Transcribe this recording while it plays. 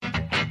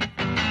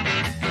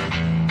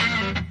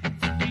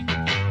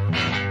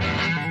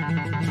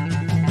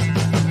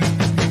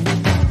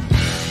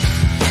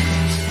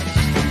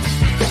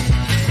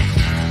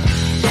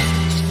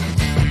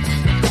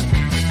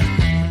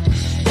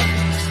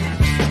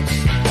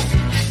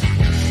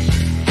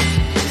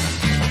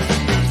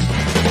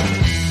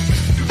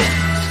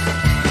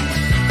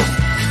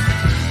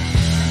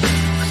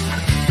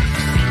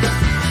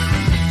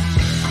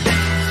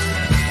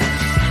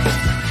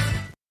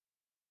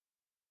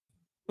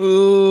Look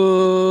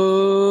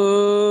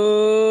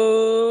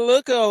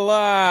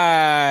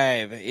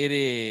alive. It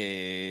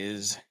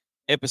is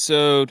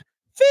episode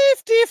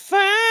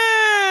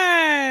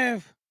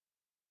 55,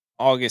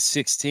 August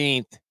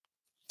 16th,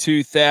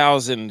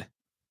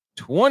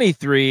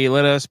 2023.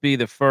 Let us be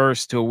the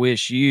first to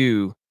wish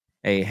you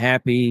a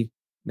happy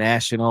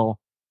national.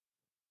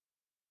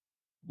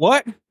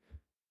 What?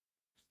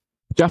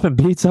 Dropping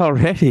beats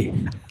already.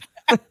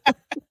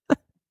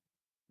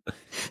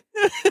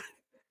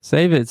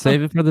 Save it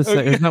for the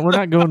Okay. segment. We're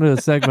not going to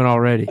the segment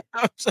already.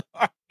 I'm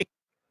sorry.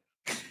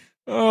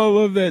 Oh, I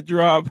love that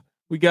drop.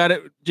 We got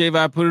it.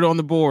 J.V. put it on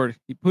the board.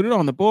 He put it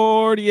on the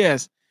board.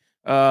 Yes.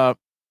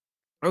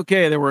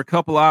 Okay. There were a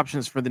couple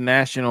options for the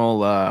national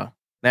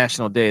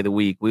day of the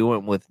week. We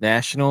went with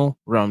National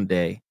Rum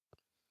Day.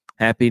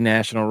 Happy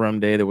National Rum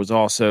Day. There was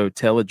also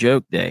Tell a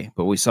Joke Day,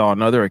 but we saw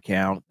another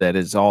account that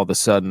is all of a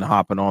sudden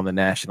hopping on the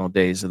National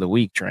Days of the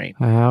Week train.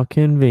 How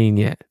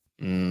convenient.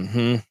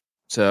 Mm-hmm.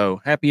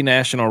 So happy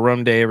National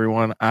Rum Day,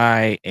 everyone.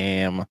 I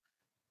am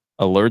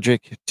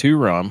allergic to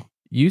rum.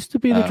 Used to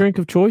be the drink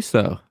of choice,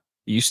 though.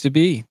 Used to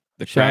be.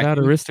 Shout out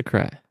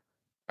Aristocrat.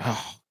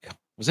 Oh,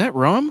 was that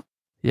rum?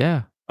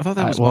 Yeah. I thought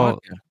that was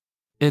vodka.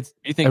 It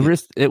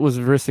was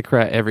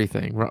Aristocrat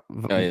everything. Oh,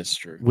 it's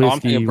true.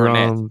 Whiskey,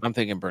 rum. I'm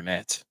thinking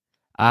Burnett.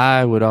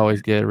 I would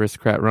always get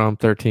Aristocrat rum,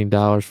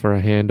 $13 for a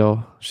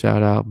handle.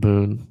 Shout out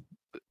Boone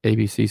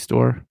ABC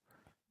store.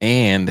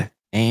 And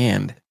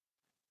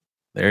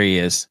there he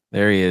is.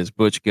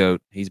 Butch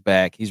Goat. He's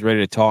back. He's ready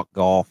to talk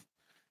golf.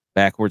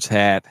 Backwards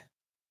hat.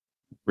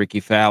 Ricky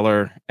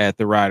Fowler at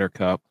the Ryder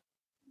Cup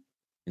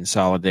in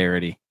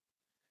solidarity.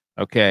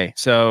 Okay,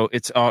 so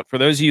it's for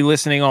those of you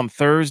listening on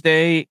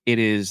Thursday, it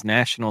is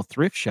National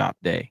Thrift Shop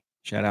Day.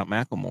 Shout out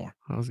Macklemore.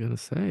 I was going to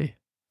say.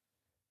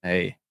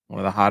 Hey, one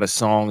of the hottest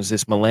songs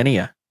this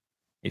millennia,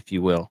 if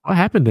you will. What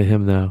happened to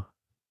him, though?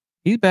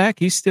 He's back.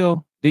 He's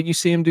still... Didn't you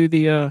see him do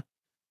the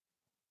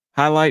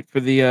highlight for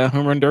the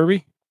Home Run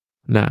Derby?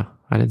 No,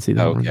 I didn't see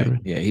that. Okay,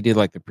 yeah, he did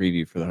like the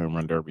preview for the Home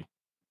Run Derby.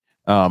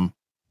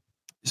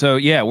 So,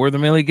 yeah, we're the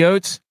Millie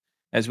Goats.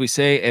 As we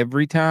say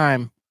every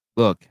time,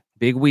 look,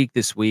 big week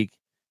this week.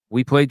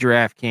 We play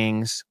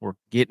DraftKings. We're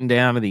getting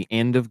down to the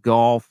end of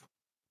golf,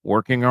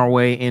 working our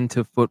way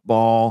into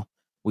football.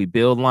 We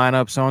build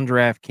lineups on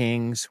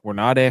DraftKings. We're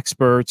not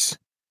experts.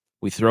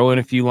 We throw in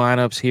a few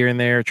lineups here and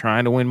there,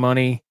 trying to win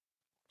money,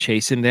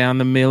 chasing down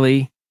the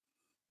Millie,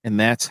 and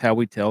that's how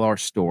we tell our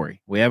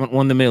story. We haven't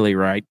won the Millie,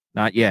 right?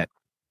 Not yet.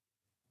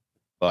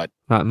 But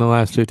not in the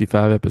last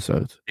 55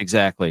 episodes.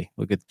 Exactly.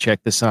 Check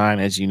the sign.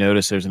 As you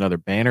notice, there's another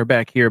banner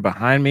back here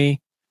behind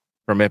me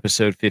from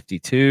episode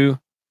 52.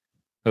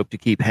 Hope to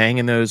keep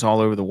hanging those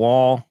all over the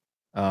wall.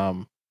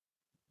 But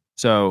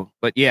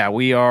yeah,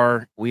 we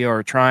are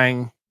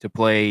trying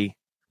to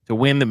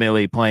win the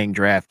Millie playing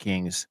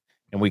DraftKings,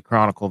 and we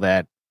chronicle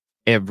that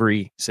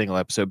every single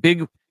episode.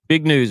 Big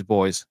news,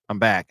 boys. I'm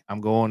back.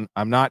 I'm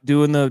not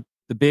doing the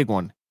big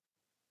one,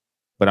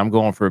 but I'm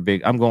going for a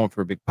big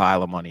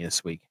pile of money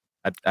this week.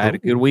 I had a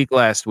good week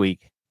last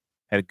week.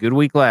 And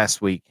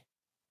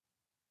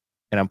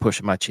I'm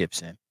pushing my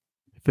chips in.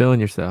 Feeling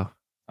yourself.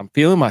 I'm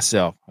feeling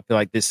myself. I feel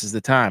like this is the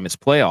time. It's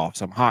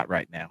playoffs. I'm hot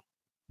right now.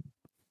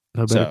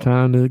 No better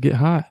time to get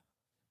hot.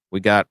 We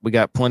got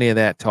plenty of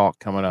that talk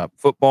coming up.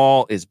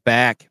 Football is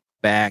back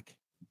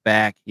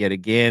yet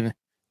again.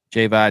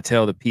 J.V.,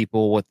 tell the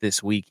people what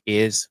this week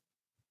is.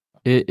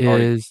 It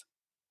is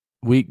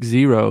week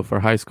 0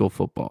 for high school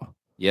football.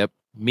 Yep.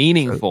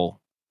 Meaningful.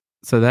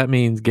 So that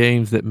means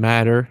games that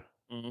matter.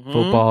 Mm-hmm.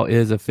 Football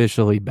is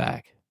officially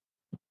back.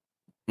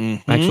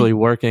 Mm-hmm. Actually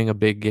working a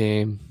big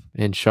game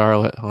in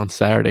Charlotte on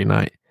Saturday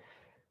night.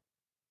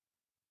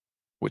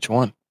 Which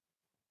one?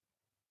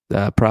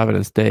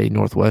 Providence Day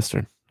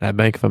Northwestern at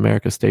Bank of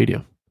America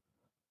Stadium.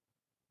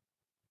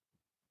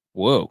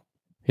 Whoa.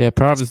 Yeah,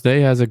 Providence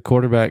Day has a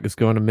quarterback that's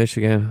going to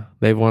Michigan.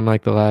 They've won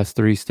like the last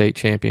 3 state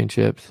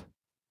championships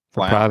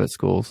for private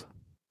schools.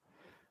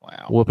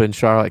 Wow. Whooping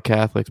Charlotte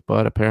Catholic's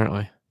butt,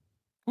 apparently.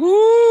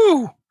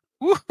 Woo!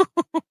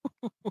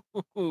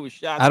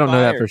 Shots I don't fired.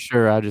 know that for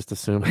sure. I just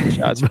assume.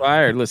 Shots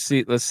fired. Let's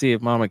see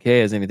if Mama K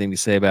has anything to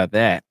say about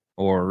that,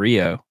 or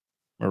Rio,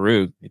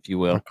 Maru, if you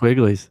will, or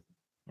Quigley's,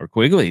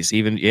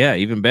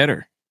 even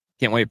better.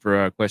 Can't wait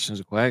for Questions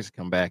of Quags to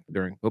come back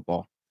during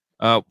football.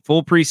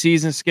 Full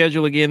preseason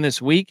schedule again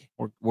this week.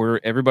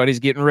 Where everybody's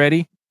getting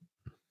ready.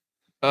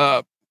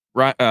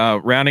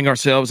 Rounding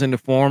ourselves into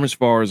form as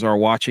far as our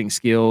watching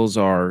skills,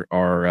 our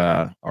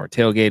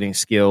tailgating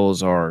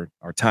skills, our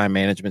time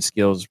management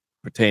skills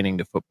pertaining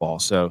to football.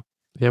 So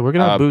yeah, we're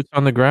gonna have boots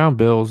on the ground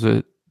bills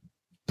at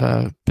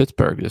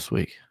Pittsburgh this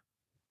week.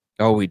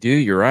 Oh, we do.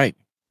 You're right.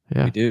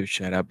 Yeah, we do.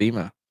 Shout out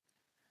Bima.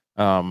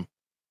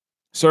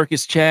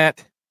 Circus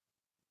Chat.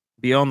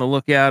 Be on the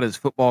lookout as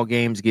football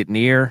games get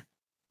near.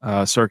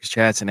 Circus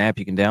Chat's an app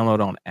you can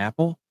download on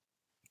Apple,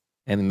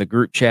 and then the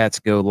group chats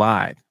go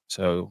live.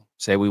 So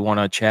say we want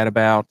to chat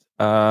about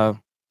the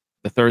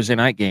Thursday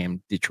night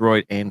game,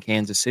 Detroit and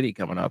Kansas City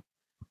coming up.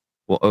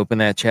 We'll open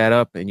that chat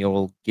up and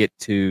you'll get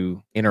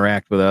to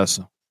interact with us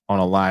on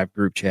a live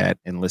group chat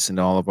and listen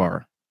to all of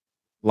our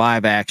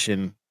live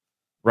action,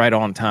 right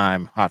on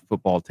time, hot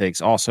football takes.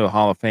 Also,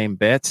 Hall of Fame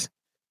bets.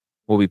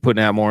 We'll be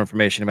putting out more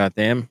information about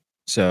them.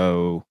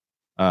 So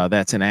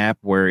that's an app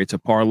where it's a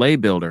parlay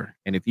builder.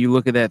 And if you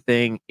look at that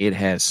thing, it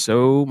has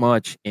so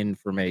much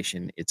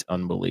information. It's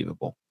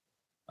unbelievable.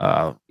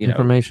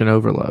 Information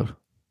overload.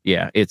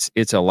 Yeah,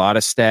 it's a lot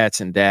of stats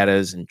and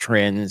datas and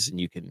trends, and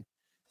you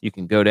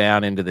can go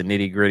down into the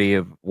nitty gritty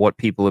of what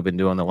people have been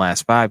doing the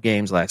last 5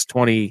 games, last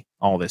 20,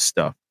 all this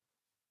stuff.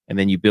 And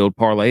then you build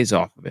parlays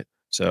off of it.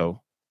 So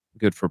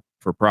good for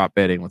prop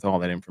betting with all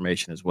that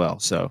information as well.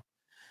 So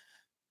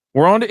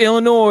we're on to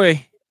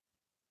Illinois,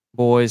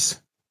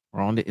 boys.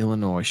 We're on to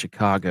Illinois,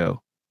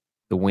 Chicago,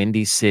 the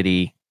Windy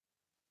City,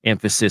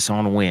 emphasis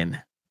on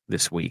win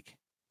this week.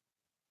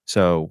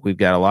 So we've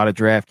got a lot of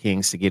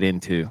DraftKings to get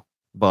into,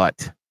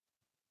 but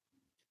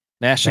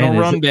National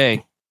Rum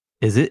Day.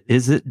 Is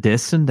it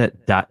destined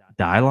that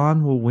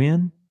Dylon will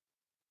win?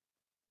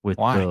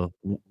 Why?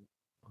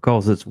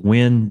 Because it's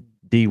Win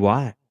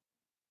DY.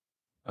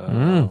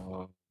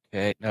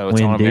 Okay. No,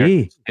 it's on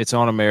American. It's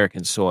on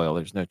American soil.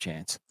 There's no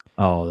chance.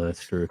 Oh,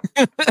 that's true.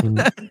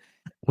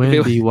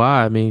 Win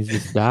DY means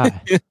just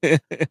die.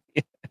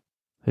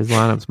 His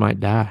lineups might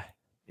die.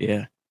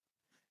 Yeah.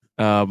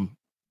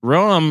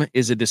 Rum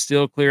is a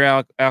distilled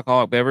clear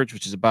alcoholic beverage,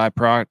 which is a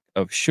byproduct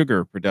of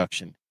sugar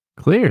production.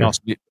 Clear.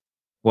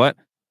 What?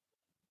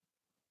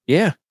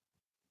 Yeah.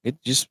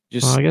 It just.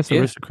 Well, I guess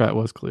Aristocrat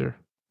was clear.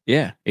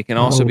 Yeah. It can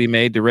also be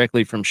made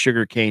directly from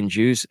sugarcane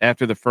juice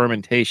after the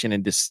fermentation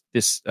and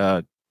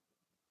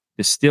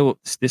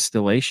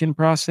distillation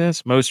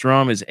process. Most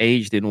rum is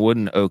aged in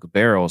wooden oak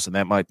barrels, and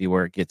that might be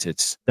where it gets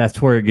its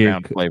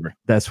flavor.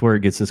 That's where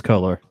it gets its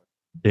color.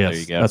 Yes, there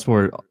you go. That's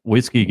where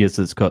whiskey gets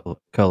its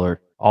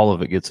color. All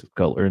of it gets its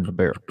color in the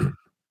barrel.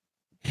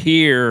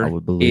 Here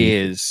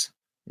is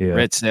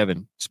Red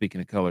 7.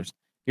 Speaking of colors,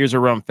 here's a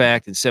rum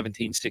fact. In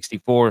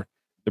 1764,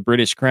 the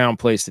British Crown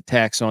placed a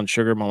tax on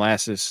sugar,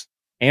 molasses,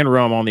 and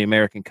rum on the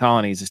American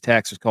colonies. This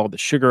tax was called the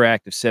Sugar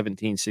Act of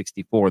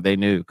 1764. They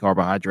knew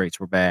carbohydrates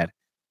were bad.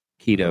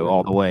 Keto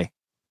all the way.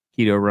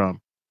 Keto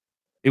rum.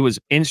 It was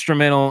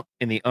instrumental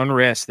in the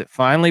unrest that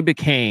finally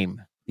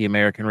became the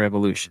American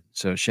Revolution.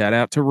 So shout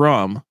out to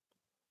rum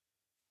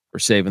for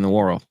saving the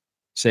world,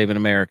 saving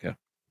America.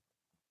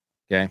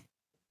 Okay.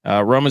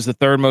 Rum is the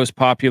third most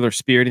popular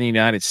spirit in the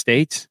United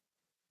States.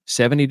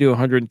 70 to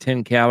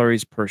 110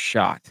 calories per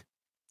shot.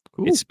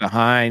 Cool. It's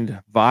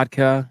behind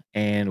vodka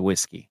and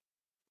whiskey.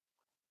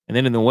 And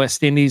then in the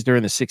West Indies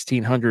during the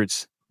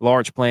 1600s,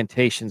 large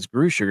plantations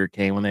grew sugar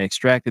cane. When they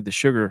extracted the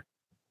sugar,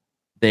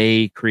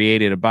 they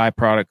created a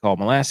byproduct called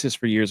molasses.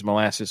 For years,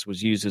 molasses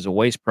was used as a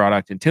waste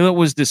product until it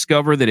was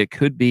discovered that it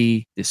could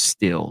be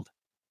distilled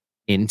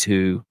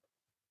into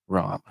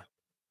rum.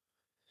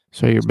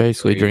 So you're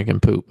basically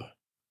drinking poop.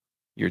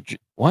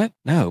 What?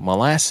 No,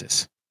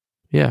 molasses.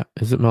 Yeah.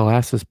 Is it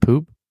molasses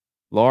poop?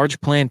 Large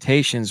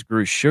plantations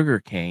grew sugar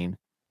cane,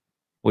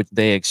 which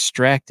they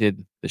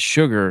extracted the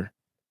sugar.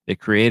 They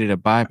created a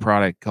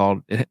byproduct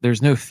called,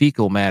 there's no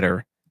fecal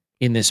matter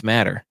in this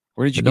matter.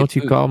 Where did you Don't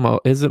you call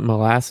is it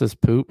molasses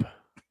poop?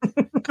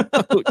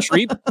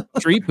 tree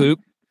poop.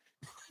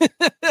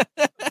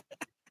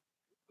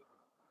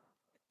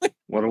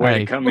 What a way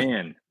to come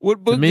in.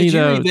 What book to me, did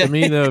you read? To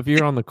me, though, if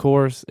you're on the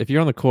course, if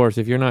you're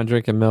not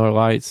drinking Miller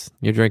Lights,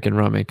 you're drinking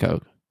rum and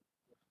Coke.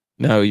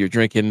 No, you're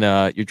drinking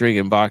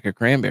vodka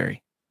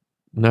cranberry.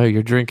 No,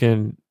 you're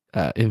drinking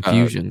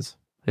infusions.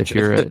 If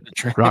you're at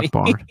Rock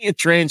Barn.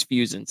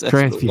 Transfusions.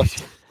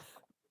 Transfusions.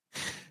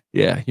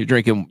 Yeah, you're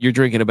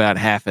drinking about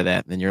half of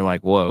that, and then you're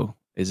like, whoa,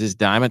 is this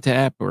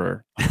Dimetap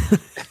or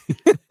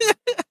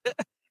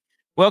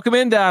welcome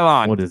in,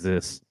 Dylon. What is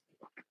this?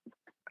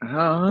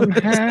 I'm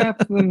half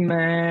the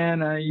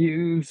man I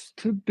used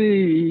to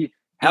be.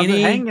 How's it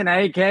hanging,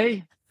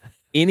 AK?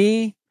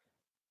 Any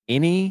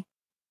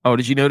oh,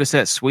 did you notice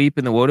that sweep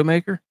in the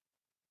Wodamaker?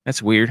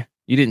 That's weird.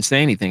 You didn't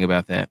say anything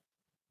about that.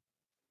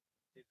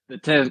 The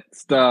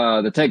text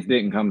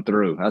didn't come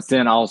through. I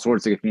sent all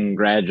sorts of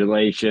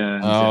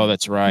congratulations. Oh,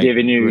 that's right.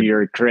 Giving you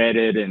your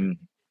credit and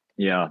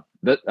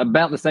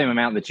about the same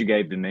amount that you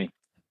gave to me.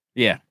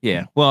 Yeah.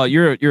 Well,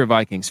 you're a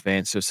Vikings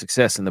fan, so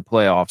success in the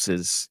playoffs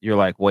is you're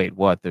like, wait,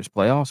 what? There's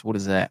playoffs? What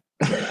is that?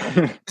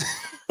 It's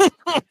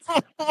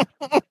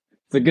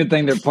a good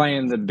thing they're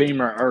playing the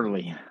Beamer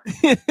early.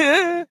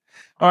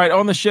 All right,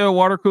 on the show,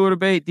 water cooler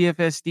debate,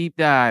 DFS deep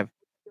dive.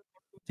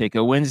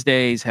 Take-O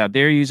Wednesdays, how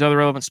dare you use other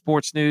relevant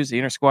sports news, the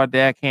Inter Squad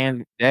Dad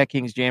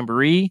Kings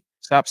Jamboree.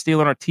 Stop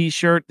stealing our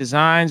T-shirt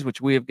designs,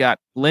 which we have got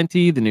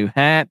plenty. The new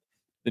hat,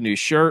 the new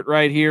shirt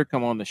right here.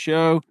 Come on the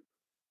show.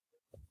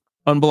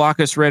 Unblock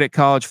us, Reddit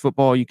College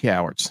Football, you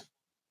cowards.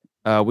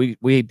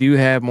 We do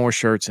have more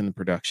shirts in the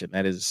production.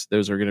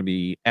 Those are going to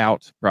be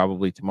out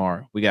probably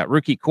tomorrow. We got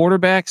rookie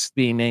quarterbacks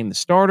being named the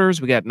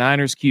starters. We got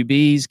Niners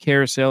QBs,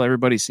 carousel.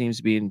 Everybody seems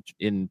to be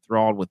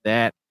enthralled with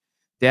that.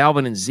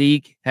 Dalvin and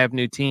Zeke have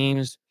new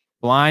teams.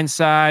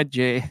 Blindside,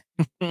 Jay.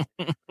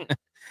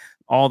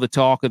 All the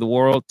talk of the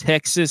world.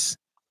 Texas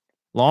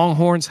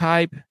Longhorns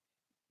hype.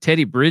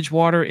 Teddy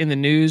Bridgewater in the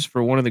news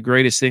for one of the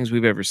greatest things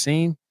we've ever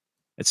seen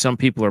that some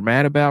people are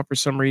mad about for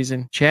some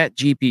reason. Chat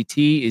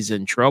GPT is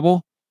in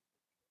trouble.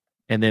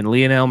 And then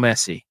Lionel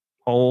Messi.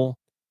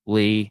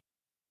 Holy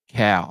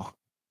cow.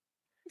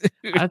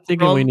 I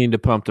think we need to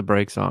pump the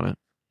brakes on it.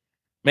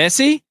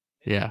 Messi?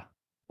 Yeah.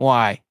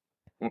 Why?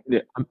 Yeah.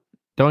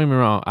 Don't get me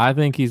wrong. I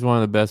think he's one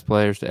of the best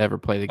players to ever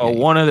play the game.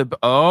 One of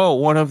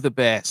the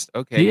best.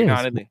 Okay,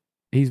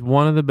 he's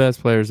one of the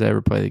best players to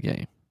ever play the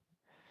game.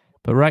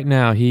 But right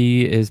now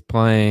he is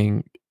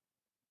playing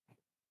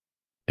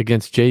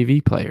against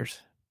JV players.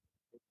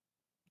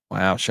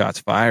 Wow, shots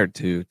fired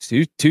too.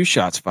 Two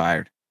shots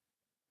fired.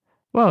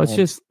 Well, it's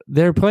just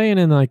they're playing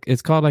in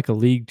it's called like a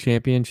league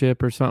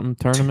championship or something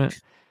tournament.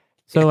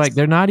 So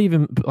they're not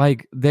even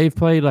they've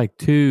played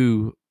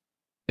two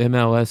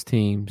MLS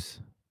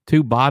teams,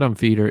 two bottom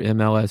feeder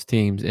MLS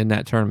teams in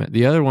that tournament.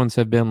 The other ones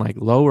have been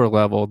lower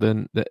level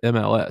than the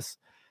MLS.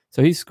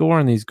 So he's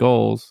scoring these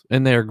goals,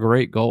 and they're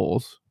great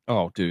goals.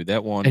 Oh, dude,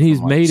 that one. And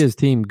he's made his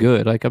team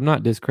good. I'm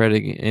not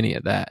discrediting any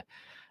of that.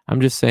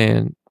 I'm just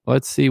saying,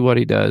 let's see what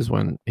he does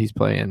when he's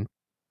playing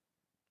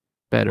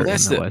better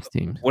MLS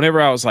teams.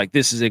 Whenever I was like,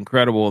 this is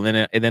incredible.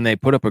 And then they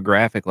put up a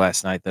graphic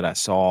last night that I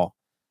saw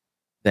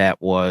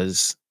that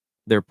was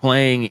they're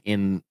playing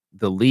in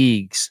the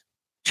league's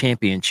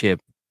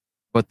championship,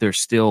 but they're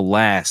still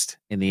last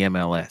in the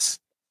MLS.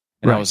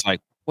 And right. I was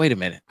like, wait a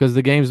minute. Because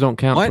the games don't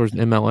count towards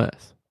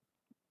MLS.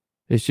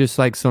 It's just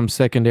some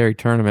secondary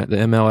tournament the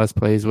MLS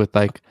plays with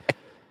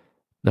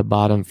the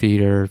bottom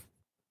feeder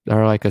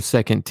or a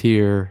second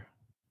tier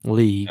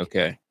league.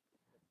 Okay.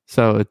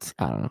 So it's,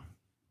 I don't know.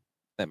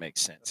 That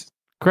makes sense.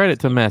 Credit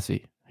to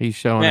Messi. He's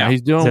showing out.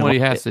 He's doing what he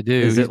has to do.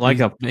 Is it What'd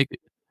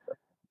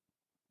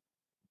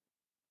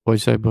you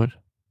say, Butch?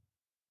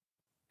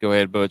 Go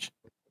ahead, Butch.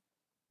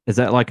 Is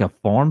that a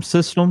farm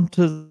system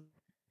to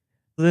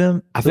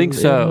them? I think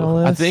so.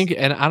 MLS? I think,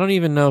 and I don't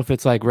even know if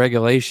it's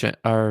regulation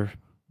or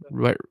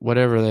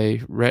whatever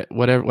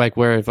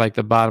where if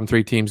the bottom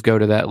three teams go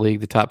to that league,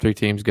 the top three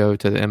teams go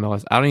to the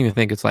MLS. I don't even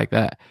think it's like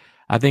that.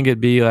 I think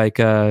it'd be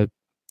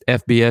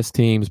FBS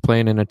teams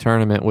playing in a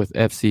tournament with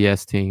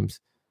FCS teams.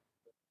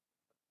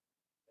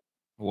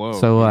 Whoa.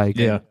 So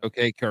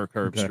okay,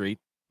 Curb Street.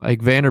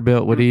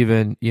 Vanderbilt would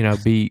even,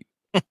 beat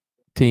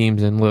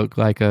teams and look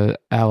like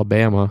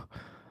Alabama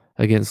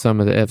against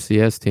some of the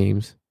FCS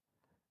teams.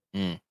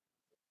 Mm.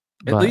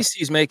 At least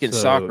he's making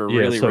soccer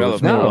really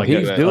relevant. No,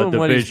 he's doing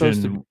what he's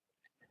supposed to.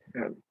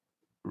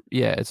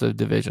 Yeah, it's a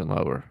division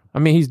lower. I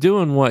mean, he's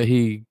doing what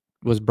he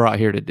was brought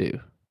here to do.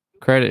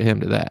 Credit him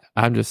to that.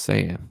 I'm just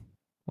saying,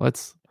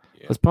 let's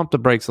pump the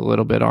brakes a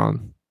little bit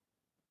on.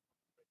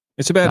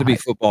 It's about to be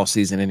football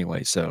season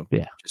anyway, so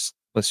yeah,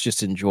 let's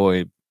just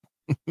enjoy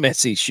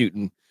Messi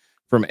shooting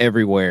from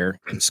everywhere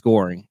and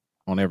scoring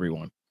on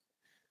everyone.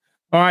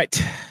 All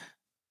right,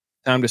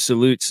 time to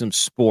salute some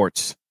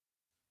sports.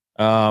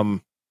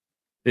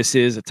 This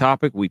is a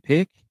topic we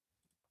pick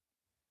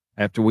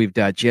after we've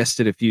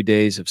digested a few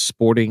days of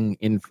sporting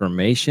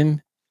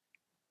information.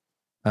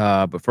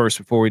 But first,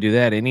 before we do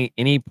that,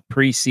 any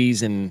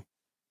preseason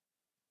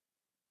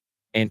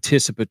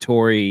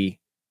anticipatory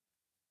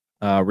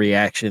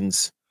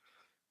reactions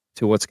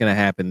to what's going to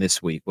happen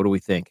this week? What do we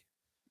think?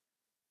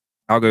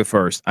 I'll go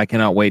first. I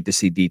cannot wait to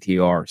see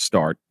DTR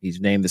start.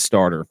 He's named the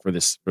starter for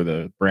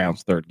the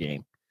Browns' third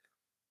game.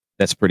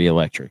 That's pretty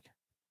electric.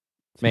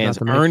 Man's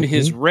earned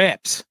his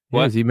reps.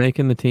 What is he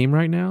making the team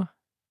right now?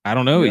 I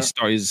don't know. Yeah.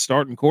 He's a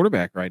starting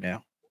quarterback right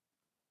now.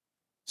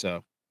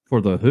 So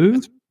for the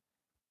who?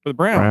 For the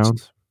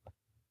Browns.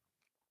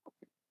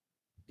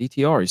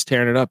 DTR, he's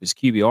tearing it up. His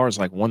QBR is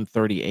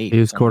 138. He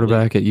was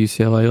quarterback at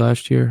UCLA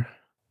last year.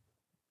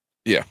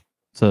 Yeah.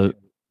 So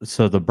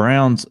the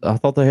Browns, I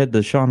thought they had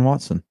Deshaun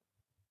Watson.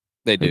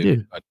 They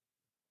do.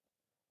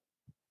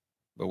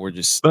 But we're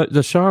just. But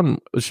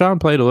Deshaun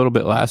played a little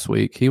bit last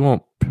week. He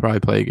won't probably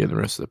play again the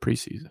rest of the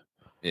preseason.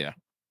 Yeah.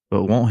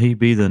 But won't he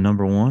be the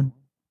number one?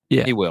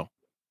 Yeah. He will.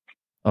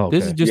 Oh, okay.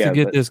 This is just to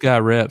get this guy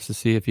reps to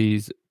see if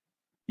he's.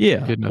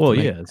 Yeah. Good enough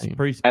it's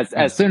preseason.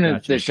 As soon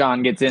as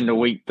Deshaun gets into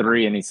week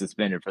 3 and he's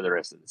suspended for the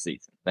rest of the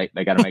season, they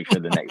got to make sure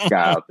the next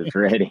guy up is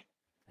ready.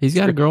 He's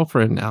got a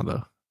girlfriend now,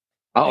 though.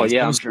 Oh, he's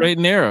I'm straight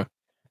and narrow.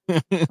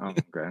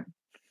 Okay.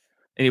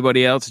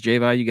 Anybody else?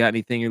 J-Vi, you got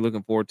anything you're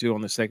looking forward to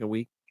on the second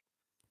week?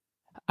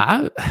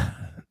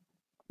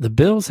 The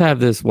Bills have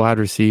this wide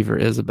receiver,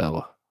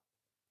 Isabella.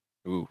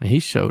 Ooh. He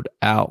showed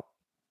out.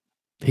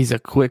 He's a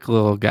quick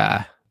little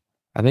guy.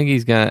 I think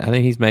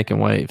he's making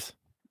waves.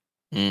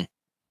 Mm.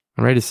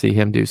 I'm ready to see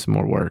him do some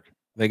more work.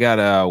 They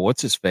got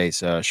what's his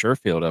face,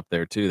 Sherfield up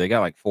there too. They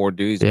got 4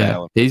 dudes.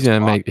 Yeah, he's gonna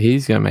make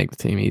the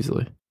team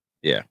easily.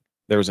 Yeah,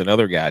 there was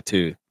another guy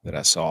too that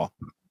I saw,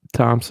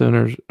 Thompson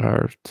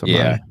or somebody.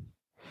 Yeah,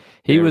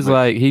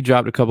 he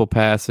dropped a couple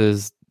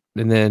passes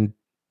and then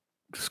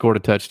scored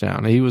a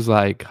touchdown. He was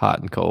hot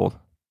and cold.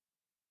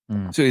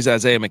 So he's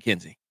Isaiah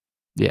McKenzie.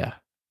 Yeah.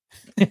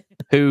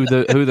 who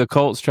the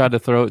Colts tried to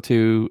throw it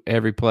to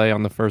every play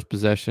on the first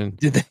possession.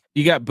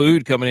 You got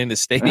booed coming into the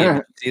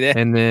stadium. See that?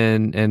 And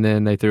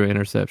then they threw an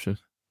interception.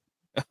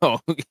 Oh,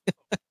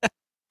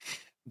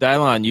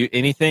 Dylon, you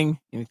anything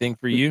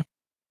for you?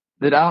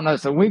 Dude, I don't know.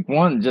 So week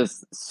one,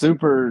 just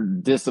super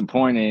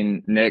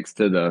disappointing next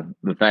to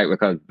the fact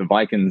because the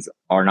Vikings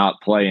are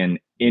not playing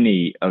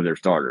any of their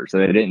starters. So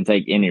they didn't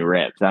take any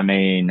reps. I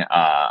mean,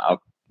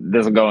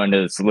 this will go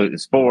into Salute to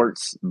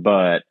Sports,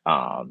 but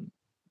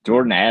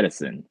Jordan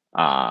Addison,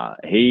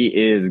 he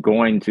is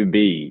going to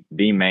be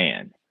the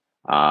man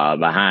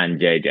behind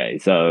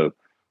JJ. So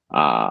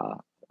I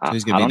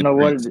don't know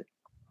what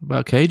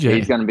about KJ.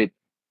 He's going to be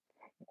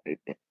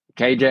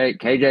KJ.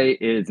 KJ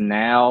is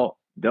now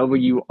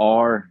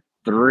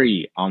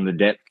WR3 on the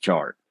depth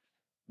chart.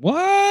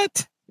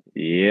 What?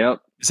 Yep.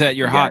 Is that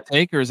your hot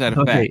take or is that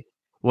a fact?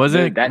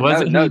 Wasn't he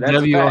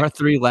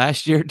WR3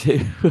 last year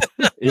too?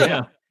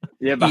 Yeah.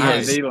 Yeah,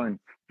 behind Thielen.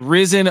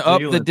 Risen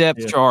up the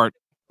depth chart.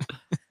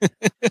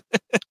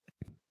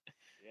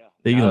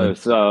 He's. I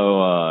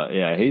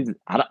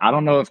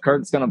don't know if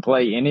Kurt's going to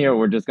play any, or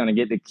we're just going to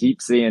get to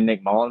keep seeing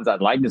Nick Mullins.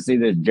 I'd like to see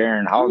this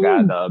Jaron Hall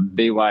guy, the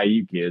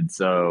BYU kid.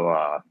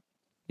 So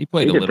he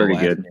played a little pretty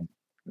good.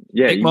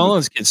 Yeah, Nick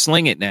Mullins can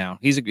sling it now.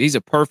 He's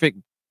a perfect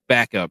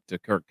backup to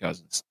Kirk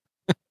Cousins.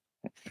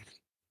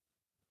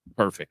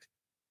 Perfect.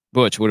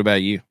 Butch, what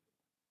about you?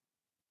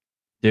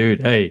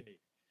 Dude, hey.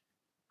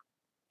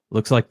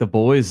 Looks like the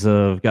boys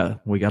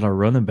we got our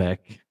running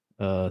back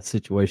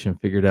situation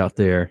figured out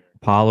there.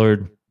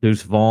 Pollard,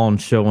 Deuce Vaughn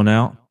showing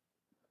out.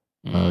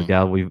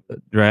 Guy we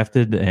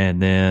drafted,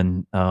 and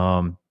then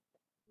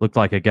looked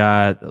like a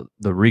guy,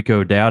 the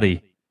Rico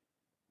Dowdy.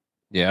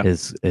 Yeah,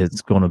 is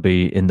going to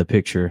be in the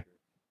picture.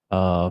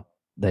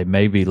 They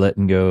may be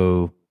letting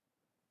go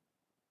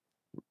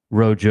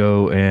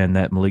Rojo and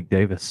that Malik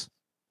Davis.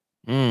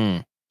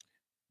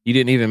 You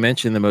didn't even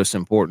mention the most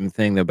important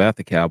thing about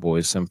the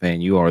Cowboys. Some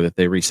fan you are that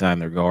they re-signed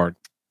their guard.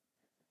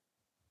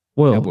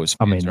 Well,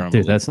 I mean,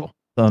 dude, that's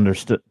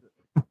understood.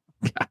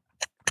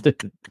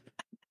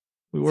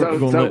 We weren't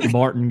going to let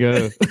Martin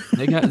go.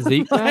 They got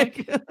Zeke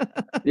back.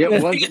 Yeah,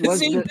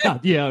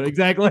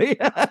 exactly.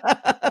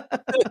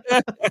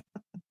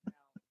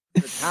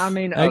 The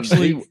timing.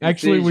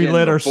 Actually, we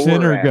let our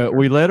center go.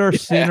 We let our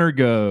center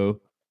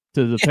go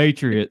to the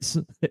Patriots.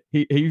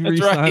 He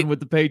re-signed with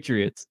the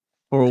Patriots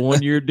for a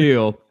 1-year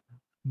deal,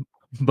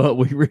 but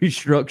we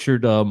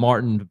restructured.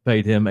 Martin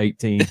paid him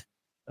 $18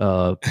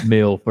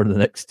 million for the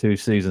next 2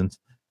 seasons,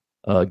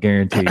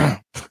 guaranteed.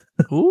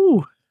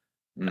 Ooh,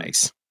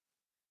 nice.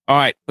 All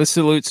right, let's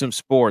salute some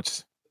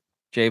sports.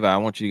 Java, I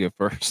want you to go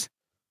first.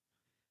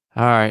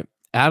 All right,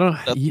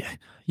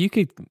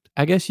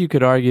 I guess you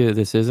could argue that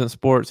this isn't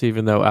sports,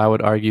 even though I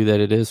would argue that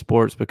it is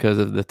sports because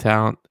of the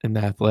talent and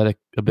the athletic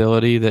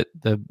ability that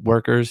the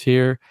workers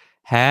here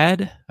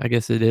had. I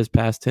guess it is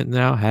past tense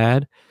now.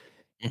 Had.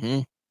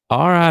 Mm-hmm.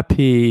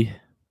 R.I.P.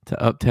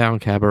 to Uptown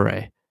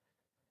Cabaret.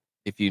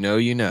 If you know,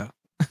 you know.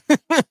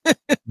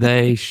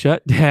 They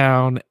shut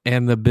down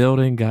and the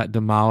building got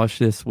demolished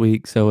this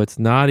week, so it's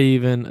not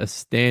even a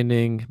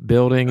standing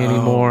building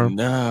anymore.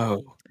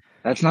 No.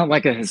 That's not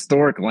like a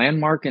historic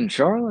landmark in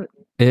Charlotte?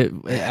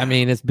 I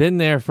mean, it's been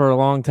there for a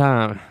long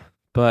time,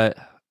 but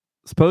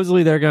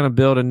supposedly they're going to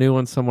build a new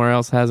one somewhere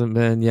else. Hasn't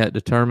been yet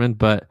determined,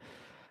 but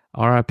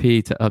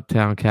RIP to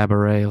Uptown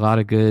Cabaret. A lot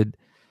of good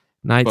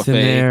nights buffet,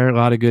 in there, a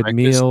lot of good breakfast.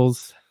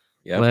 Meals,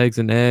 legs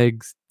and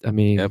eggs. I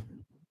mean,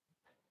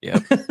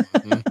 yep.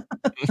 A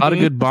lot of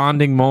good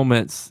bonding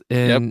moments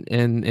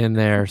in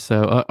there.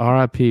 So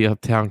RIP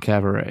Uptown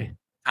Cabaret.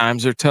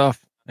 Times are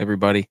tough,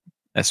 everybody.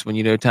 That's when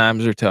you know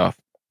times are tough.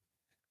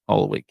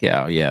 Holy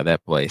cow. Yeah,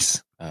 that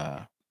place.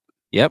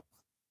 Yep.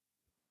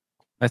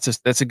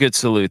 That's a good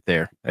salute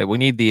there. We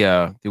need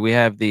the do we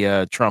have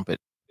the trumpet?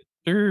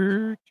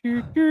 Jason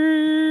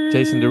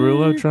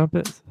Derulo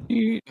trumpet?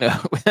 No.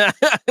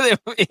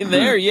 In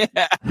there, yeah.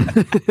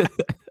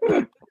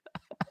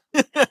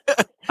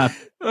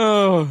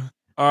 Oh.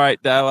 All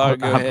right,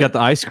 dialogue. I've got the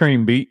ice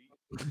cream beat.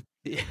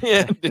 Yeah,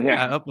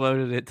 I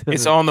uploaded it.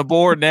 It's on the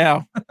board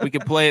now. We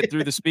can play it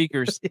through the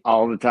speakers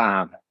all the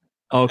time.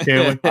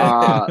 Okay.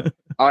 All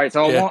right,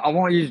 so I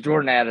won't use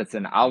Jordan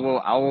Addison. I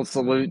will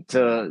salute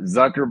to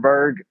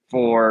Zuckerberg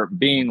for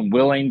being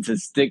willing to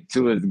stick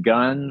to his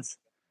guns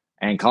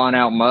and calling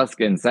out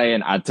Musk and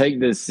saying, "I take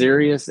this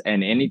serious,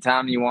 and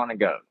anytime you want to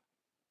go."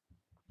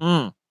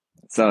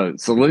 So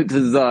salute to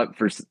Zuck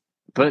for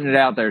putting it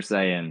out there,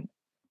 saying,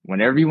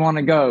 "Whenever you want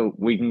to go,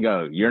 we can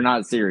go. You're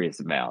not serious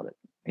about it."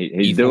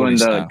 He's doing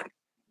the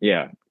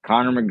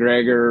Conor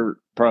McGregor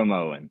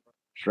promo and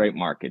straight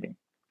marketing.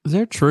 Is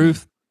there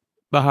truth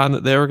behind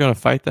that they were going to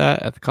fight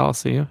that at the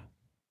Coliseum?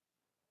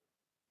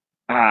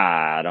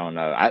 I don't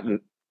know.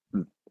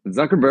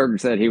 Zuckerberg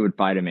said he would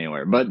fight him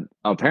anywhere, but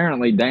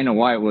apparently Dana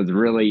White was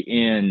really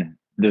in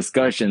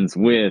discussions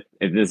with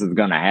if this is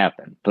going to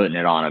happen, putting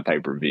it on a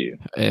pay-per-view.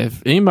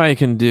 If anybody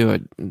can do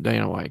it,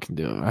 Dana White can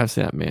do it. I've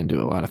seen that man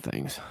do a lot of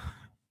things.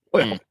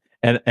 Well,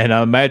 and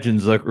I imagine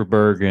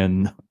Zuckerberg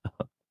and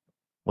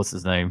what's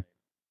his name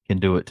can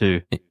do it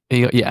too.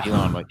 Elon. Yeah.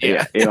 I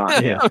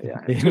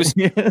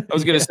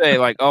was going to say,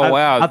 like, oh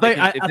wow, if they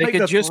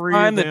could just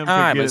find the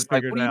time. It's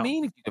like, what do you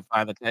mean if you could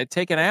find the time? It'd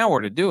take an hour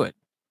to do it.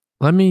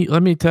 Let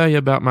me tell you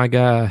about my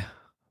guy.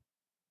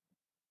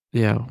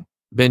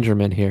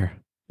 Benjamin here.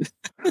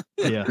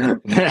 Yeah,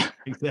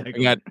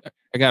 exactly. I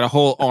got a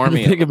whole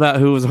army. Think about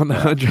who was on the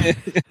 100.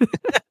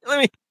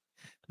 Let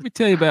me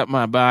tell you about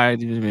my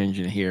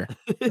engine here.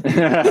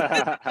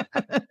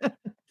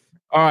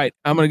 All right,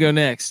 I'm going to go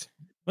next.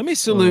 Let me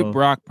salute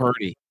Brock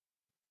Purdy.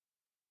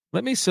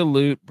 This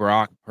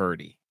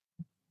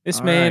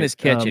man is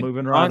catching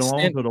moving right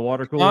along to the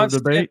water cooler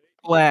debate.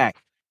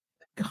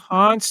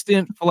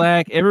 Constant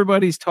flack.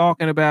 Everybody's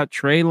talking about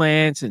Trey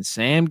Lance and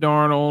Sam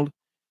Darnold.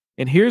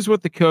 And here's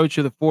what the coach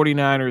of the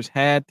 49ers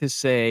had to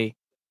say.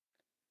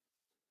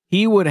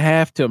 He would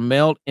have to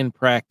melt in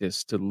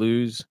practice to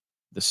lose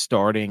the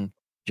starting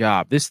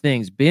job. This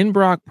thing's been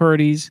Brock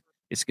Purdy's.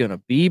 It's going to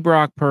be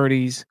Brock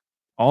Purdy's.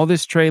 All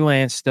this Trey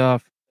Lance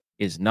stuff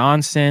is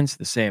nonsense.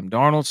 The Sam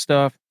Darnold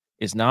stuff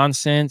is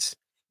nonsense.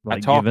 Like I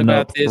talked giving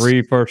about up this.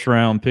 3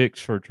 first-round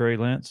picks for Trey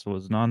Lance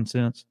was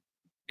nonsense.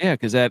 Yeah,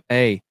 because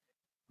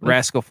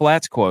Rascal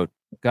Flatts quote,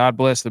 God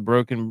bless the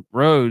broken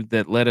road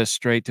that led us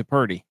straight to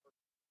Purdy.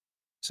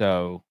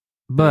 So,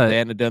 but if they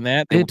hadn't done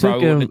that, it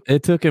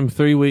took him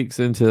 3 weeks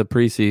into the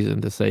preseason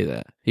to say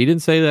that. He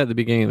didn't say that at the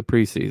beginning of the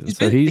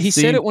preseason. He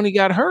said it when he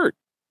got hurt.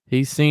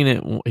 He's seen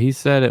it. He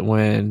said it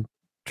when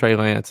Trey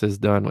Lance has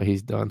done what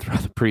he's done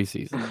throughout the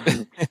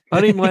preseason. I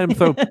didn't even let him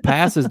throw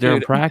passes during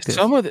practice.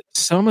 Some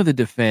of the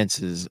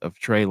defenses of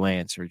Trey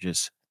Lance are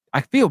just. I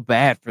feel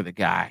bad for the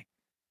guy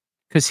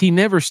because he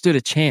never stood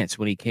a chance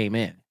when he came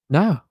in.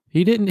 No,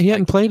 he didn't. He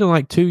hadn't played in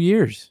like 2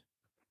 years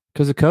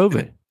because of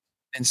COVID.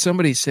 And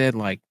somebody said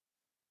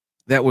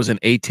that was an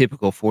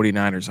atypical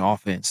 49ers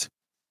offense.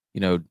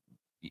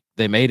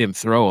 They made him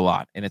throw a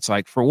lot. And it's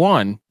like, for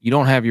one, you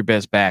don't have your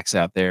best backs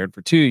out there. And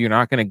for two, you're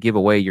not going to give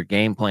away your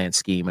game plan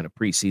scheme in a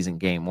preseason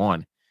game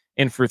 1.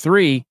 And for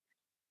 3,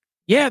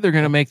 they're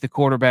going to make the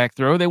quarterback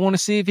throw. They want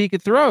to see if he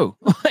could throw.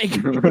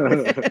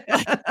 The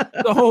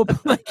whole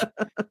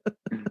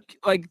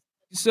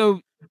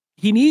so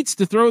he needs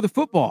to throw the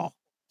football.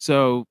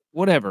 So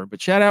whatever.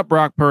 But shout out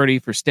Brock Purdy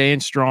for staying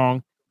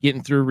strong,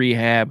 getting through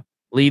rehab,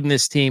 leading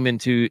this team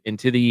into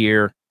the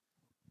year,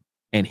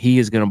 and he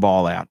is going to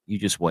ball out. You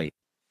just wait.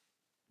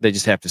 They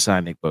just have to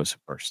sign Nick Bosa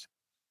first.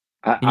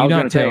 I was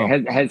going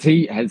to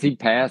say, has he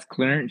passed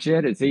clearance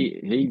yet?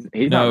 He's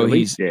not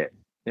released yet?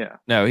 Yeah.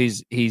 No,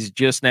 he's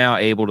just now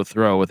able to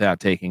throw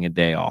without taking a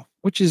day off,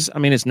 which is,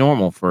 it's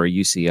normal for a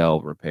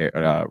UCL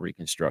repair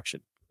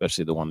reconstruction,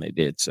 especially the one they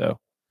did. So,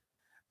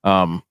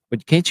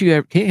 but can't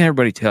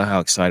everybody tell how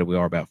excited we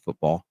are about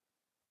football?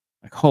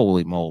 Like,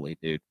 holy moly,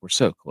 dude, we're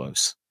so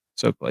close.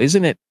 So close.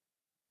 Isn't it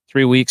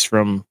 3 weeks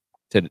from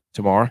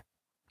tomorrow?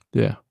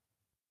 Yeah.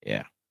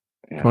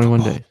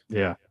 21 days.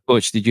 Yeah.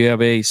 Butch, did you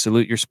have a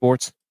salute your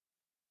sports?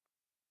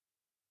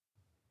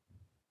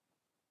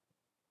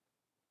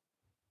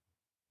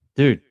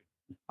 Dude,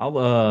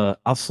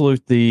 I'll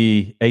salute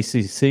the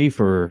ACC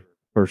for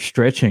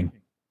stretching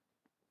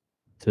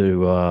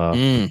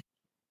to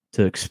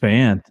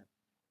expand.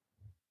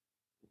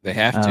 They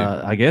have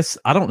to. I guess.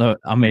 I don't know.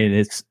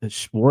 It's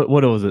what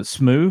was it?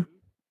 Smooth?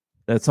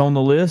 That's on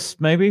the list,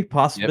 maybe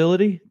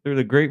possibility through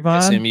the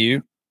grapevine.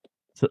 SMU.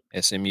 So,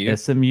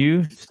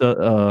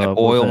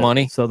 oil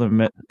money.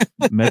 Southern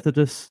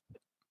Methodist.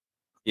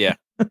 Yeah,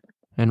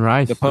 and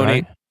Rice. The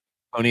Pony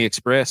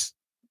Express.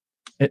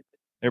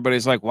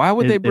 Everybody's like, why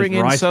would they bring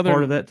in Rice Southern?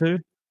 Part of that too.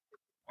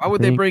 Why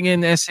would they bring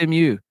in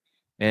SMU?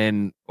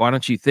 And why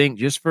don't you think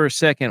just for a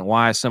second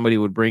why somebody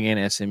would bring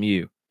in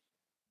SMU?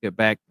 Get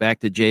back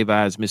to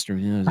G.U.Y.S,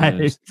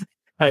 Mr.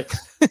 Hey.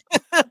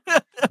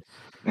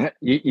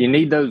 You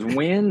need those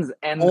wins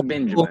and the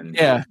Benjamin.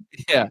 Yeah.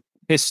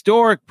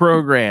 Historic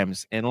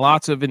programs and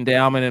lots of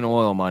endowment and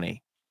oil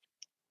money.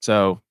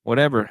 So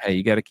whatever. Hey,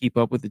 you got to keep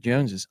up with the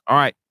Joneses. All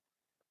right.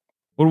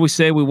 What do we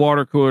say? We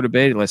water cooler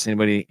debate unless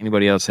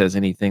anybody else has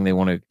anything they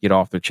want to get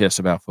off their chest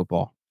about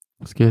football.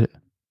 Let's get it.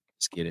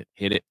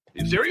 Hit it. Are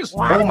you serious?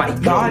 Oh my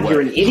God, you're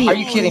an idiot. Are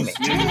you kidding me?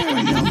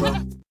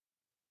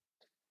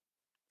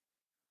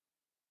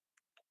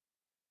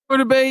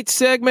 Debate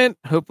segment.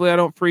 Hopefully I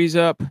don't freeze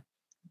up.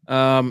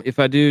 If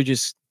I do,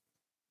 just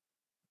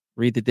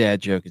read the dad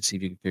joke and see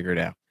if you can figure it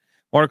out.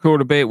 Water cooler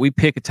debate. We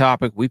pick a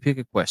topic. We pick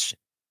a question.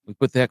 We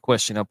put that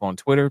question up on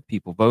Twitter.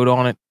 People vote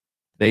on it.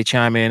 They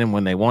chime in and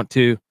when they want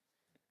to.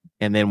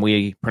 And then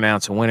we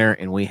pronounce a winner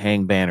and we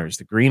hang banners.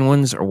 The green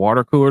ones are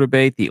water cooler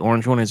debate. The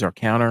orange one is our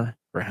counter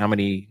for how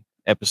many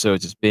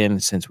episodes it's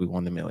been since we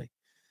won the Millie.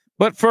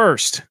 But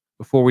first,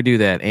 before we do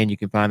that, and you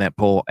can find that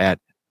poll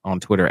on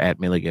Twitter at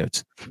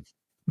MillieGoats.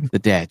 The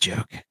dad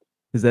joke.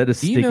 Is that a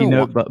sticky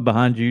note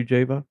behind you,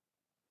 J-Bo?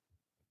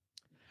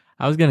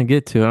 I was going to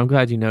get to it. I'm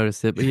glad you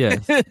noticed it. But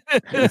yes, I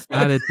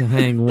decided to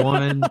hang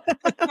one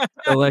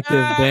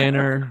collective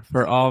banner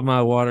for all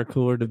my water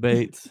cooler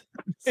debates.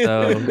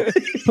 So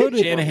put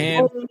it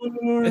Shanahan.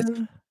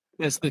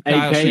 That's the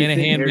Kyle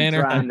Shanahan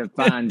banner. Trying to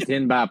find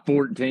 10 by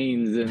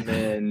 14s and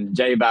then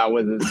J-By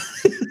with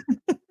his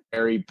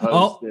very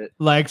post it.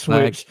 Lag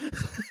switch.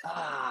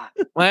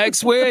 Lag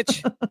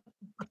switch.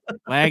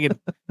 Lagging.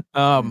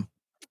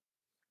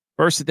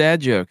 First, the dad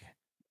joke.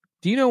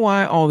 Do you know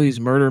why all these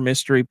murder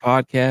mystery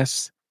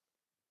podcasts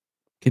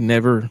can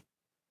never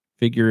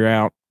figure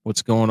out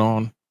what's going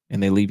on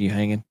and they leave you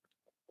hanging?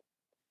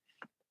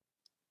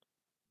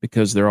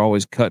 Because they're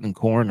always cutting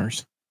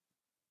corners.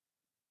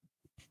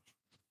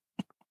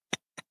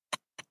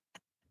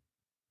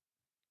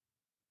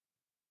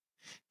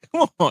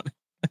 Come on.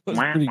 That was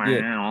pretty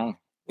good.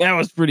 That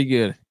was pretty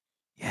good.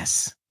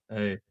 Yes.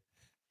 Hey.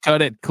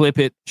 Cut it, clip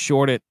it,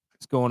 short it.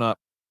 It's going up.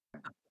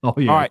 Oh,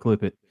 yeah, all right.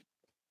 Clip it.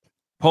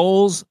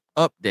 Polls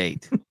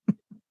update.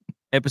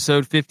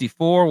 Episode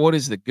 54. What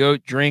is the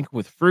GOAT drink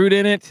with fruit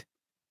in it?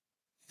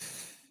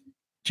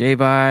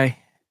 J.U.Y.S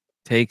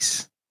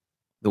takes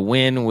the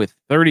win with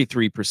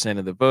 33%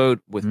 of the vote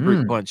with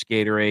Fruit Punch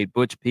Gatorade.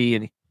 Butch P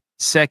in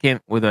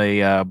second with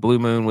a Blue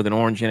Moon with an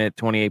orange in it,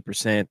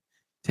 28%.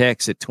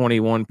 Tex at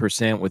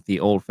 21% with the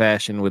Old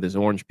Fashioned with his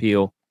orange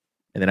peel.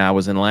 And then I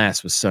was in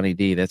last with Sunny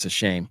D. That's a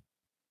shame.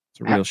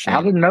 It's a real shame.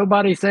 How did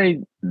nobody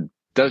say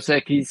Dos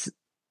Equis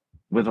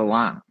with a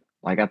lime?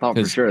 Like, I thought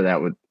for sure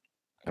that would.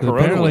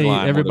 Apparently,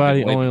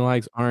 everybody only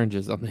likes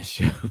oranges on this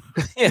show.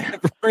 Yeah,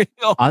 for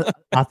real.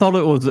 I thought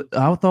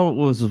it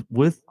was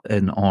with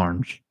an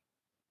orange.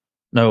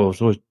 No,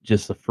 it was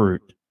just the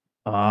fruit.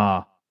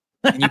 And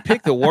you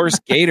picked the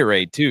worst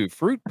Gatorade too.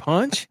 Fruit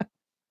Punch.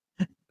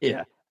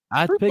 Yeah,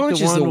 I picked the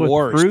one with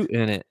worst fruit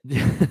in it.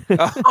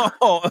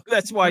 Oh,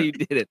 that's why you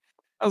did it.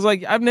 I was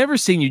like, I've never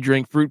seen you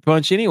drink Fruit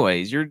Punch.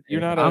 Anyways, you're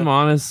not. I'm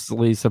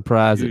honestly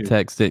surprised that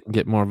Tex didn't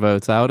get more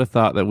votes. I would have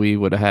thought that we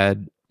would have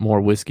had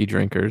more whiskey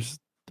drinkers.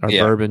 Our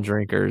bourbon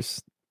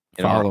drinkers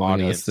in following our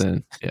audience. Us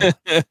then. Yeah.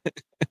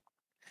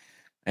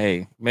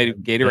 Hey, maybe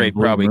Gatorade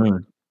probably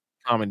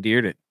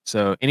commandeered it.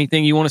 So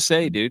anything you want to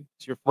say, dude?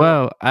 It's your fault.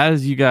 Well,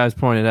 as you guys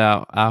pointed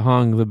out, I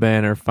hung the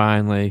banner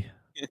finally.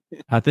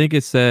 I think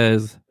it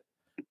says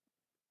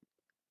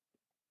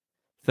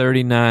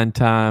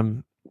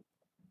 39-time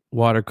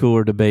water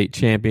cooler debate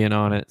champion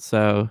on it.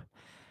 So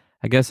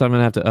I guess I'm going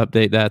to have to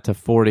update that to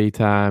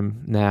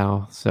 40-time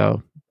now.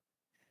 So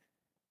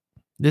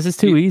this is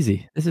too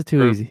easy. This is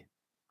too easy.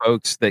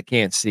 Folks that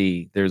can't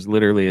see, there's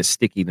literally a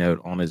sticky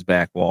note on his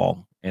back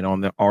wall. And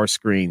on our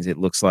screens, it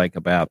looks like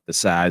about the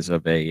size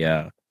of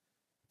a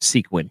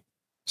sequin.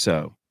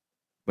 So,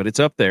 but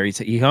it's up there.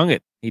 He hung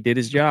it. He did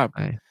his job.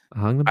 I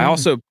hung the banner.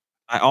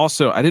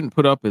 I didn't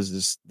put up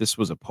as this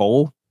was a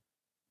poll,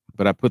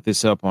 but I put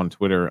this up on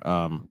Twitter.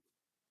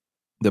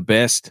 The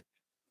best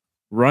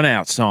run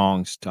out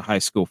songs to high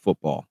school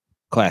football,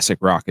 classic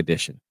rock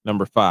edition.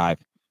 Number 5,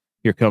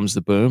 Here Comes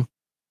the Boom.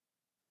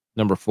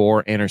 Number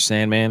 4, Enter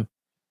Sandman.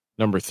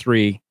 Number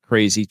 3,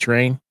 Crazy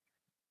Train.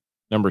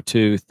 Number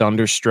 2,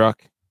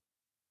 Thunderstruck.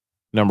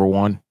 Number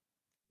 1,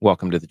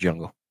 Welcome to the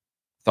Jungle.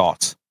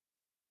 Thoughts?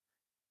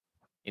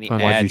 Any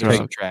ads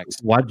or tracks?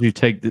 Why did you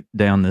take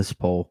down this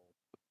poll?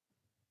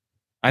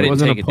 I didn't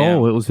take it down.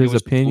 It was his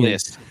opinion. I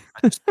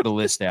just put a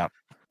list out.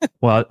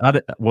 Well, I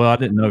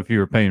didn't know if you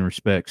were paying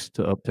respects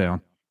to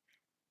Uptown.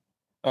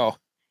 Oh.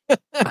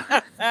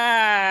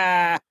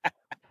 I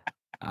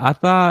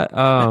thought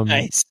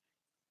nice.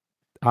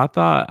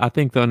 I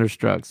think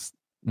Thunderstruck's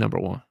number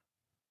 1.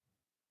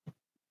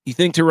 You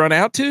think to run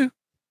out to?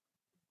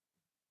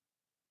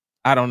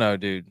 I don't know,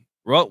 dude.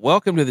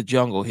 Welcome to the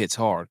Jungle hits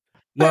hard.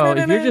 Well,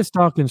 if you're just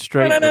talking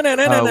straight,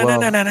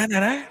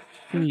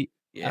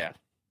 yeah.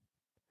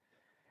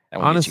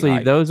 Honestly,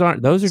 those are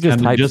just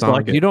hype songs.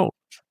 Like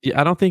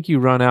I don't think you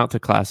run out to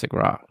classic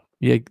rock.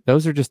 Yeah,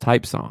 those are just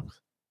hype songs.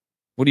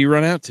 What do you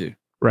run out to?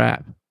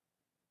 Rap.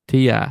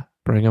 T.I.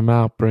 Bring them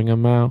out. Bring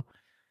them out.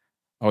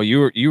 Oh, you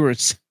were in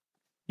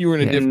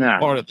a different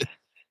part of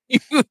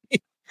it.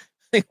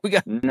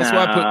 That's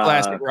why I put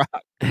classic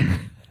rock.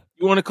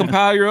 You want to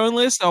compile your own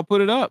list? I'll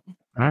put it up.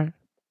 All right.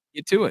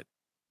 Get to it.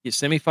 Get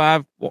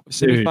 75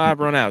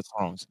 run out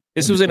songs.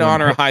 This was in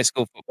honor of high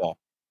school football.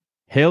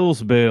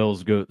 Hell's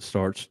Bells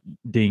starts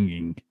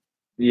dinging.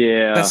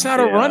 Yeah. That's not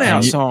a run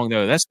out song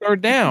though. That's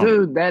third down.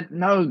 Dude,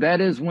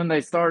 that is when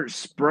they start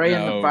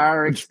spraying the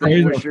fire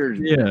extinguishers.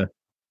 Yeah.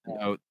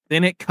 No.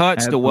 Then it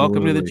cuts to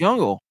Welcome to the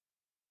Jungle.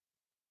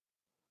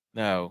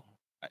 No.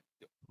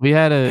 We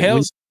had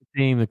a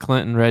team, the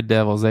Clinton Red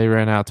Devils. They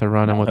ran out to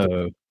running with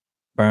the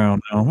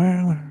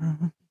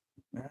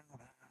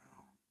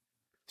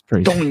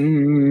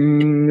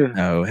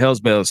No, Hell's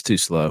Bell is too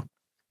slow.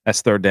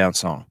 That's third down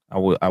song. I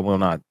will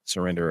not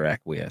surrender or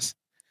acquiesce.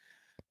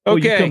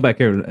 Okay, well, you come back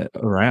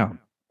around.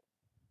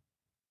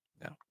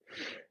 No.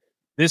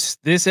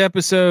 This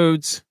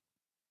episode's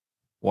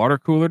water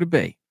cooler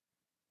debate.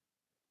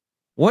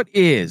 What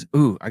is?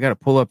 Ooh, I got to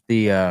pull up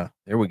the.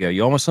 There we go.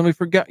 You almost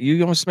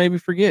made me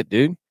forget,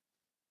 dude.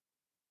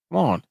 Come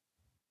on.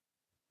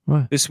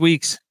 What? This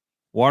week's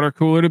water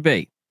cooler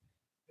debate.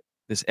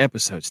 This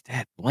episode's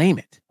Dad, blame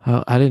it.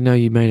 Oh, I didn't know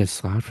you made a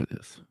slide for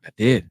this. I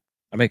did.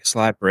 I make a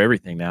slide for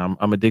everything now.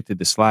 I'm addicted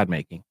to slide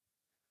making.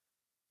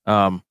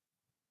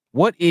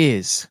 What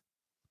is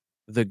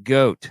the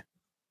GOAT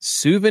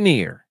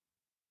souvenir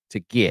to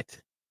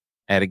get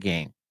at a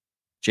game?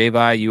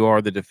 J.U.Y.S, you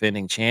are the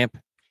defending champ.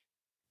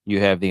 You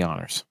have the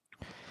honors.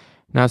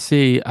 Now,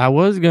 see, I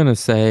was going to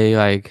say,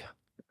 like,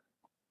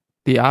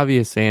 the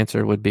obvious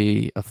answer would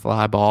be a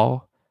fly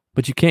ball,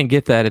 but you can't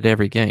get that at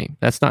every game.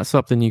 That's not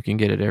something you can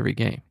get at every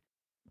game.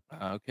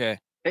 Okay.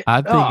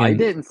 I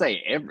didn't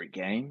say every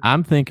game.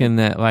 I'm thinking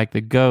that like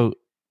the GOAT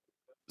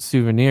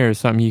souvenir is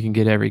something you can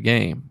get every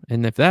game.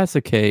 And if that's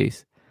the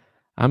case,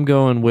 I'm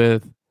going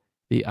with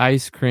the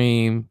ice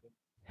cream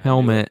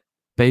helmet,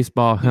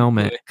 baseball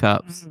helmet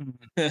cups.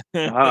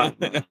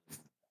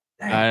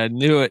 I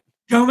knew it.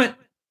 Helmet.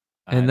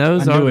 And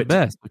those are the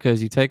best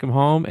because you take them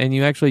home and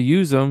you actually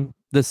use them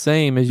the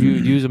same as you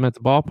would use them at the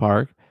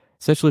ballpark,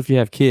 especially if you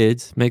have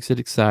kids. Makes it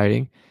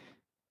exciting.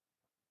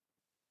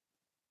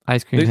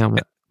 Ice cream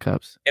helmet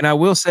cups. And I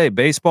will say,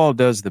 baseball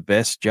does the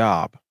best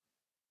job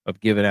of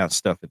giving out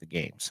stuff at the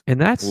games. And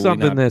that's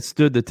something that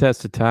stood the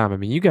test of time. I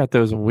mean, you got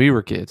those when we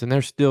were kids, and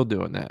they're still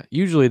doing that.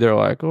 Usually they're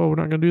like, oh, we're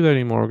not going to do that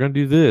anymore. We're going to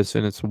do this.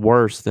 And it's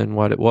worse than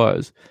what it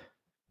was.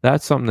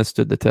 That's something that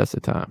stood the test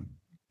of time.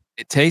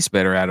 It tastes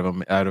better out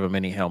of a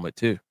mini helmet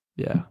too.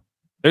 Yeah,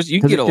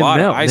 you can get a lot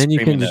of ice cream. Then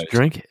you can just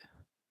drink it.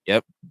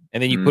 Yep,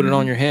 and then you put it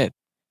on your head.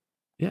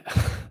 Yeah,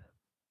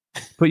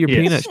 put your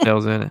peanut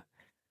shells in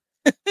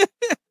it.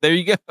 There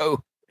you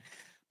go.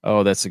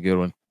 Oh, that's a good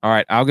one. All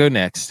right, I'll go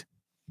next.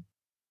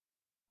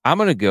 I'm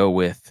gonna go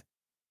with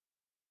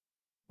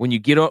when you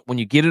get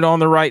it on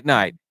the right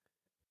night,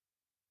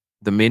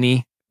 the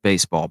mini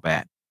baseball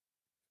bat.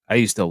 I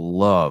used to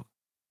love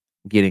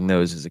getting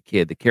those as a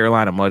kid. The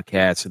Carolina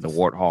Mudcats and the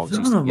Warthogs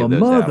used to give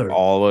those out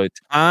all the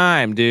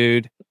time,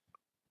 dude.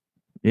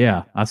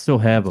 Yeah, I still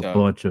have a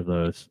bunch of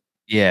those.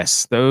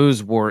 Yes,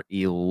 those were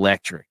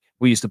electric.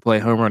 We used to play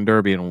home run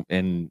derby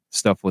and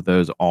stuff with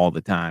those all the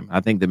time.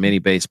 I think the mini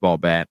baseball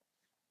bat,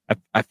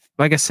 I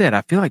like I said,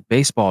 I feel like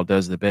baseball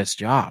does the best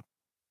job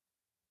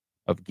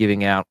of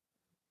giving out,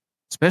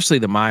 especially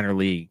the minor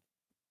league.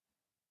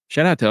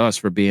 Shout out to us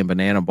for being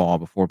Banana Ball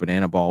before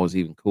Banana Ball was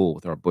even cool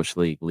with our Bush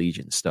League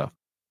Legion stuff.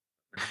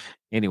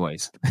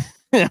 Anyways,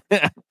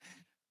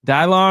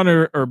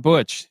 Dylon or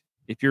Butch,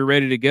 if you're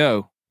ready to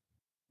go.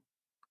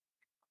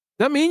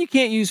 Doesn't mean you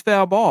can't use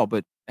foul ball,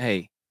 but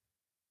hey,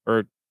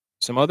 or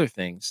some other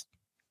things.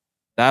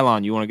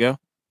 Dylon, you want to go?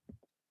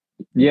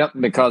 Yep,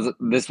 because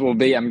this will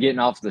be, I'm getting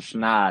off the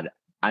schneid.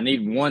 I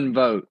need one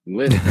vote.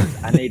 Listeners,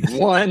 I need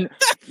one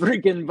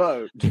freaking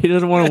vote. He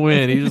doesn't want to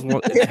win. He just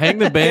wants hang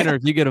the banner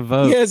if you get a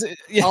vote. Yes,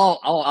 yeah.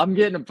 Oh, I'm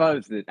getting it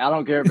posted. I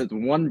don't care if it's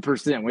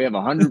 1%. We have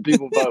 100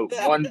 people vote,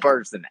 one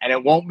person, and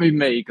it won't be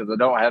me because I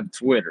don't have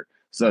Twitter.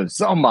 So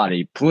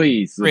somebody,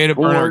 please create a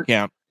burner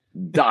account.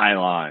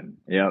 Dylon.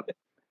 Yep.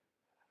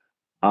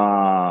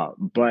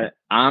 But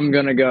I'm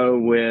gonna go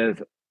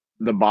with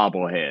the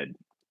bobblehead.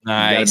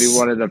 Nice. You gotta be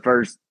one of the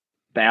first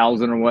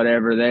 1,000 or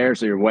whatever there.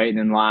 So you're waiting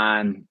in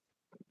line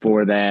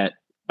for that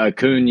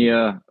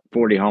Acuna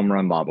 40 home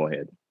run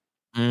bobblehead.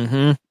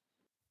 Mm-hmm.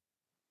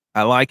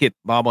 I like it.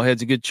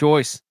 Bobblehead's a good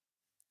choice.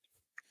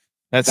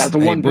 That's a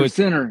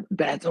 1%er.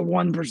 That's a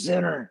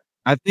 1%er.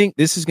 I think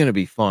this is going to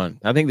be fun.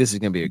 I think this is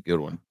going to be a good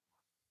one.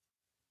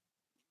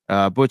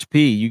 Butch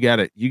P, you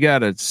gotta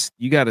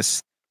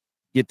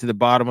get to the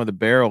bottom of the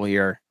barrel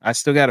here. I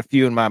still got a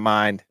few in my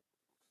mind,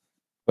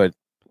 but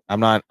I'm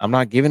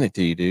not giving it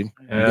to you, dude.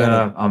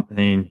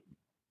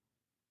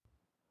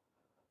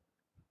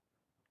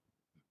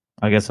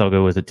 I guess I'll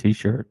go with a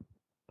T-shirt.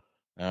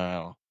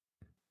 Oh,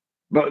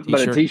 but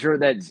a T-shirt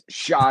that's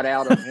shot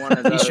out of one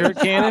of those T-shirt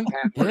cannon.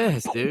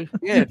 Yes, dude.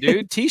 Yeah,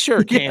 dude.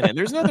 T-shirt cannon.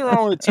 There's nothing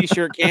wrong with a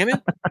T-shirt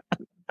cannon.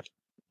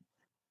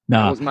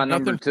 No, that was my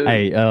number 2.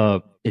 Hey,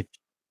 if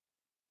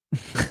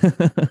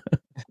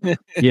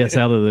yes,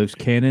 out of those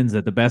cannons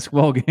at the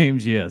basketball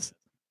games, yes,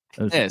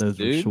 those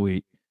are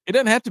sweet. It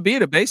doesn't have to be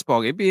at a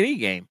baseball game; it'd be any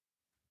game.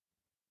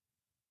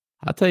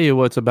 I'll tell you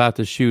what's about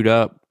to shoot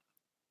up,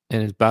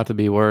 and it's about to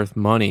be worth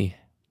money.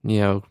 You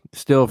know,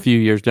 still a few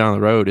years down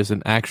the road is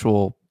an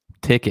actual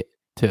ticket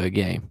to a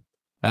game.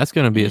 That's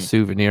going to be a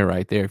souvenir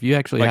right there. If you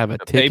actually have a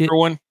ticket, paper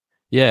one,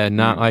 yeah,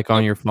 not like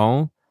on your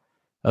phone.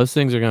 Those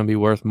things are going to be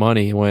worth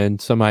money when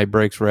somebody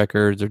breaks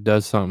records or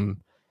does something,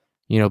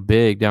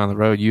 big down the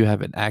road. You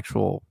have an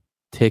actual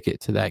ticket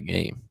to that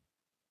game.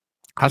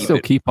 I still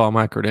keep all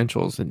my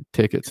credentials and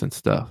tickets and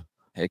stuff.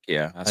 Heck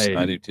yeah,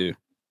 I do too.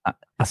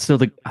 I still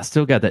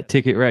got that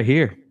ticket right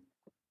here.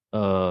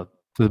 To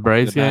the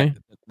Braves game,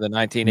 the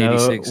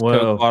 1986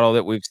 Coke bottle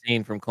that we've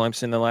seen from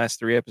Clemson the last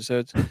 3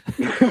 episodes.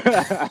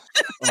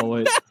 Oh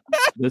wait,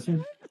 this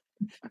one?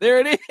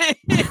 There it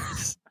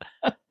is.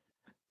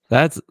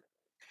 That's.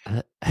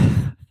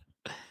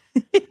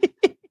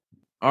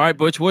 All right,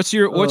 Butch. What's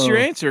your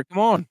answer? Come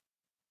on.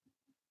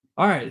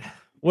 All right.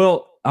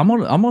 Well, I'm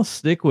gonna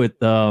stick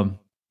with a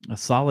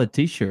solid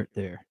T-shirt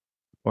there,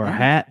 or a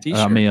hat. T-shirt.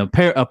 I mean,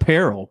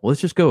 apparel.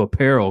 Let's just go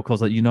apparel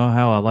because you know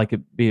how I like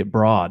it. Be it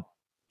broad,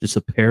 just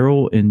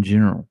apparel in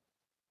general.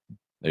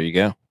 There you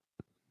go.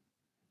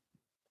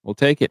 We'll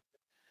take it.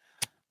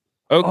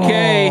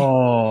 Okay.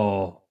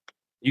 Oh,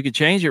 you can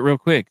change it real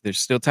quick. There's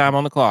still time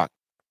on the clock,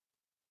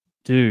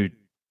 dude.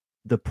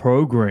 The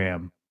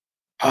program.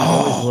 I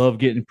always love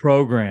getting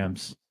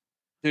programs.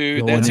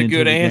 Dude, that's a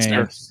good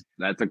answer.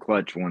 That's a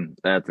clutch one.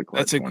 That's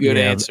a good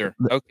answer.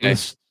 Okay.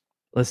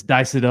 let's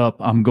dice it up.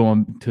 I'm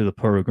going to the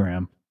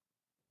program.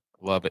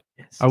 Love it.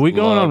 Are we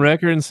going on Love it.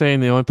 record and saying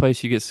the only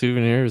place you get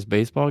souvenir is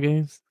baseball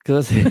games?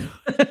 Because Dude,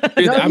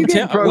 I'm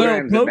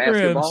programs in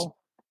basketball.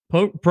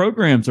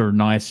 Programs are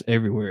nice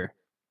everywhere,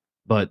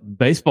 but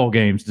baseball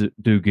games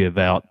do give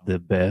out the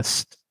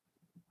best.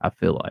 I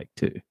feel like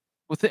too.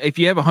 Well, if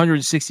you have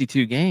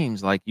 162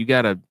 games, like you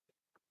got to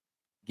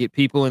get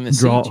people in the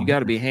seats. You got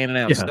to be handing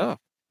out stuff.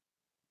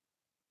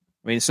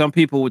 I mean, some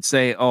people would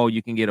say, "Oh,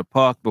 you can get a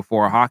puck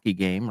before a hockey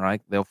game,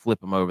 right?" They'll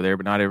flip them over there,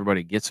 but not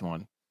everybody gets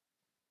one.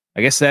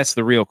 I guess that's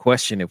the real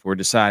question. If we're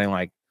deciding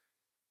like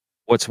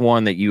what's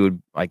one that you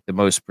would like the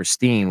most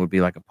pristine would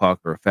be like a puck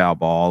or a foul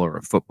ball or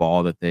a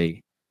football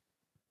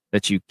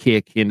that you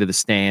kick into the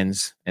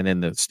stands and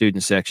then the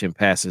student section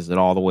passes it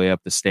all the way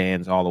up the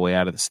stands, all the way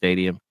out of the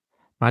stadium.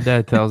 my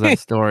dad tells that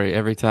story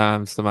every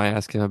time somebody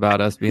asks him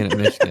about us being at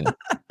Michigan.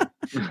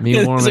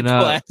 Me warming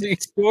up,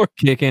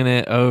 kicking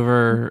it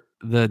over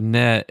the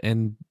net,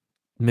 and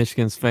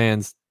Michigan's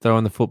fans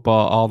throwing the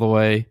football all the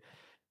way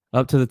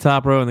up to the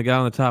top row, and the guy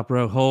on the top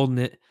row holding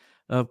it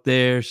up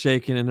there,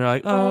 shaking, and they're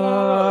like,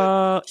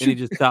 "Oh!" and he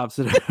just stops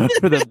it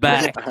over the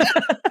back.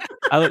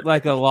 I look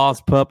like a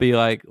lost puppy.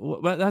 Like,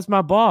 but that's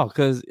my ball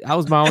because I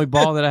was my only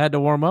ball that I had to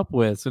warm up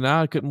with. So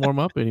now I couldn't warm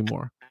up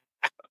anymore.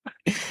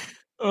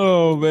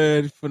 Oh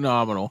man,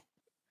 phenomenal!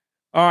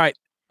 All right,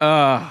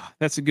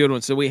 that's a good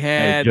one. So we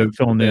had jokes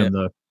on them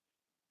though.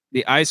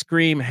 The ice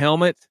cream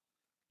helmet.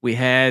 We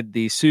had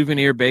the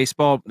souvenir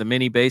baseball, the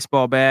mini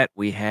baseball bat.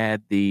 We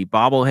had the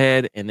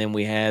bobblehead, and then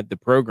we had the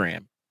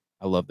program.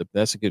 I love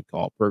that's a good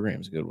call.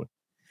 Program's a good one.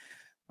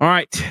 All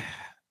right.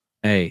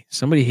 Hey,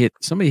 somebody hit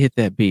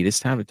that beat.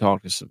 It's time to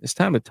talk some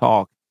DFS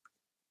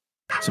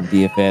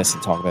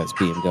and talk about this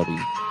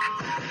BMW.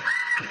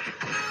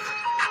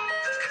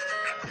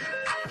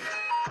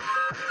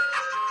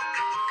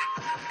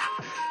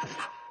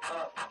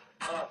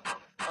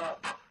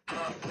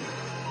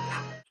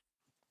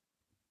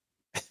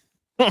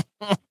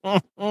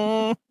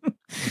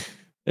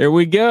 There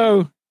we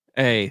go.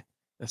 Hey,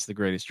 that's the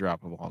greatest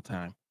drop of all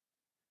time.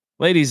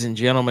 Ladies and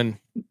gentlemen,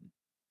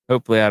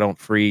 hopefully I don't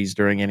freeze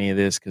during any of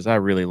this because I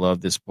really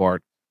love this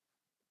part.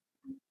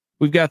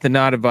 We've got the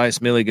Not Advice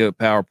Millie Goat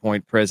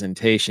PowerPoint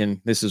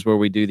presentation. This is where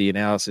we do the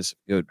analysis of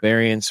goat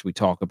variants. We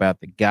talk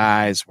about the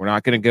guys. We're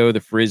not going to go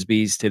the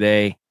FRISBEEs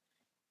today.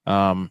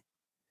 The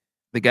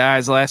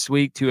guys last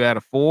week, 2 out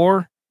of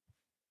 4.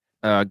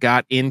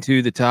 Got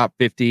into the top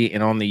 50,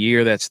 and on the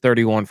year, that's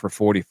 31 for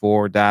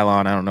 44.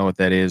 Dylon, I don't know what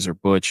that is, or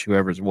Butch,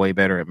 whoever's way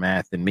better at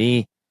math than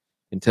me,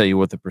 can tell you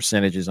what the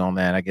percentage is on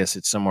that. I guess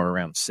it's somewhere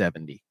around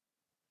 70.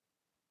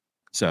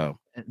 So,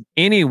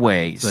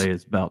 anyways. Say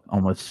it's about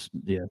almost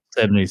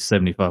 70,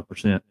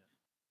 75%.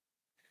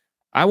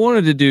 I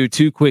wanted to do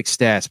 2 quick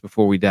stats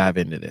before we dive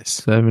into this.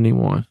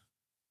 71.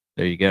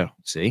 There you go.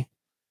 See?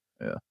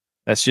 Yeah.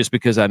 That's just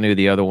because I knew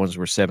the other ones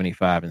were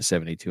 75 and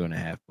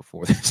 72.5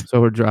 before this.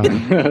 So we're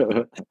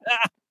dropping.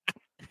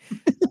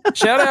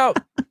 Shout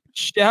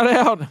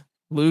out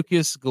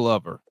Lucas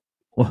Glover.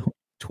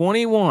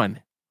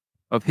 21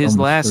 of his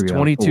last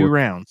 22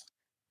 rounds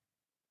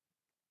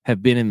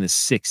have been in the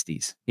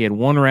 60s. He had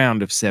 1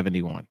 round of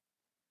 71.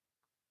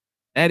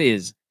 That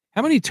is,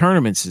 how many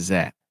tournaments is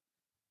that?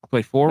 I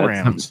played 4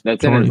 rounds.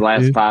 That's in his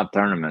last 5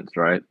 tournaments,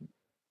 right?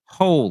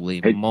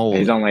 Holy moly.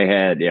 He's only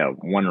had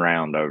 1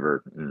 round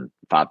over in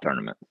 5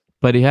 tournaments.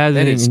 But he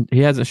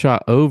hasn't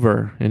shot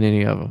over in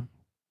any of them.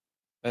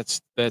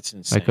 That's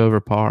insane. Like over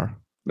par.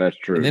 That's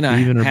true. And then I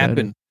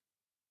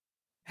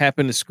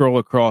happened to scroll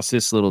across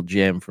this little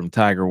gem from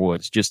Tiger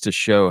Woods just to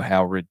show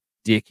how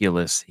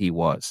ridiculous he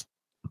was.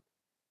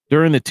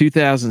 During the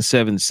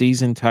 2007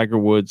 season, Tiger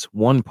Woods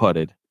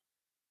 1-putted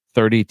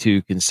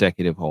 32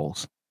 consecutive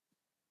holes.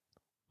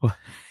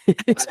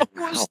 It's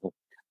almost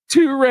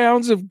 2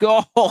 rounds of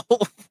golf.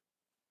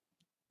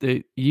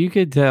 Dude, you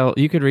could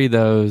read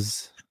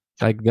those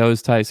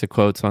types of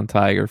quotes on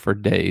Tiger for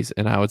days,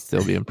 and I would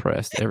still be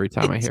impressed every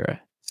time I hear it.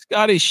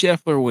 Scotty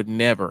Scheffler would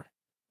never.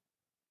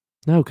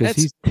 No, because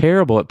he's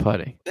terrible at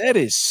putting. That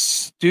is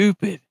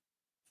stupid.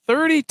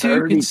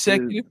 32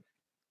 consecutive.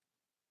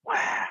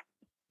 Wow.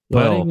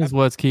 Putting is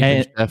what's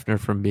keeping Scheffler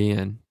from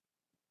being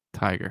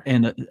Tiger.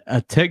 And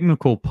a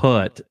technical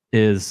putt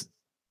is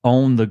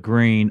on the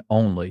green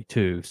only,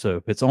 too. So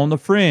if it's on the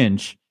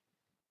fringe,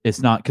 it's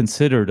not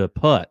considered a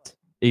putt,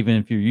 even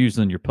if you're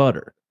using your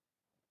putter.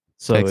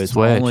 So it's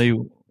only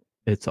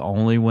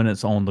when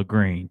it's on the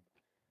green.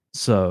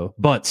 So,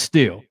 but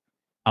still,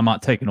 I'm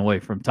not taking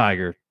away from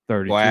Tiger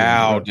 32.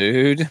 Wow,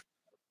 dude.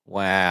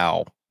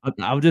 Wow.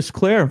 I'm just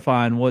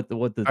clarifying what the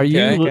are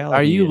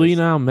you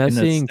Lionel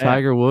Messi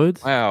Tiger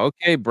Woods? Wow.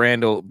 Okay,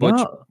 Brandel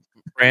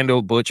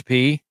Butch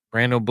P.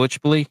 Brandel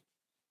Butchpley.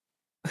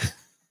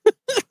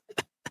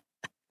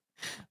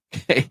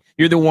 Okay,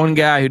 you're the one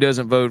guy who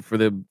doesn't vote for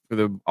the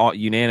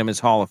unanimous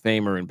Hall of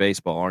Famer in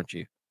baseball, aren't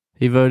you?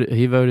 He voted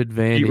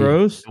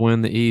Vandy to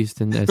win the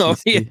East and SEC. Oh,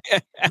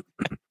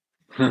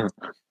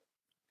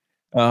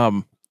 yeah.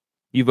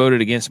 You voted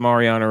against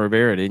Mariano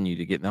Rivera, didn't you,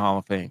 to get in the Hall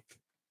of Fame?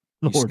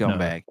 You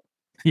scumbag.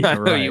 Yeah, I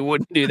know you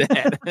wouldn't do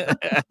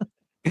that.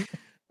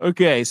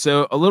 Okay,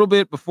 so a little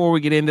bit before we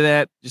get into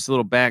that, just a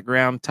little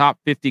background. Top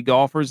 50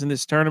 golfers in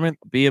this tournament.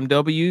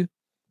 BMW,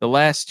 the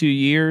last 2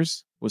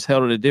 years, was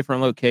held at a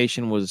different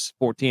location, was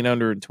 14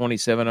 under and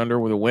 27 under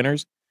were the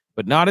winners,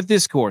 but not at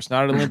this course,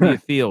 not at Olympia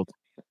Field.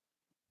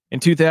 In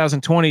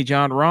 2020,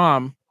 John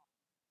Rahm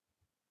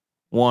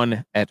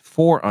won at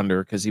 4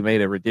 under because he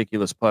made a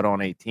ridiculous putt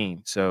on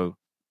 18. So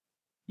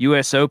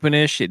U.S.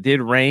 Open-ish, it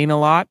did rain a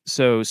lot,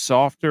 so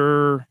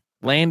softer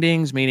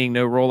landings, meaning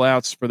no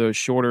rollouts for those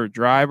shorter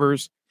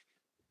drivers.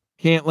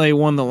 Cantlay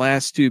won the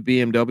last 2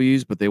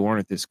 BMWs, but they weren't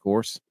at this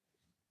course.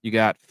 You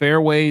got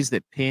fairways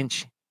that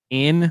pinch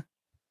in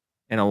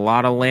and a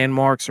lot of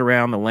landmarks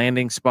around the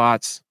landing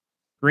spots.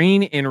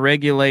 Green in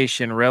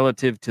regulation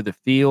relative to the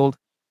field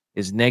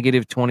is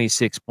negative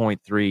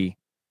 26.3%,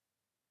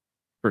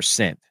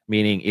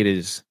 meaning it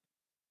is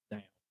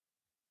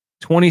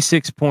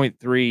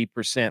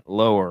 26.3%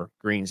 lower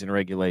greens in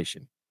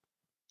regulation.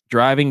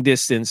 Driving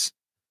distance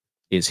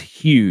is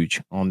huge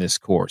on this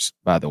course,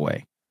 by the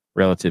way,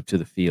 relative to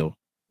the field,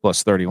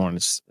 plus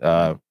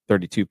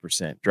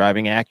 32%.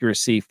 Driving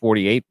accuracy,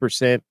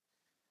 48%.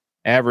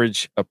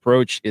 Average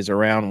approach is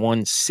around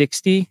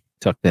 160.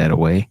 Tuck that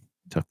away.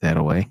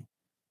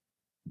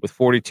 With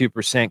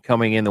 42%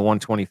 coming in the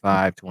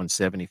 125 to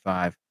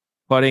 175.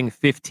 Putting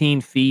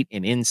 15 feet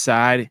and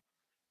inside,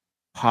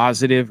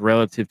 positive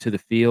relative to the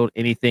field.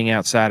 Anything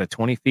outside of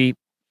 20 feet,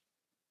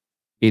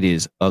 it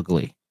is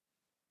ugly.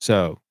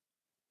 So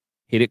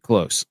hit it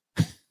close.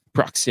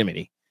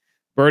 Proximity.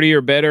 Birdie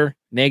or better,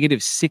 negative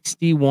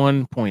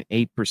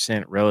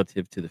 61.8%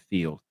 relative to the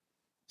field.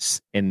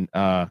 And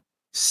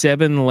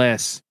 7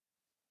 less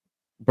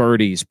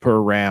birdies per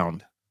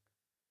round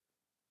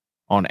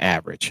on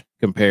average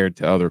compared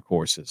to other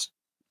courses.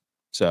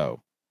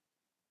 So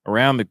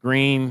around the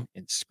green,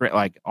 it's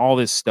like all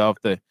this stuff.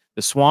 The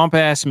swamp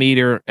ass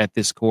meter at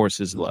this course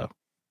is low.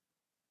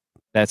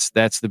 That's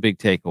the big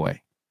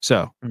takeaway.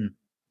 So a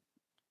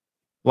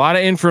lot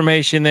of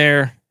information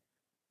there.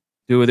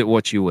 Do with it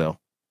what you will.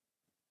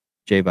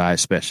 G.U.Y.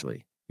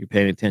 especially. You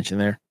paying attention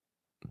there?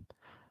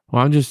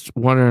 Well, I'm just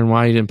wondering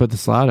why you didn't put the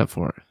slide up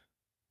for it.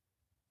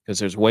 Because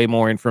there's way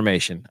more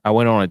information. I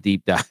went on a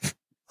deep dive.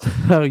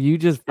 Oh, you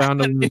just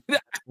found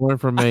more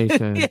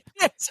information.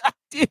 Yes, I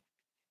did.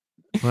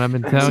 When I've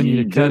been telling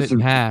you to cut it in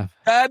half.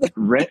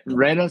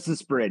 Read us a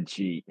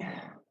spreadsheet.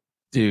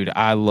 Dude,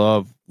 I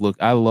love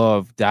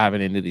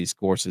diving into these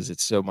courses.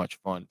 It's so much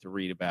fun to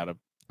read about them.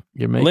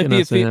 You're making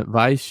us an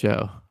advice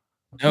show.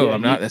 No, yeah,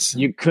 I'm not.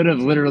 You could have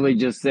literally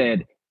just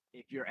said,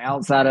 if you're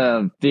outside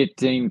of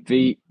 15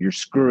 feet, you're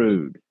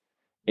screwed.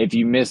 If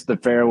you miss the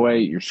fairway,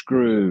 you're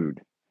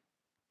screwed.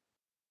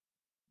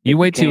 You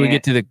wait till we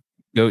get to the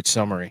GOAT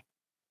summary.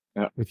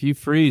 If you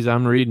freeze,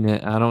 I'm reading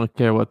it. I don't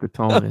care what the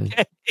tone is.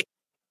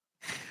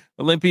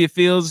 Olympia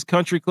Fields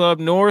Country Club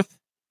North.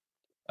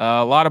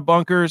 A lot of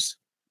bunkers.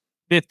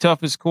 5th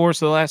toughest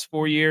course of the last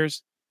 4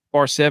 years.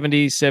 Par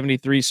 70,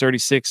 73,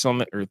 36 on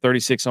the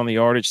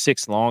yardage.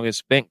 6th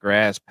longest. Bent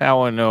grass.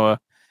 Powanoa.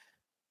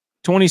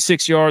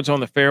 26 yards on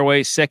the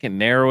fairway. 2nd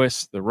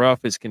narrowest. The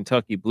rough is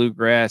Kentucky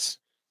bluegrass.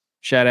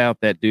 Shout out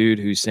that dude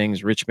who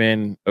sings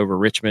Richmond over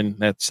Richmond.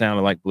 That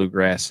sounded like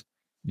bluegrass.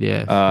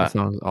 Yeah, that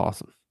sounds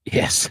awesome.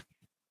 Yes.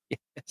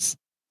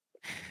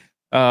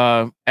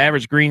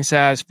 Average green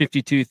size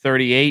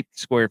 52.38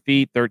 square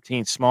feet,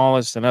 13th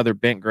smallest. Another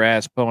bent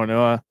grass,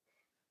 Poanoa.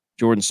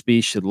 Jordan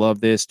Spieth should love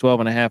this.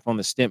 12.5 on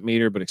the stimp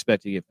meter, but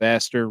expect to get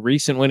faster.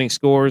 Recent winning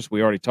scores,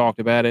 we already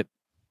talked about it.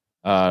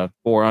 4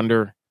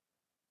 under.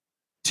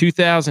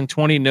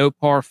 2020 no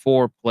par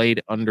 4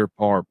 played under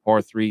par. Par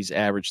 3s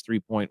average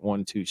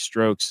 3.12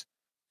 strokes.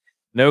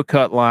 No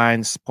cut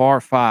lines. Par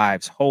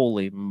 5s.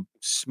 Holy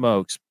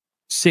smokes.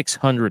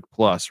 600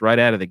 plus right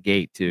out of the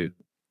gate too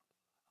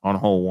on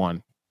hole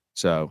 1.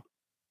 So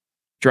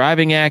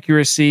driving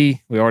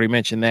accuracy, we already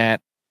mentioned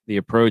that. The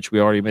approach, we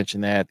already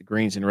mentioned that. The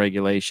greens in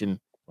regulation,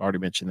 already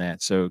mentioned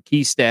that. So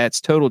key stats,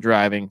 total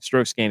driving,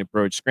 strokes gained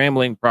approach,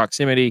 scrambling,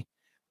 proximity,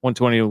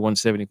 120 to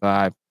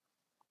 175.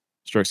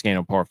 Strokes gained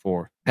on par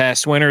 4.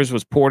 Past winners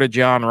was Porta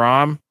John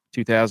Rahm,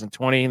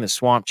 2020, and the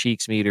Swamp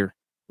Cheeks meter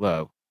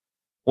low.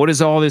 What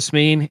does all this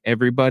mean?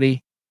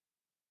 Everybody,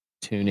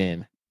 tune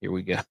in. Here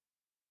we go.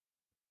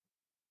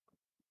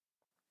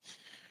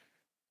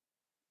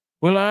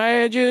 Well,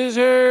 I just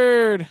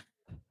heard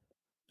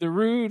the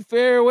rude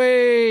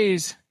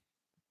fairways.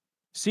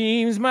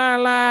 Seems my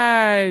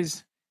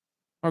lies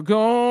are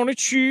gonna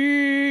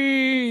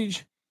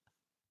change.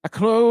 I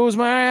close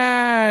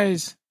my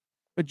eyes,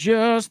 but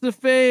just the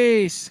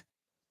face.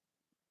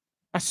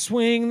 I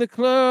swing the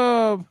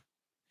club.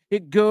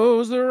 It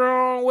goes the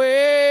wrong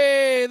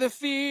way. The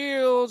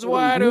field's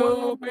wide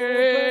open.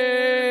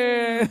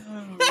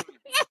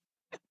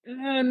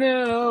 In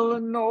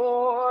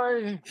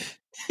Illinois.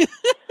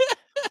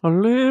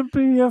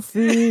 Olympia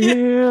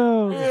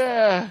Field.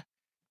 Yeah.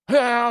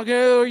 How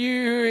go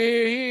you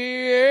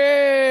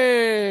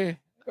here?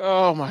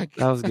 Oh my God.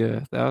 That was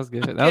good. That was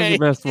your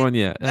best one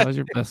yet.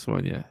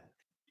 You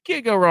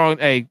can't go wrong.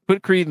 Hey,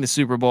 put Creed in the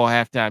Super Bowl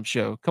halftime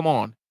show. Come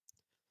on.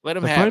 Let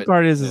him The have funny it.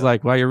 part is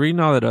like while you're reading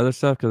all that other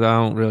stuff, because I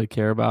don't really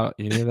care about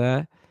any of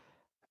that.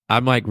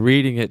 I'm like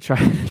reading it,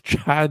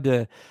 trying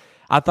to.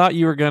 I thought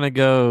you were gonna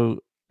go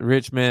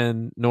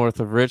Richmond north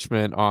of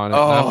Richmond on it.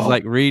 And I was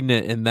like reading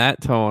it in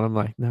that tone. I'm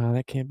like, no,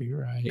 that can't be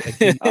right.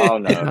 Oh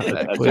no!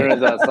 As soon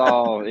as I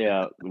saw,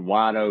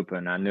 wide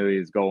open, I knew he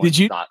was going.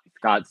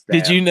 Scottsdale.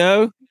 Did you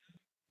know?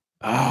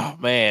 Oh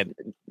man!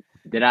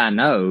 Did I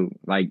know?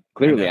 Like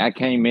clearly, I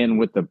came in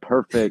with the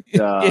perfect.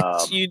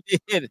 Yes, you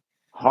did.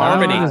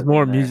 Harmony is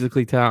more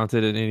musically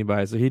talented than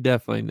anybody, so he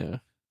definitely knew.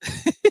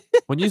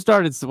 When you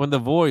started singing the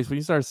voice,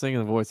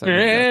 I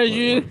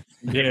knew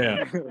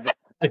yeah,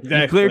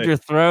 exactly. You cleared your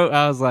throat.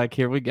 I was like,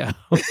 here we go.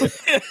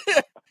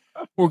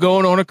 We're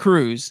going on a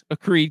cruise, a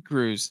Creed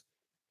cruise.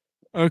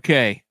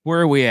 Okay,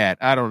 where are we at?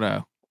 I don't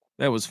know.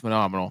 That was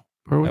phenomenal.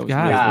 We're with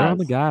guys. We're on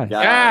the guys.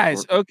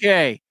 Guys,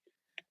 okay.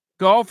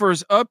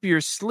 Golfers up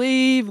your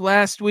sleeve.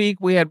 Last week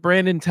we had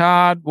Brandon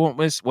Todd. Won't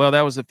miss. Well,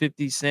 that was a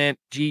 50 cent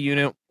G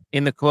unit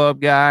in the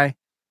club guy.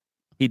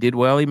 He did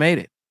well. He made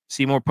it.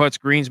 Seymour Putts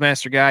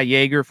Greensmaster guy,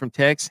 Yeager from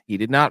Tex. He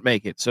did not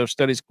make it. So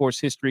Studies Course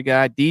History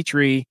guy,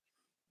 Dietrich,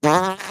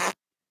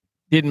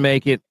 didn't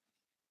make it.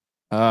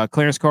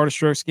 Clarence Carter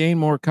Strokes Gain,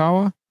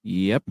 Morikawa.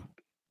 Yep.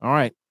 All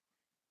right.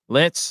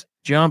 Let's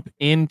jump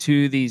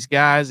into these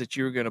guys that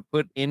you're going to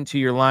put into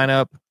your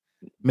lineup.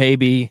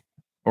 Maybe,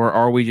 or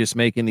are we just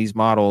making these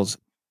models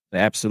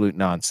absolute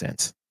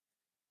nonsense?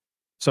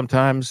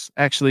 Sometimes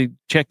actually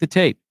check the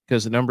tape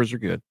because the numbers are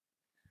good.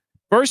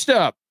 First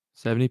up,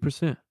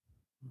 70%.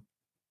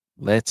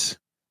 Let's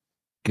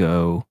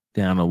go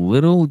down a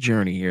little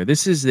journey here.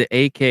 This is the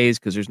AKs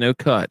because there's no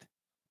cut.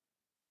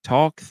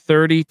 Talk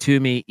 30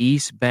 to me,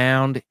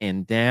 eastbound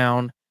and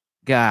down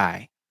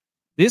guy.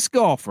 This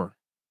golfer,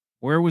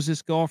 where was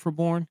this golfer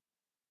born?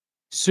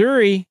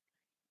 Surrey,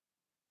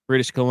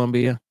 British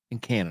Columbia, in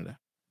Canada.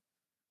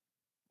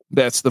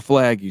 That's the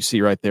flag you see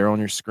right there on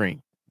your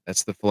screen.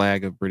 That's the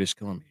flag of British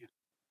Columbia.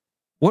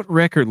 What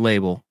record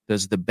label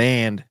does the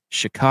band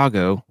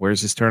Chicago,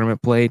 where's this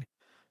tournament played?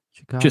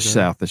 Chicago. Just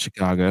south of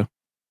Chicago.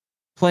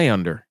 Play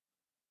under.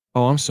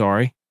 Oh, I'm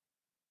sorry.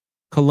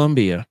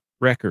 Columbia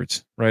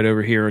Records, right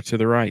over here to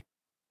the right.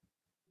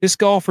 This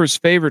golfer's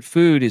favorite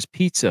food is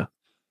pizza.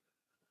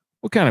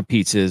 What kind of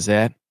pizza is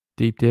that?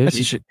 Deep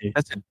dish.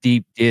 That's a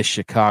deep dish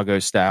Chicago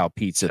style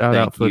pizza. Shout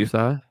out Thank you.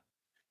 Flipside.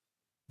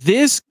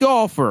 This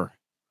golfer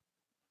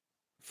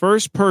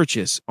first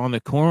purchase on the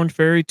Korn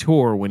Ferry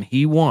Tour when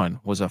he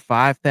won was a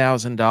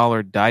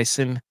 $5,000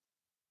 Dyson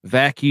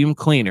vacuum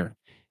cleaner.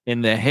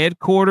 And the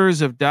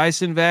headquarters of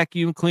Dyson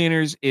Vacuum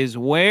Cleaners is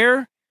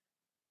where?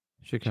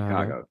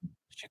 Chicago.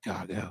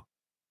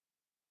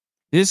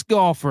 This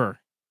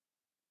golfer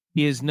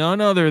is none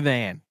other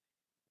than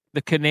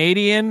the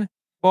Canadian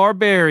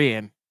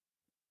barbarian,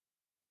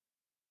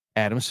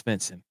 Adam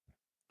Svensson.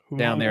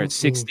 Down there at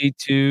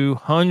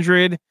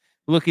 6,200.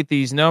 Look at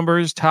these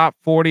numbers. Top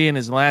 40 in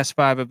his last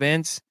 5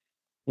 events.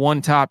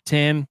 1 top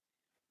 10.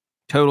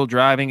 Total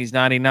driving, he's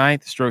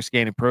 99th. Strokes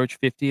gained approach,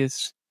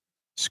 50th.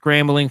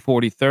 Scrambling,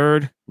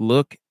 43rd.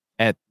 Look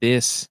at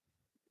this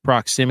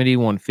proximity,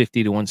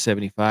 150 to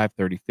 175,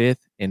 35th.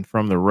 And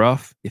from the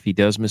rough, if he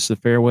does miss the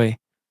fairway,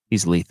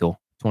 he's lethal.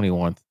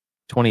 21st.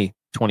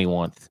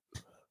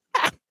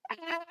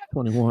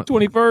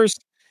 21st.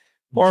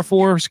 Par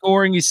 4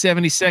 scoring, he's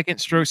 72nd.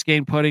 Strokes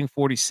gained putting,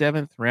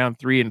 47th. Round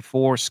 3 and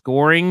 4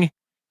 scoring.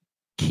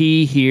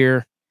 Key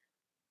here,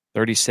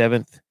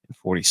 37th and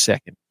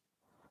 42nd.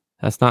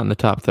 That's not in the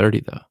top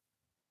 30, though.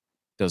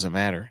 Doesn't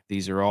matter.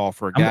 These are all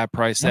for a guy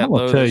priced that I'm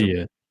low. gonna tell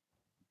you,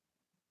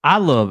 I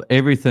love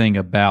everything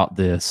about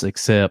this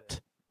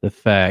except the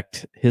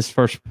fact his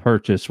first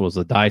purchase was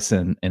a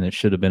Dyson and it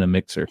should have been a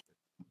mixer.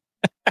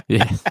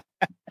 Yeah.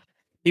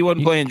 He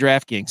wasn't playing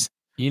DraftKings.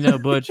 You know,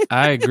 Butch,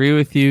 I agree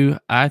with you.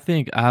 I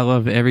think I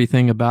love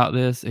everything about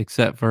this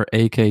except for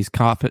AK's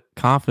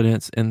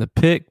confidence in the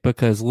pick,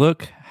 because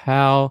look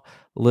how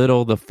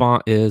little the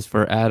font is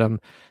for Adam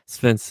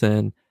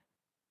Svensson.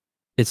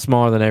 It's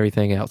smaller than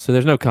everything else. So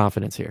there's no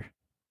confidence here.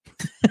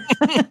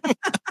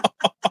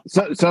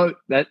 So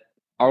that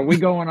are we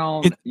going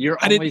on?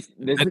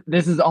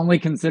 This is only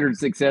considered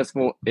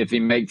successful if he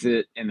makes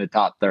it in the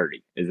top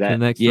 30. Is that the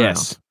next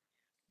yes? round.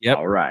 Yep.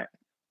 All right.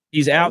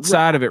 He's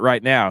outside of it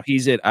right now.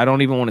 He's at, I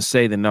don't even want to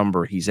say the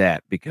number he's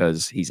at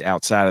because he's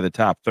outside of the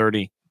top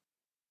 30.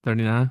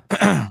 39?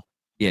 Yeah,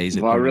 he's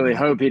at 39. I really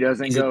hope he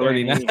doesn't go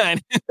 39.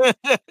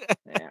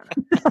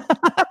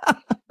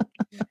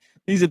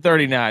 He's at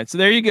 39. So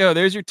there you go.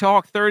 There's your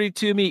talk 30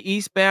 to me,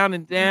 eastbound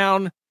and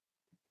down.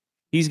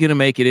 He's going to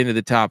make it into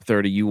the top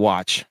 30. You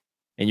watch.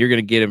 And you're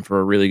going to get him for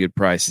a really good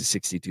price at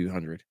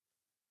 6,200.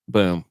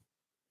 Boom.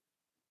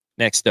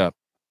 Next up.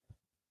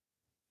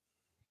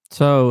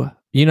 So,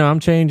 you know,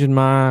 I'm changing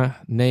my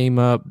name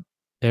up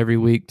every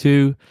week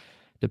too,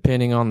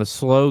 depending on the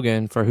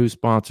slogan for who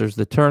sponsors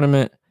the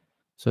tournament.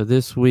 So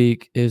this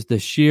week is the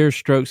Sheer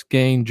Strokes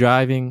Gain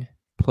Driving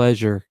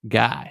Pleasure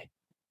Guy.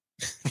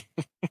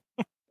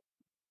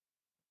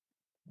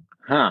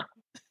 Huh.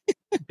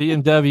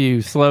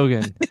 BMW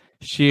slogan,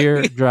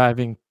 sheer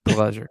driving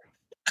pleasure.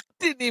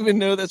 Didn't even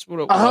know that's what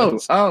it Oh,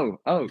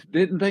 was.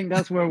 didn't think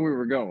that's where we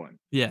were going.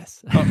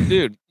 Yes. Oh,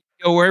 dude,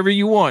 go wherever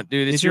you want,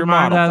 dude. It's Get your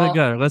mind model. out of the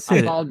gutter. Let's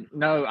hit it.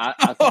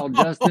 I saw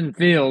Justin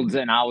Fields,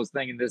 and I was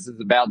thinking this is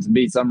about to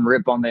be some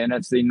rip on the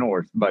NFC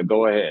North. But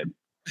go ahead.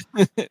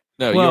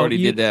 No, you already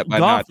did that.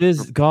 By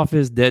Golf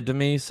is dead to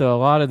me. So a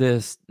lot of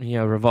this,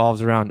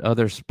 revolves around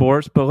other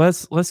sports. But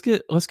let's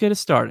get it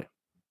started.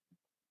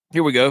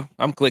 Here we go.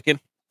 I'm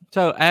clicking.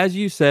 So as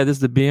you said, this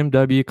is the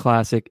BMW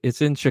Classic.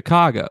 It's in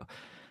Chicago.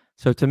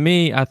 So to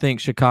me, I think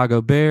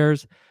Chicago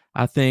Bears.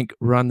 I think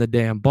run the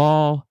damn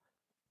ball,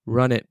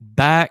 run it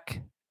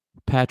back.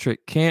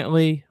 Patrick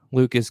Cantley,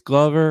 Lucas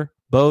Glover,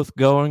 both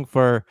going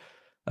for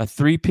a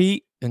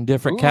three-peat in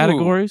different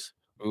categories.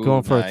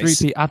 Going for a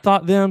three-peat. I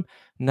thought them,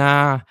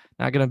 not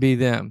going to be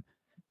them.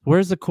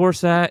 Where's the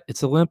course at?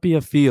 It's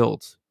Olympia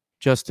Fields.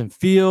 Justin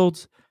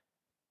Fields,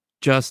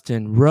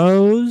 Justin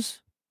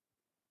Rose.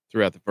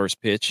 Throughout the first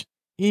pitch.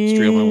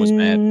 Streelman was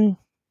mad.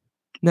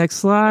 Next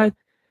slide.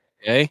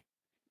 Okay.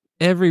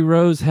 Every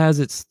rose has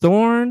its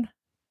thorn.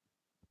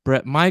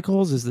 Brett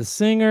Michaels is the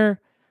singer.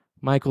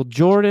 Michael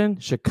Jordan,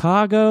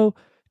 Chicago.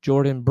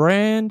 Jordan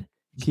Brand.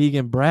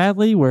 Keegan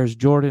Bradley. Where's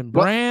Jordan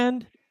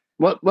Brand?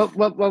 Whoa. Let me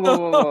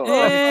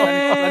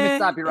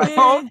stop you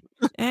right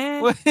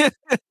there.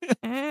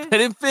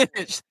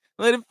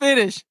 Let him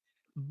finish.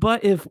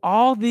 But if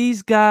all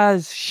these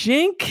guys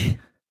shink,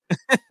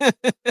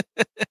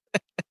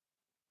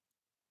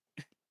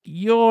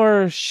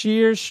 your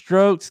sheer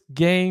strokes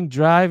gain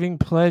driving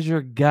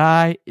pleasure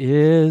guy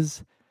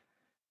is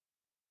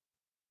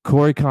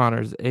Corey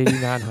Connors,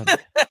 8,900.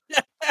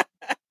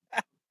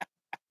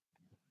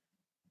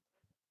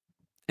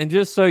 And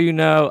just so you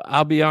know,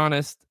 I'll be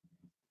honest,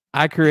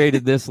 I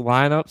created this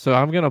lineup, so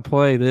I'm going to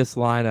play this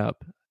lineup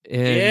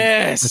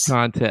in the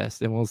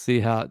contest, and we'll see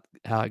how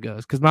it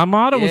goes. Because my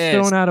model was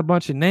throwing out a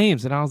bunch of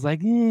names, and I was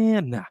like,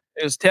 nah.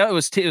 It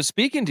was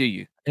speaking to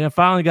you. And I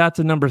finally got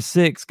to number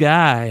 6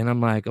 guy, and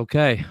I'm like,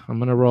 okay, I'm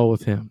going to roll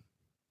with him.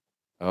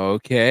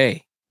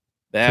 Okay.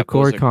 That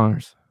Corey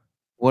Connors.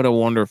 What a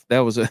wonderful,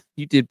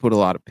 you did put a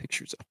lot of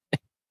pictures up.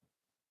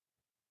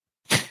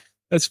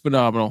 That's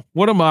phenomenal.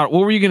 What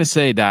were you going to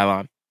say,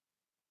 Dylon?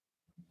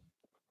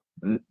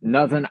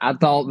 Nothing. I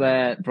thought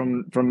that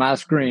from my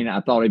screen,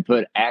 I thought he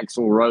put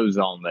Axl Rose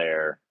on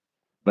there,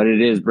 but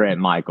it is Brett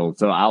Michaels.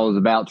 So I was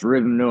about to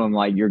rip him to him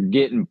like, you're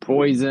getting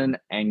Poison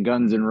and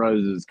Guns N'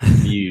 Roses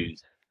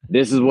confused.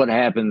 This is what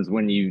happens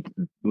when you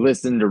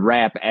listen to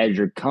rap as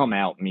your come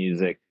out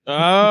music.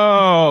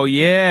 Oh,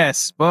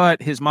 yes.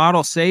 But his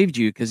model saved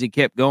you because he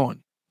kept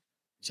going.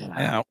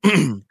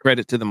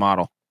 Credit to the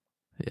model.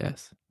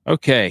 Yes.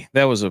 Okay.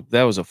 That was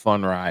a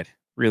fun ride.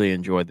 Really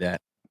enjoyed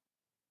that.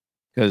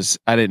 Because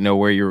I didn't know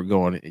where you were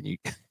going, and you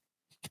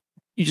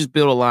just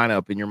built a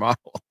lineup in your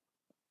model.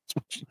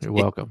 You're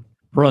welcome.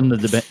 Run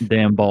the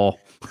damn ball.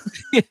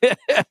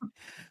 Yeah.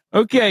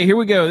 Okay, here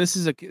we go. This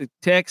is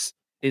Tex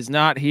is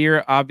not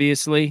here.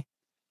 Obviously,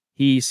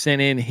 he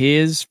sent in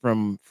his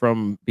from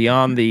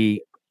beyond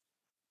the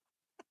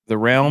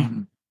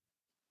realm.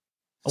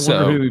 I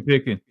wonder who we're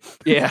picking.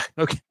 Yeah.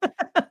 Okay.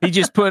 He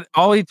just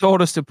all he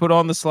told us to put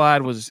on the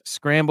slide was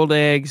scrambled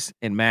eggs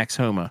and Max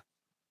Homa.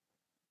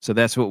 So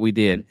that's what we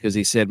did because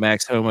he said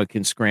Max Homa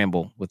can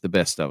scramble with the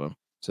best of them.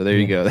 So there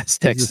you go. That's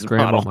Texas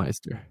Scramble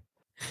Meister.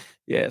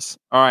 Yes.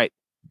 All right.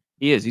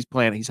 He is. He's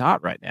playing. He's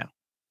hot right now.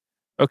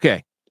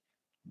 Okay.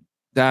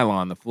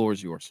 Dylon, the floor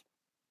is yours.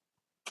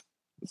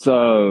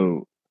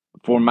 So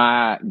for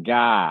my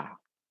guy,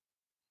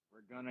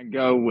 we're going to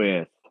go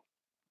with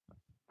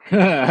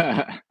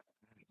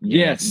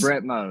yes,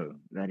 Brett Moe.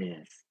 That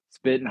is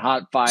spitting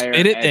hot fire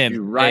at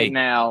you right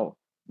now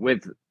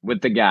with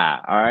the guy.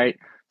 All right.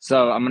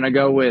 So I'm going to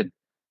go with a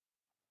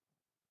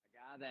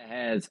guy that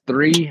has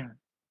 3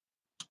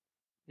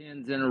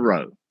 10s in a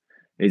row.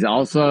 He's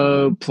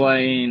also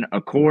playing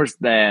a course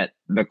that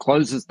the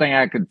closest thing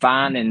I could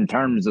find in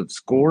terms of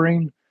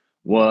scoring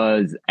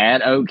was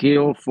at Oak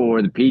Hill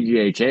for the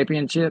PGA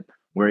Championship,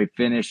 where he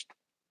finished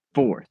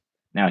 4th.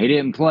 Now, he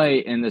didn't play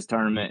in this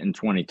tournament in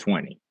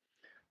 2020.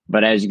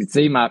 But as you can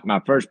see,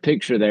 my first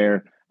picture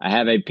there, I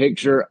have a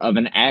picture of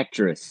an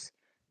actress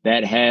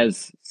that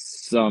has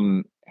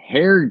some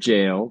hair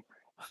gel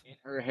in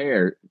her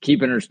hair,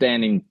 keeping her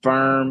standing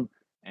firm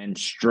and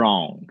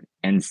strong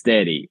and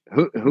steady.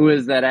 Who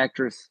is that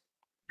actress?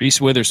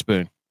 Reese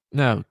Witherspoon.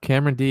 No,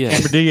 Cameron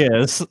Diaz. Cameron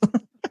Diaz.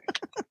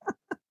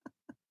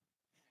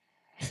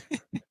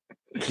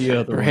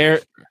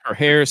 Her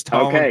hair is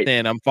tall and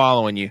thin. I'm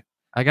following you.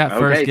 I got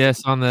first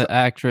guess on the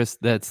actress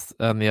that's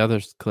on the other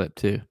clip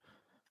too.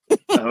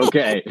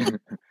 Okay.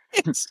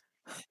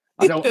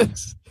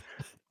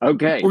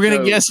 Okay, we're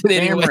gonna guess it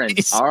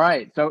anyways. All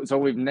right, so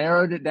we've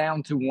narrowed it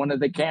down to one of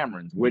the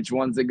Camerons. Which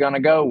one's it gonna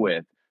go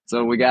with?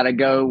 So we got to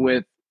go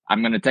with.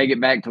 I'm gonna take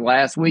it back to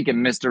last week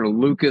and Mr.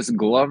 Lucas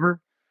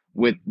Glover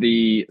with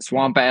the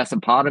swamp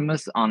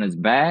assopotamus on his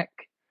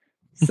back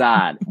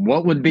side.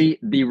 What would be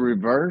the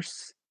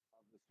reverse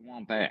of the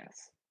swamp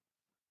ass?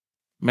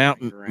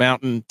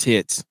 Mountain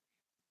tits.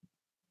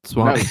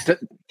 Swamp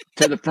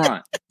to the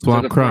front.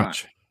 Swamp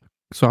crunch.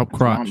 Swamp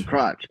crotch.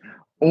 crotch.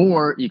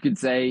 Or you could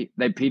say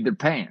they peed their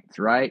pants,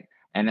 right?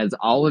 And as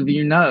all of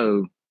you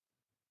know,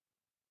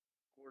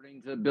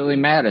 according to Billy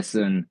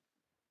Madison,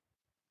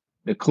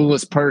 the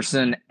coolest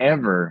person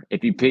ever,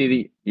 if you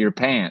pee your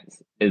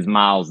pants, is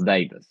Miles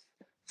Davis.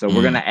 So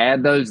we're going to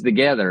add those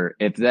together.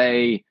 If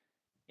they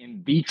in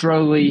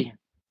vitroly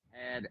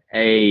had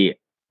a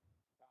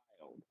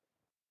child,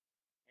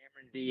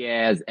 Cameron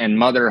Diaz and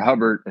Mother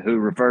Hubbard, who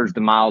refers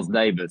to Miles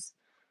Davis,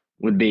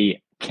 would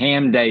be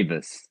Cam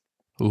Davis.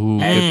 Ooh,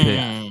 good pick.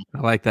 I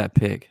like that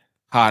pick.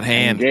 Hot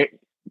hand.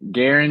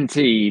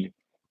 Guaranteed,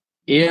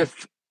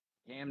 if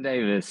Cam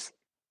Davis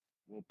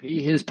will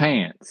pee his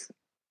pants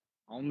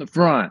on the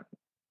front,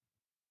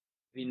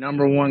 the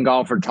number one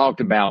golfer talked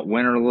about,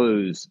 win or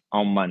lose,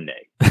 on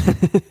Monday.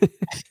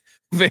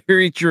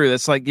 Very true.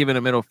 That's like giving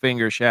a middle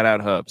finger. Shout out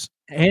Hubs.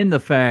 And the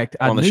fact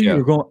I knew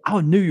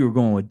you were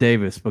going with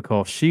Davis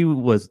because she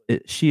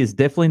is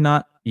definitely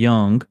not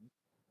young.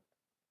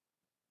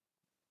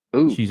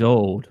 Ooh. She's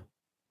old.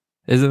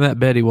 Isn't that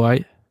Betty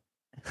White?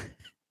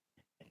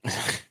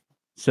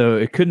 So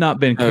it could not have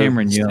been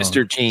Cameron Young.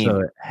 Sister Jean.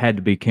 So it had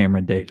to be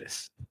Cameron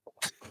Davis.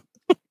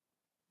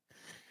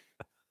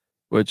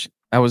 Which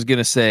I was going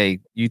to say,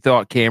 you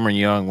thought Cameron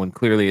Young when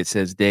clearly it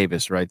says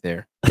Davis right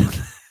there.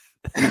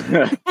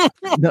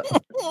 No.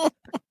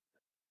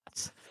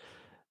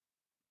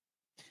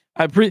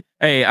 I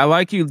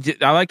like you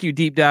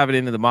deep diving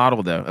into the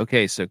model though.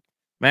 Okay, so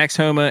Max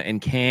Homa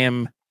and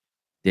Cam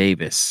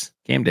Davis.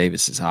 Cam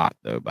Davis is hot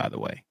though, by the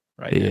way.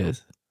 Right, he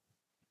is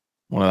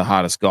one of the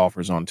hottest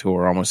golfers on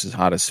tour, almost as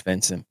hot as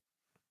Svensson.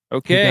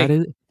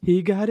 Okay,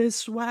 he got his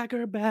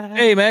swagger back.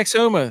 Hey, Max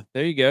Homa,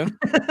 there you go.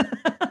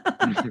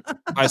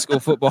 High school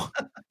football.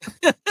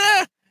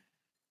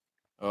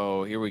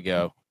 Oh, here we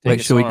go.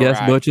 Wait, should we guess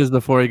Butch's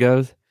before he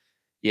goes?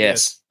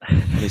 Yes.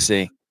 Let me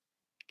see.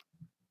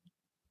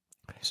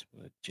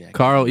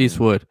 Carl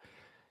Eastwood.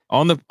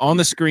 On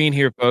the screen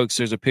here, folks,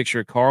 there's a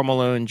picture of Karl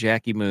Malone,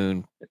 Jackie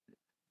Moon.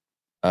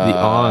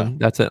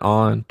 That's an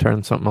on.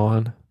 Turn something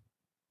on.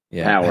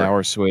 Yeah,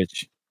 power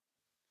switch.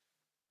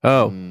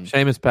 Oh,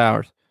 Seamus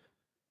Powers.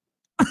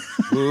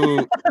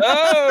 Ooh.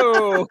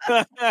 Oh!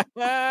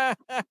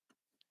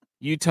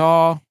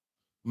 Utah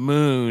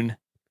Moon,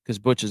 because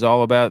Butch is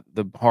all about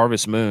the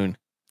Harvest Moon.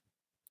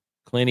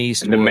 Clint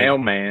Eastwood. And the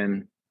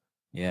mailman.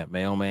 Yeah,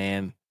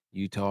 mailman.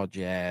 Utah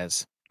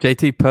Jazz.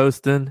 JT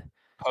Poston.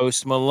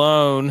 Post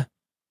Malone.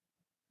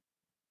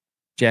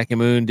 Jackie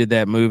Moon did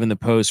that move in the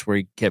post where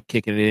he kept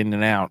kicking it in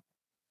and out.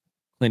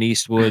 Clint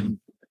Eastwood.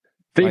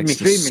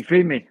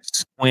 Feed me.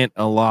 Squint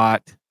a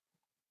lot.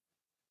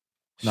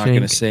 Not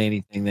going to say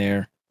anything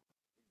there.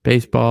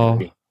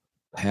 Baseball.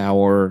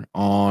 Power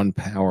on,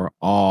 power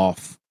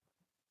off.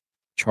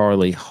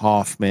 Charlie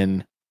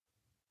Hoffman.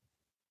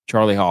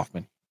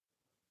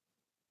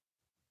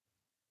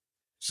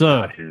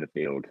 So in the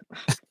field.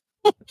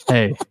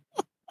 Hey,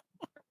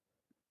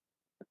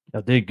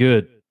 I did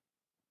good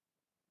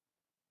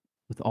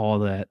with all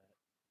that.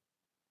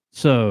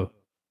 So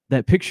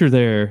that picture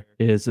there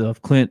is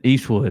of Clint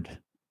Eastwood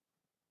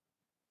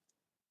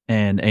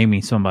and Amy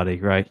somebody,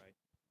 right?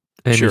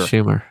 Amy Sure.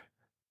 Schumer.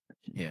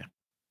 Yeah.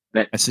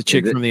 That's the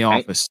chick from The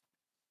Office.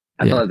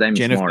 I thought it was Amy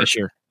Jenna Smart.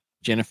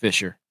 Jenna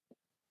Fisher.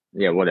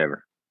 Yeah,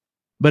 whatever.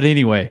 But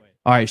anyway,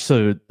 all right,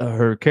 so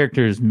her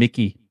character is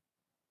Mickey.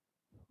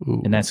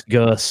 Ooh. And that's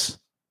Gus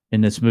in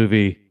this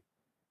movie,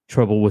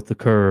 Trouble with the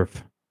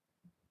Curve.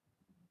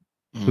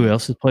 Who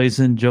else plays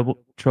in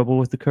Trouble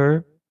with the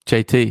Curve?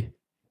 JT.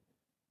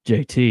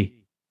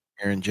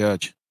 Aaron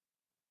Judge.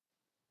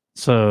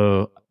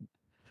 So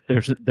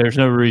there's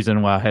no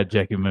reason why I had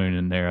Jackie Moon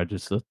in there. I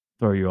just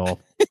throw you off.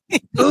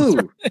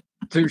 Ooh,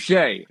 touche.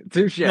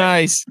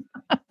 Nice.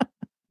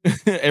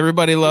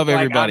 Everybody love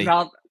everybody.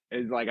 I'm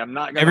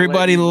not gonna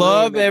everybody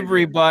love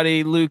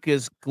everybody.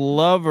 Lucas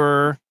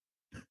Glover.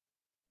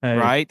 Hey,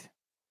 right?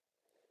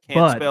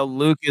 Can't spell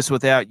Lucas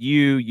without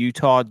you.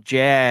 Utah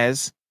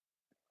Jazz.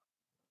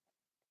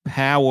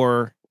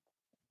 Power.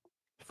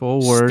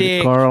 Forward.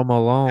 Stick. Karl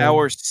Malone.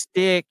 Power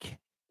stick.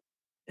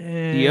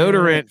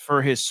 Deodorant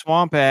for his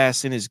swamp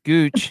ass and his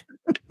gooch.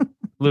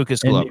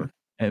 Lucas Glover.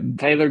 And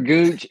Taylor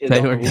Gooch is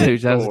Taylor on the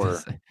Gooch.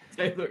 list for.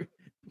 Taylor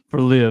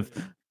for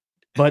Liv.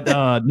 But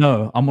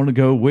no, I'm going to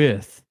go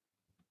with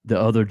the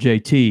other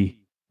JT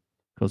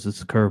because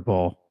it's a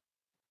curveball.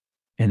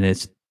 And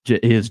it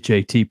is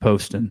JT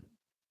Poston.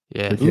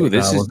 Yeah. Ooh,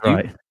 this is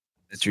right.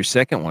 That's your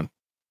second one.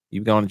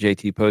 You've gone to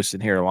JT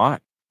Poston here a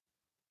lot.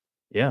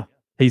 Yeah.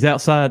 He's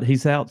outside,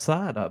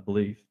 I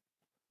believe,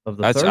 of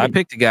the 30. I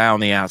picked a guy on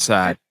the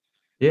outside.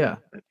 Yeah.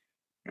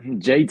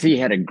 JT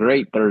had a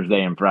great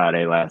Thursday and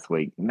Friday last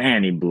week.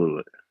 Man, he blew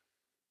it.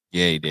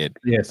 Yeah, he did.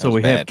 Yeah, so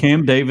we have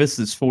Cam Davis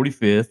is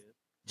 45th,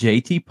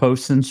 JT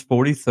Poston's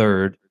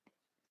 43rd,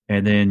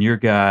 and then your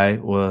guy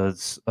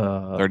was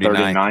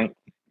 39th.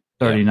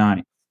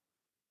 39th.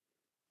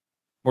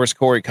 Where's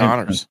Corey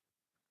Connors?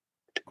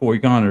 Corey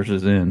Connors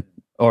is in.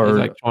 Or he's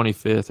like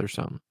 25th or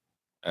something.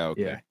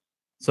 Okay. Yeah.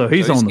 So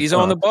he's on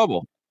the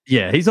bubble.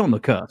 Yeah, he's on the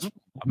cusp.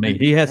 I mean,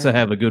 he has to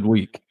have a good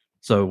week.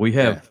 So we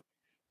have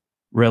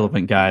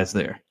relevant guys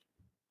there.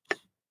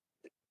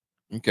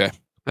 Okay.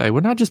 Hey,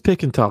 we're not just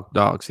picking top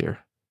dogs here.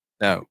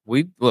 No,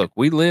 we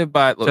live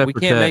by. Look, Except we for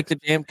can't make the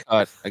Tex. damn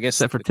cut. I guess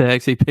Except for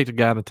Tex, he picked a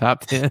guy in the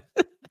top 10.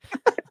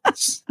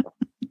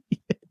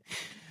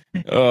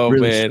 Oh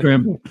Really man,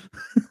 scramble.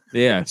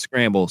 yeah,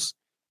 scrambles.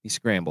 He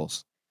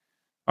scrambles.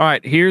 All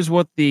right, here's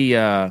what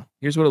it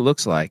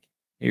looks like.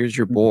 Here's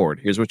your board.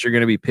 Here's what you're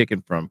going to be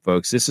picking from,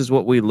 folks. This is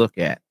what we look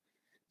at.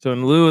 So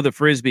in lieu of the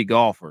Frisbee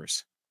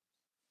golfers,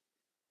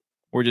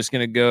 we're just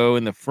going to go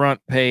in the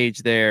front page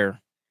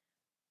there.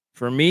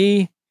 For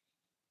me,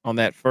 on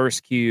that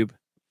first cube,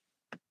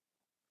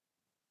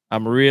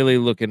 I'm really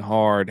looking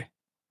hard.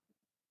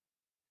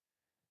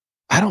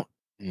 I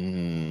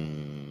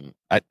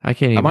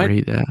can't even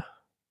read that.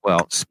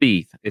 Well,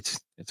 Spieth. It's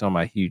on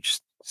my huge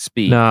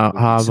Spieth. No,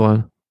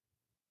 Hovland.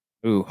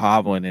 Ooh,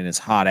 Hovland in his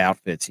hot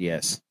outfits,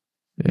 yes.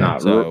 Yeah.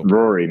 No,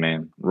 Rory,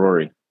 man.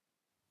 Rory.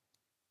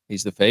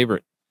 He's the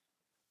favorite.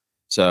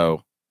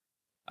 So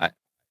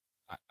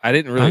I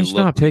didn't really I'm just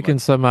look not picking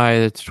somebody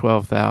that's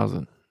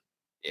 12,000.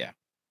 Yeah.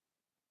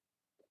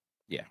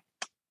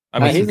 I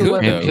mean, he's he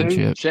could, 11 though.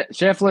 too.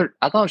 Scheffler.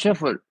 I thought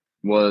Scheffler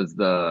was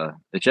the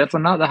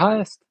Scheffler not the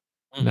highest.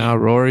 No,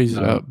 Rory's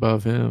up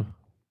above him.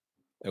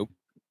 Nope.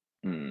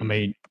 I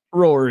mean,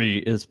 Rory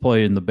is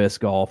playing the best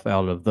golf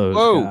out of those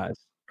guys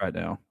right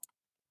now.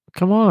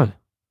 Come on.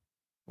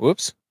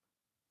 Whoops.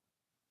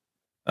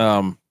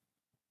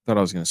 Thought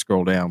I was going to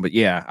scroll down, but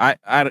yeah,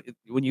 I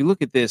when you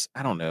look at this,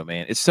 I don't know,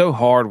 man. It's so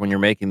hard when you're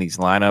making these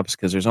lineups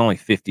because there's only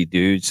 50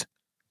 dudes.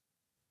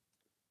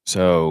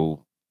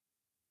 So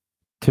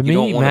to me,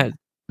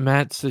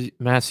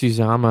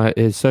 Matsuyama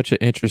is such an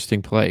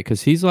interesting play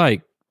because he's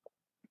like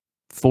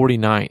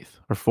 49th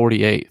or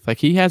 48th. Like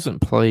he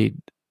hasn't played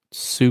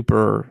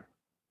super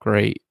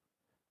great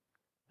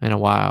in a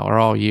while or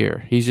all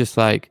year. He's just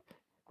like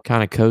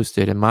kind of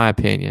coasted, in my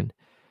opinion.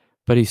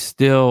 But he's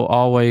still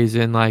always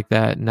in like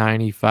that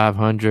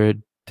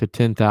 9,500 to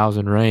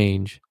 10,000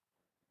 range.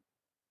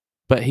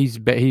 But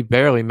he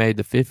barely made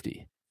the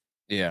 50.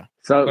 Yeah.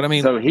 So, but I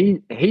mean, so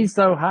he's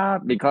so high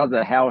because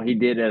of how he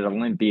did at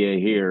Olympia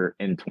here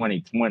in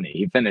 2020.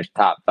 He finished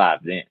top 5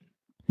 then.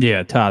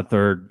 Yeah, tied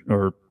third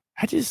or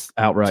I just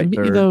outright to me,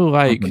 third. though,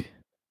 like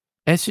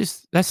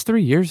that's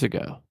 3 years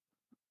ago.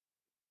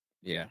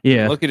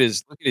 Yeah. Look at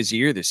his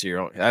year this year.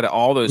 Out of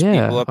all those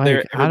people up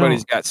there,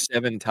 everybody's got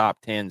 7 top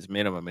 10s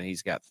minimum, and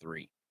he's got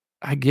 3.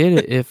 I get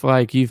it if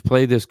like you've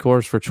played this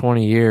course for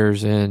 20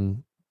 years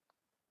and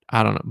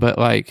I don't know, but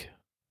like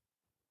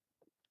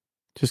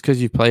just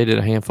because you've played it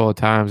a handful of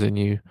times and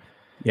you,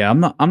 I'm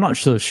not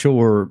so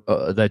sure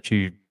that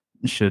you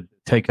should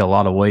take a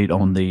lot of weight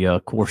on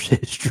the course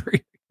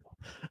history.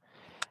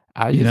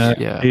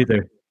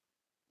 Either.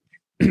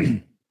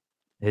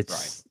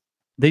 It's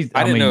right.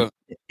 I didn't know.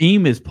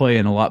 Eam is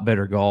playing a lot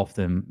better golf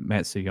than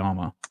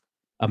Matsuyama.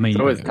 I mean,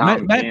 so is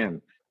Tom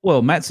Kim.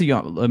 Well,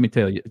 Matsuyama, let me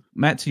tell you,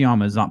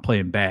 Matsuyama is not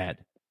playing bad.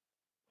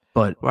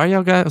 But why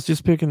y'all guys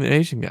just picking the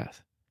Asian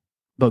guys?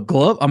 But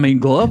Glover.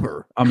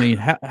 I mean,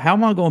 how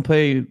am I going to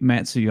play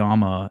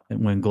Matsuyama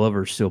when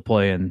Glover's still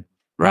playing?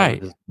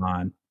 Right.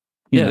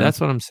 Yeah,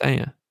 that's what I'm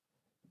saying.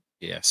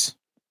 Yes.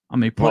 I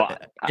mean,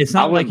 it's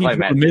not like he's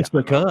going to miss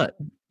the cut,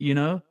 you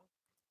know?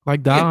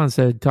 Like Don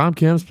said, Tom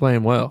Kim's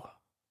playing well.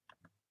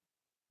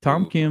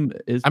 Tom Kim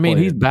is. I mean,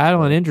 he's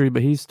battling injury,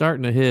 but he's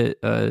starting to hit.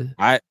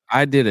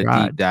 I did a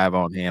deep dive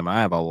on him. I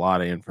have a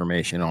lot of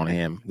information on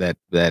him that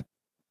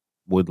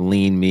would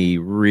lean me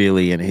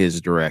really in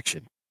his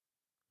direction.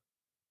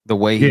 The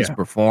way he's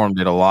performed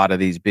at a lot of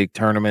these big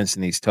tournaments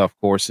and these tough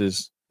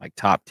courses, like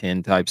top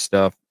 10 type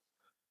stuff,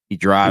 he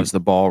drives the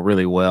ball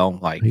really well.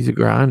 Like he's a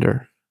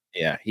grinder.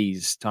 Yeah,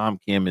 Tom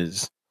Kim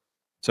is.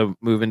 So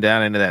moving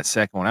down into that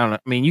second one, I don't know.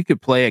 I mean, you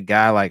could play a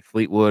guy like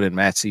Fleetwood and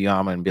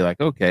Matsuyama and be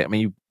like, okay. I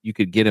mean, you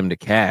could get him to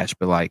cash,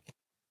 but like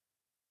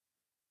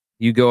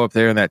you go up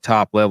there in that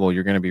top level,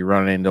 you're going to be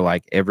running into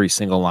like every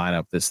single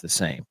lineup that's the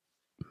same.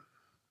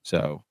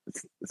 So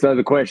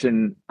the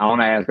question I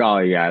want to ask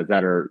all you guys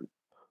that are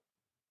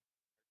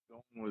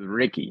going with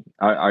Ricky,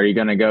 are you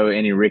going to go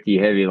any Ricky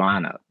heavy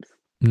lineups?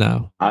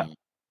 No.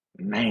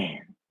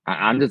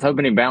 I'm just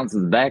hoping he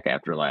bounces back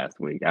after last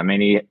week. I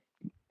mean,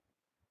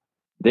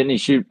 didn't he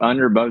shoot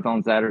under both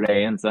on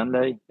Saturday and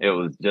Sunday? It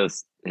was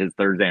just his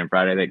Thursday and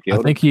Friday that killed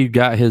him. I think he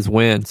got his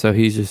win, so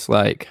he's just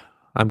like,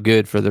 I'm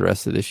good for the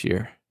rest of this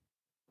year.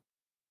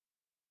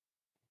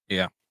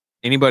 Yeah.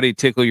 Anybody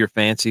tickle your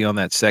fancy on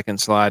that second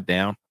slide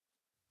down?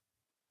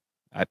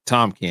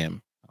 Tom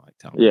Kim. I like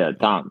Tom. Yeah,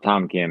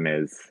 Tom Kim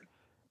is.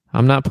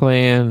 I'm not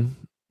playing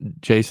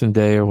Jason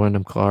Day or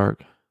Wyndham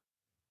Clark.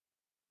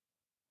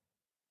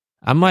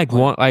 I'm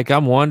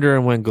I'm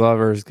wondering when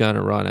Glover's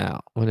gonna run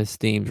out, when his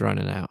steam's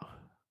running out.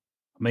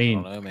 I mean,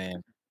 I don't know,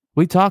 man.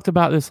 We talked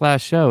about this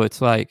last show.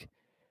 It's like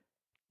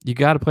you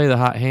got to play the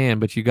hot hand,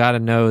 but you got to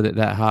know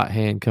that hot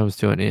hand comes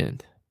to an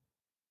end.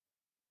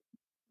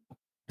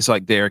 It's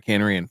like Derrick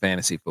Henry in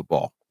fantasy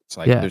football. It's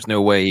like there's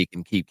no way he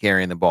can keep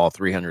carrying the ball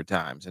 300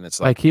 times, and it's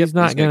like he's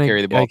not going to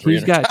carry the ball. Like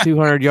he's got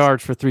 200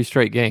 yards for 3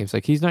 straight games.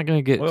 Like he's not going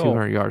to get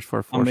 200 yards for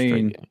a 4th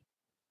straight game.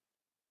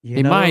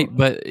 He might,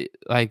 but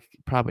like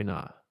probably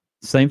not.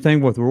 Same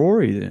thing with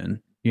Rory.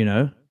 Then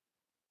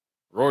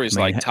Rory's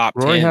like top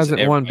 10. Rory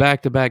hasn't won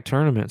back-to-back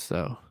tournaments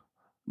though.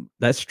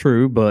 That's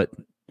true, but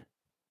I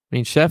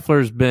mean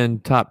Scheffler's been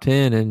top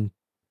 10 in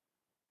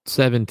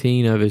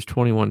 17 of his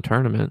 21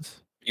 tournaments.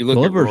 You look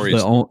Glover's at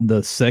Rory's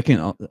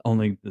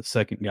only the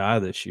second guy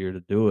this year to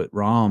do it.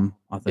 Rahm,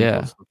 I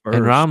think, was the first.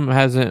 And Rahm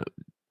hasn't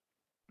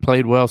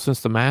played well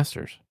since the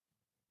Masters.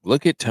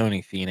 Look at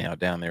Tony Finau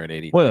down there at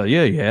 80. Well,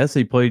 yeah, he has.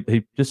 He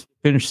just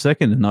finished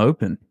second in the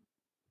Open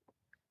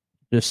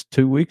just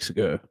 2 weeks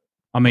ago.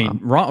 I mean,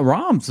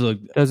 Rahm's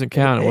doesn't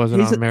count. It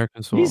wasn't on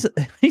American soil.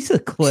 He's a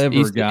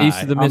clever guy.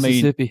 East of the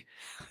Mississippi.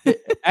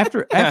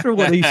 After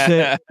what he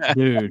said,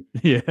 dude,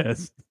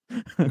 yes.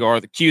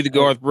 Cue the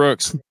Garth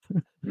Brooks.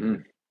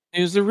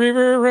 Is the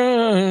river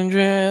run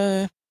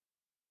dry?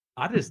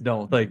 I just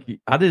don't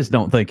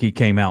think he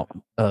came out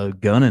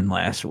gunning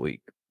last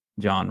week,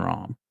 John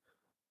Rahm,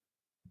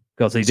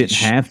 because he didn't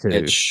have to.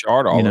 It's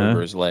shard all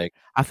over his leg.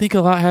 I think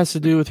a lot has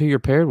to do with who you're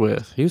paired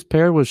with. He was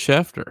paired with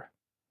Schefter.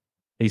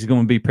 He's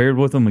going to be paired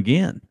with him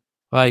again.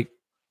 Like,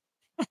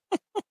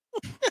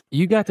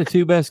 you got the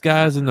two best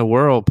guys in the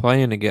world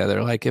playing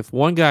together. Like, if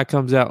one guy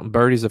comes out and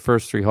birdies the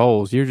first 3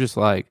 holes, you're just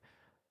like,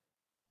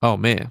 oh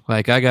man,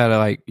 like I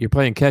gotta you're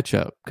playing catch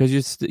up because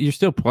you're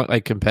still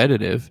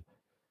competitive.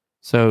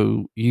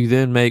 So you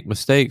then make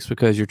mistakes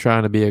because you're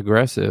trying to be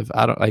aggressive.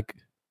 I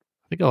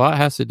think a lot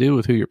has to do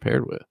with who you're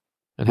paired with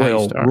and how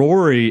you start.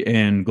 Rory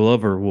and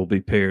Glover will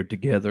be paired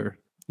together.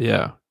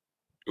 Yeah.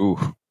 Ooh.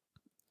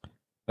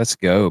 Let's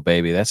go,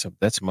 baby. That's a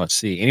must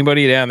see.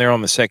 Anybody down there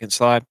on the second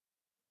slide?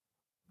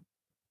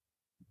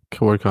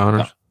 Corey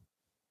Connors.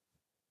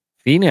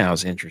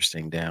 Finau's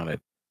interesting down at.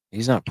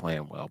 He's not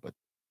playing well, but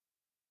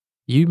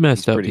you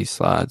messed up these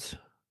slides.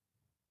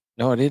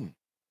 No, I didn't.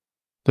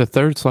 The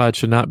third slide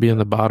should not be in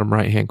the bottom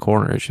right-hand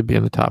corner. It should be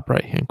in the top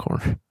right-hand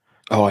corner.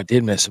 Oh, I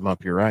did mess them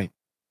up. You're right.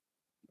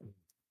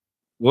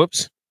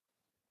 Whoops.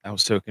 That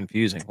was so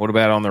confusing. What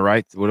about on the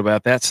right? What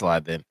about that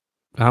slide then?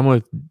 I'm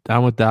with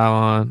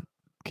Dylon,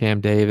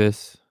 Cam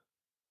Davis.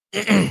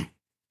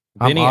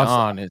 Benny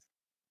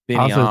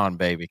on,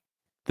 baby.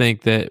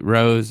 Think that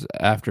Rose,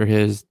 after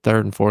his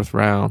third and fourth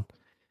round,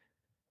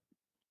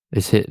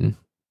 is hitting.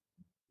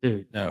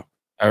 Dude, no.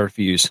 I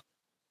refuse.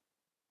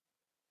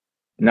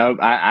 Nope,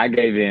 I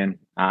gave in.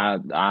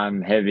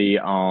 I'm heavy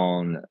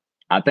on.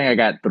 I think I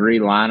got 3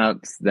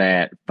 lineups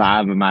that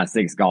 5 of my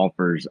 6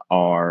 golfers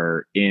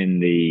are in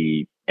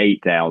the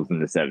 8,000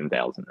 to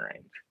 7,000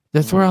 range.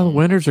 That's where all the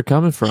winners are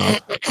coming from.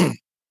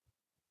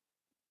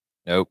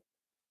 Nope.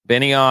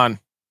 Benny on.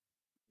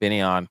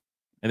 And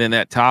then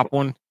that top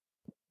one.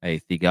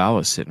 Hey,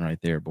 Thigala's sitting right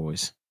there,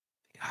 boys.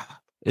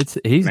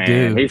 He's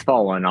due. He's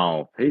falling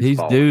off.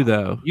 He's due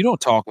though. You don't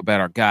talk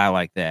about our guy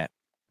like that.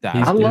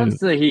 I love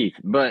Sahith,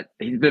 but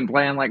he's been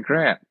playing like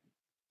crap.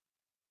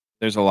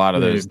 There's a lot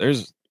of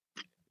those.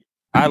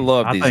 I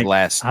love these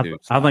last two.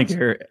 I think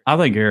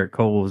Eric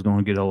Cole is going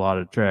to get a lot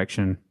of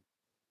traction.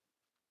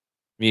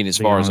 I mean, as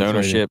far as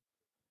ownership,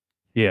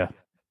 yeah.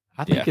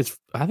 I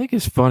think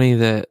it's funny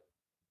that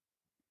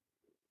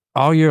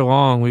all year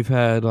long we've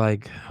had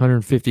like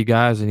 150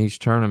 guys in each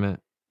tournament,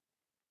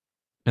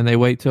 and they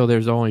wait till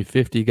there's only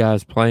 50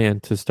 guys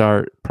playing to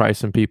start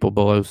pricing people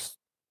below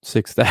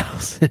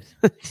 6,000.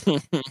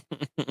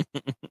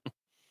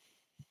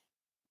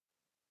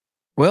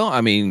 Well,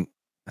 I mean,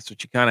 that's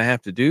what you kind of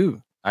have to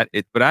do.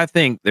 But I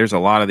think there's a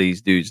lot of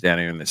these dudes down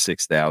here in the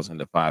 6,000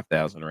 to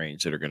 5,000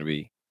 range that are going to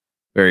be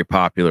very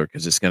popular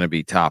because it's going to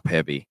be top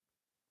heavy.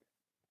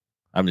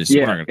 I'm just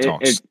we're going to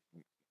talk.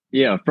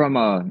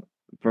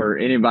 For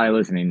anybody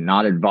listening,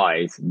 not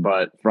advice,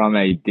 but from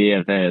a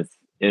DFS,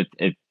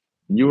 if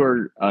you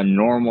are a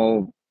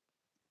normal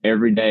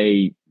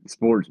everyday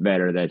sports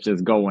bettor that's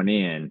just going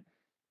in,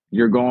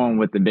 you're going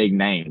with the big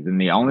names.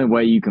 And the only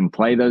way you can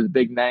play those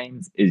big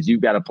names is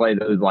you've got to play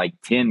those like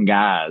 10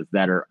 guys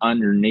that are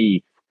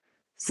underneath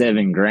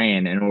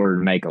 $7,000 in order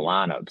to make a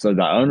lineup. So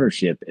the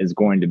ownership is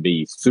going to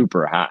be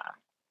super high.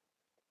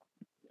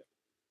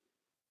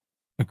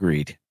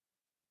 Agreed.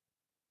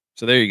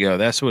 So there you go.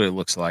 That's what it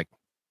looks like.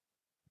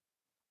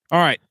 All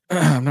right.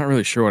 I'm not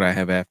really sure what I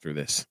have after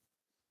this.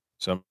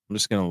 So I'm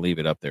just going to leave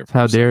it up there.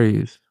 How dare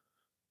you?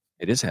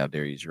 It is how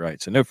dare you. You're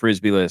right. So no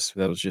Frisbee list.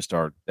 That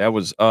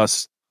was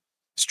us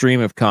stream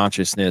of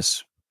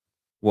consciousness,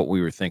 what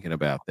we were thinking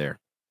about there.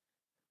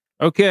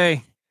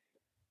 Okay.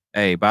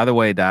 Hey, by the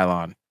way,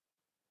 Dylon,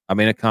 I'm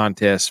in a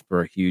contest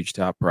for a huge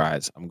top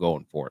prize. I'm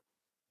going for it.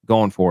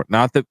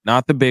 Not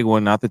the big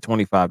one, not the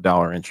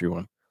 $25 entry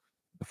one.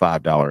 The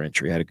 $5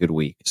 entry. Had a good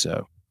week.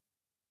 So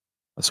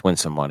let's win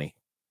some money.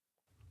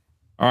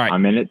 All right.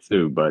 I'm in it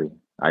too, buddy.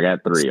 I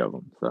got 3 of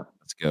them. So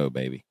let's go,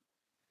 baby.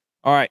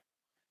 All right.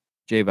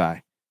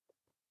 J-Vi.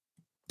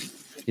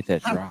 Get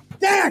that drop.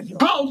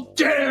 How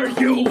dare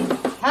you!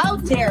 How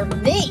dare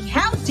me?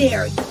 How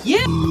dare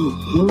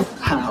you?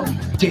 How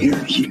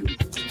dare you!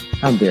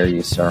 How dare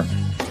you, sir?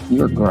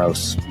 You're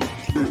gross.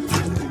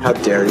 How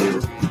dare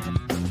you!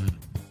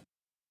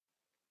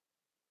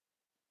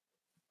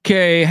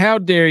 Okay, how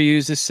dare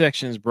you? This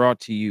section is brought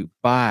to you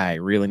by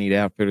Really Neat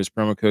Outfitters.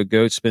 Promo code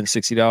GOAT. Spend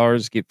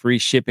 $60, get free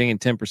shipping and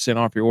 10%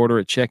 off your order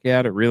at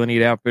checkout at Really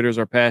Neat Outfitters.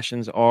 Our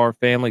passions are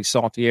family,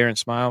 salty air, and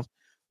smiles.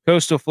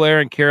 Coastal flair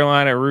and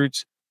Carolina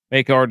roots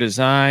make our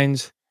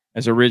designs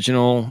as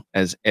original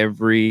as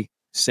every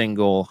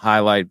single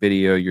highlight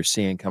video you're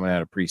seeing coming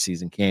out of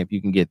preseason camp.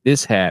 You can get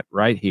this hat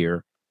right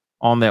here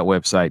on that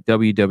website,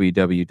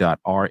 www.raeo.live.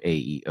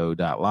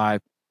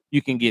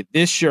 You can get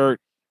this shirt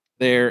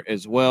there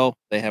as well.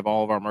 They have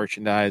all of our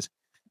merchandise.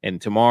 And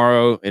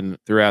tomorrow and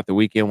throughout the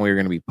weekend, we're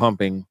going to be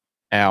pumping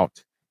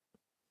out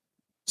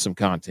some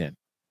content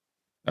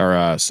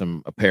or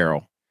some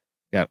apparel.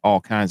 Got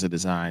all kinds of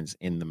designs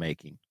in the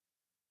making.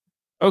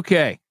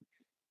 Okay.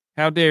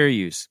 How dare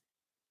you?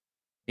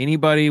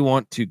 Anybody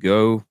want to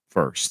go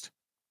first?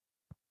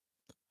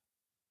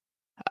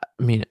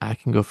 I mean, I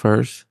can go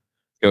first.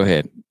 Go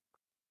ahead.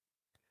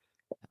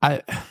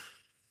 I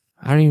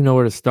don't even know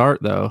where to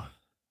start, though.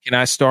 Can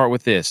I start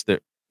with this?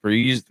 For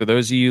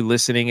those of you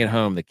listening at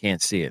home that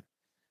can't see it,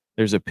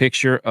 there's a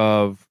picture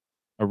of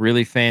a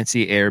really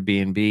fancy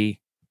Airbnb,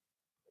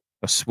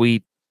 a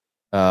sweet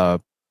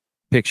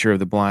picture of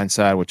the blind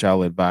side, which I'll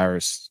let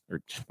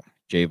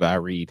J-Vi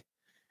read.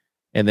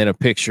 And then a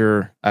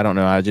picture, I don't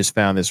know, I just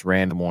found this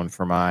random one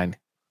for mine.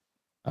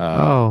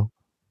 Man.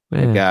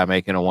 A guy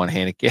making a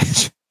one-handed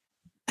catch.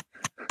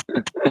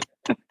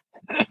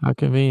 How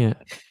convenient.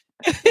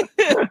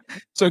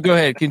 So go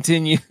ahead,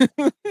 continue.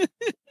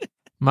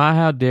 My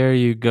how dare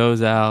you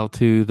goes out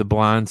to the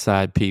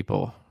blindside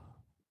people.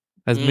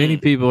 As many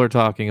people are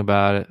talking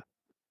about it,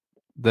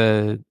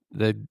 the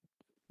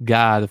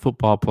guy, the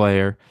football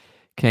player,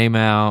 came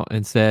out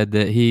and said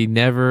that he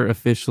never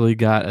officially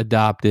got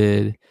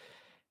adopted. And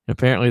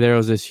apparently there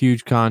was this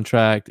huge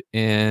contract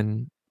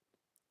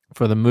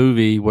for the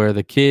movie where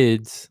the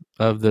kids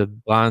of the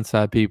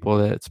blindside people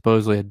that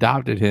supposedly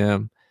adopted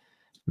him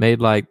made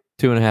like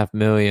 $2.5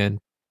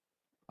 million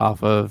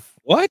off of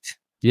what?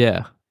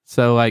 Yeah.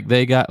 So like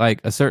they got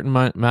like a certain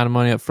amount of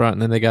money up front,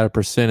 and then they got a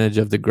percentage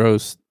of the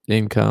gross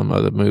income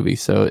of the movie.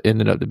 So it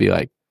ended up to be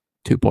like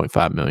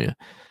 $2.5 million.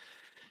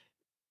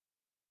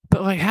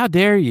 But like, how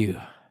dare you?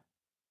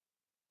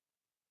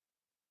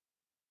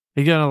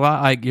 You're gonna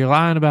lie, like you're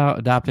lying about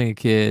adopting a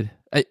kid.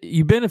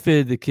 You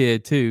benefited the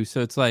kid too,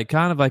 so it's like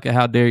kind of like a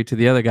how dare you to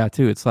the other guy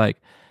too. It's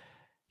like,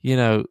 you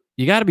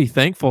got to be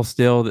thankful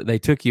still that they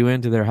took you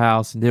into their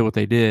house and did what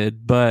they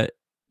did. But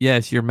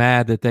yes, you're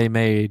mad that they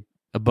made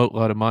a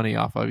boatload of money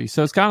off of you.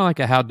 So it's kind of like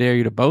a how dare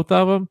you to both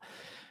of them.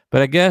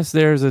 But I guess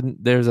there's an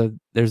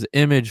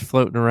image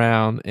floating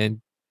around and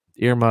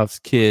earmuffs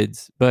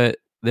kids. But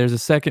there's a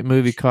second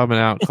movie coming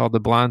out called The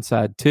Blind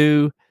Side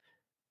 2.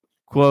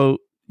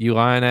 Quote, "You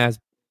lying ass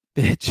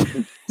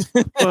bitch."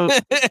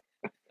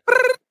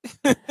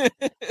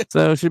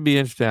 So it should be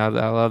interesting. I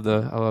love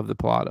the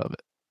plot of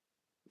it.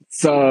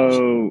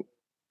 So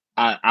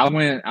I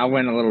went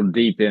a little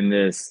deep in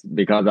this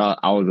because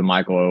I was a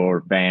Michael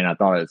Oher fan. I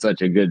thought it's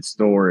such a good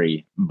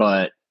story,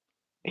 but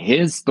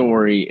his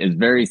story is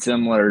very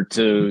similar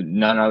to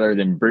none other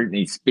than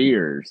Britney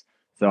Spears.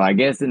 So I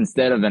guess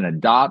instead of an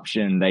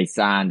adoption, they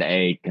signed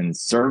a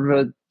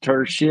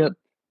conservatorship.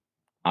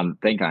 I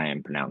think I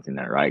am pronouncing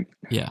that right.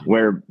 Yeah.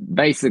 Where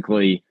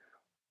basically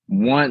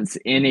once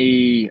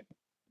any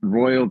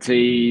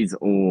royalties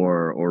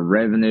or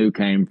revenue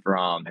came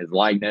from his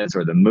likeness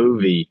or the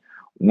movie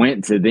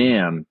went to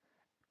them,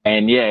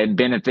 and yeah, it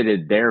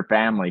benefited their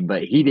family,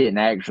 but he didn't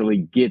actually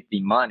get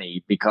the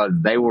money because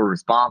they were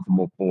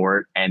responsible for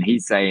it. And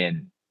he's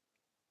saying,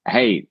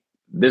 hey,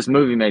 this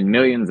movie made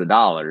millions of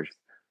dollars.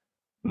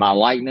 My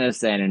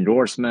likeness and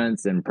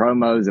endorsements and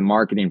promos and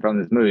marketing from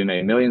this movie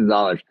made millions of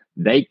dollars.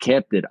 They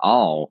kept it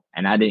all,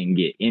 and I didn't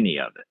get any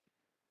of it.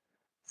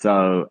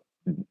 So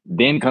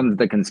then comes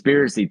the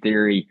conspiracy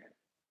theory.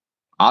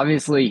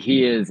 Obviously,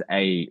 he is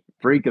a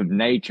freak of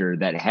nature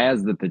that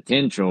has the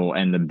potential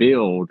and the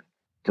build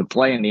to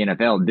play in the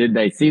NFL. Did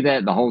they see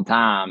that the whole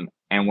time?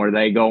 And were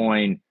they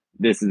going,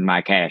 this is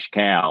my cash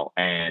cow,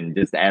 and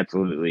just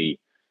absolutely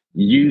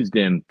used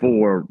him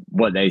for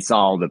what they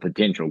saw the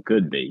potential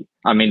could be?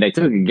 I mean, they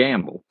took a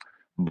gamble,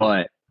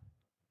 but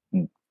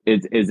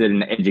is it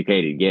an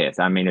educated guess?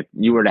 I mean, if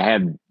you were to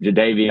have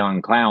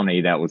Jadeveon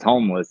Clowney that was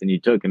homeless and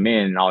you took him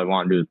in and all he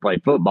wanted to do was play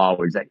football,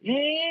 we'd say,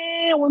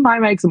 yeah, we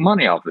might make some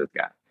money off this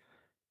guy.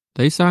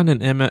 They signed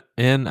an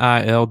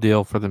NIL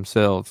deal for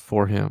themselves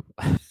for him.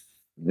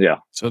 Yeah.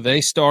 So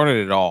they started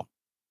it all.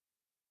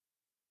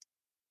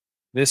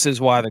 This is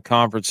why the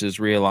conference is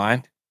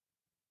realigned.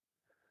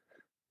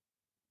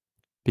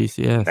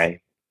 BCS.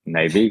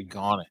 Maybe.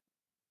 Gone it.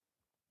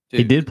 Dude.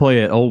 He did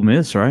play at Ole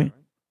Miss, right?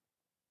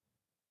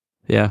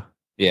 Yeah.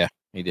 Yeah,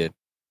 he did.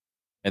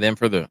 And then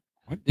for the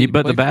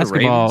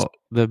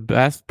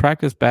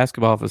practice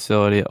basketball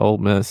facility at Ole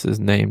Miss is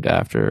named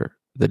after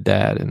the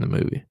dad in the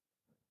movie.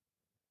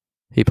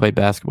 He played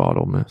basketball at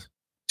Ole Miss.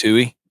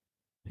 Tui?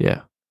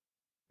 Yeah.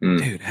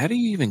 Dude, how do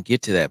you even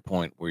get to that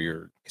point where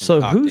you're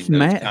so who's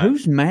mad?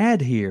 Who's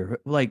mad here?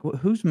 Like,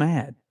 who's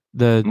mad?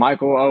 Michael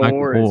Michael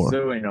O'Rourke is Orr.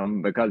 suing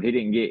him because he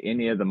didn't get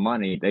any of the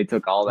money. They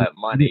took all that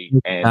money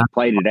and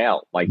played it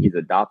out like he's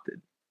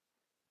adopted.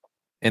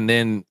 And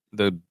then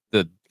the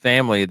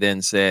family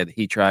then said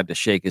he tried to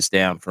shake us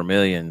down for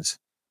millions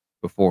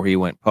before he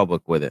went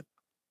public with it.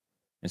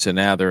 And so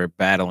now they're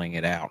battling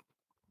it out.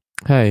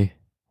 Hey,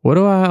 what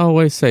do I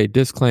always say?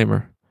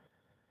 Disclaimer.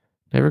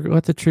 Never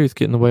let the truth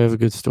get in the way of a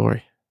good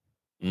story.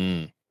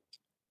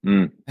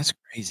 That's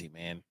crazy,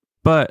 man.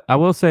 But I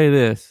will say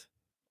this.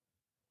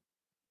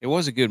 It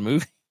was a good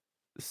movie.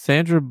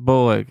 Sandra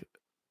Bullock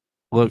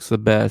looks the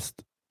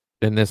best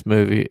in this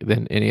movie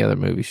than any other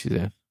movie she's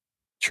in.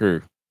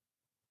 True.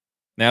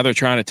 Now they're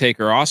trying to take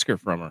her Oscar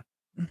from her.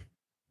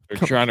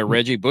 They're trying to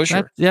Reggie Bush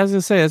her. Yeah, I was going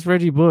to say, that's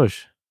Reggie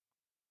Bush.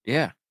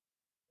 Yeah.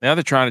 Now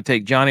they're trying to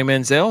take Johnny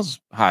Manziel's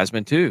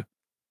Heisman, too.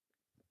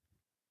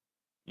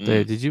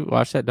 Dude, did you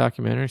watch that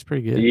documentary? It's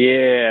pretty good.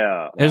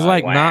 Yeah. There's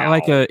not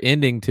like a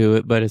ending to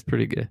it, but it's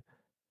pretty good.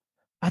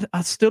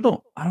 I still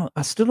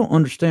don't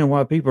understand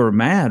why people are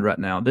mad right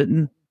now.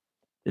 Didn't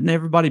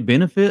everybody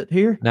benefit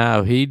here?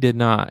 No, he did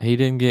not. He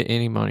didn't get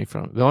any money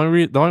from it. The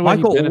only way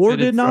Michael he Orr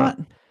did not.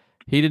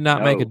 He did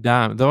not make a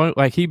dime.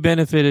 He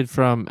benefited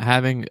from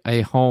having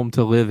a home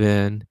to live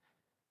in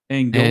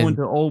and going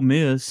to Ole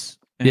Miss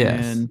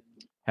and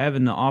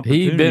having the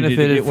opportunity. He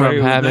benefited to get from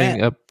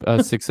having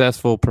a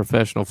successful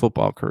professional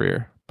football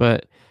career,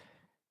 but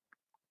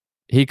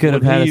he could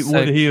have had.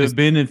 Would he have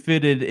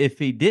benefited if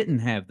he didn't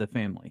have the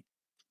family?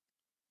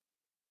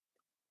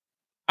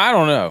 I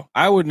don't know.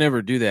 I would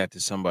never do that to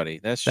somebody.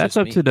 That's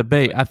up to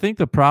debate. I think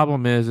the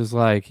problem is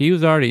like he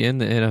was already in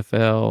the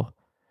NFL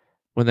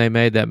when they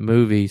made that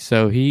movie,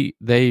 so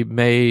they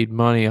made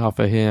money off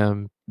of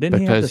him. Didn't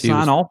he have to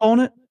sign off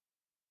on it?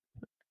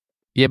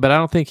 Yeah, but I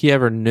don't think he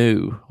ever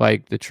knew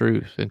like the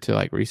truth until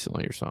like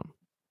recently or something.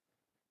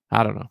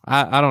 I don't know.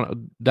 I don't know.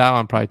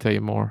 Dallin probably tell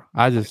you more.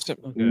 That's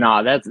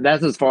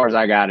as far as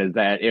I got, is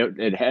that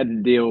it had to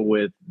deal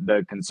with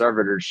the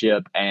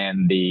conservatorship,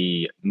 and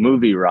the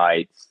movie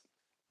rights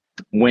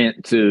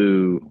went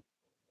to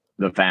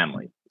the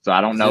family. So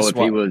I don't know if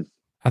he was.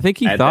 I think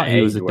he thought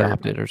he was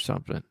adopted or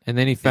something, and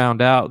then he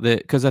found out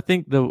that because I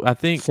think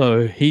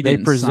so he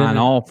didn't sign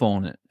off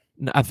on it.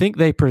 I think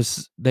they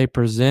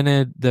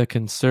presented the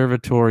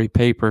conservatory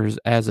papers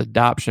as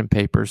adoption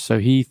papers, so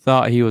he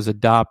thought he was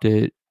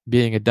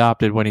being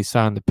adopted when he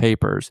signed the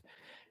papers,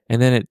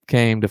 and then it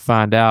came to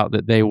find out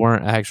that they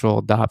weren't actual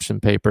adoption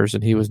papers,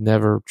 and he was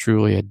never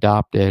truly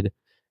adopted,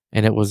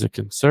 and it was a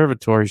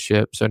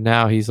conservatorship. So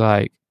now he's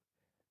like,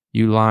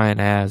 "You lying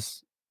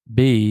ass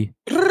B."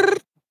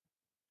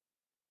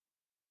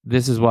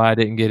 This is why I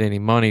didn't get any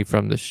money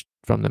from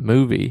the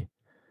movie.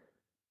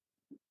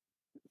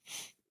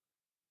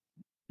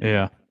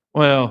 Yeah.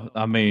 Well,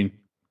 I mean,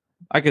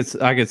 I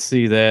could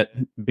see that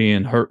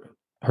being hurt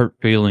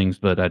feelings,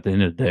 but at the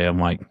end of the day, I'm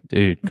like,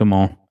 dude, come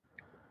on.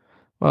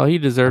 Well, he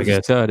deserves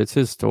his cut. It's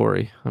his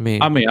story.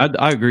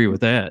 I agree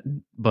with that,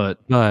 but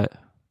I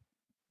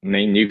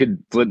mean, you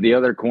could flip the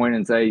other coin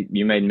and say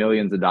you made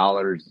millions of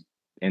dollars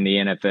in the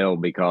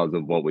NFL because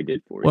of what we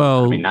did for you.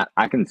 Well, I mean,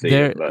 I can see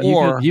it,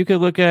 but you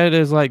could look at it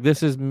as like,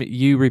 this is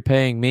you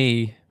repaying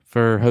me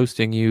for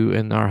hosting you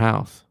in our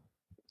house,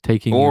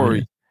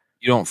 you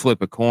don't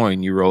flip a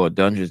coin, you roll a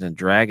Dungeons and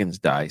Dragons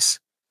dice,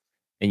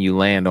 and you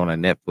land on a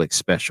Netflix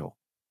special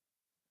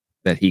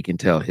that he can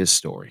tell his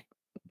story.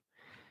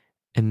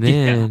 And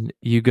then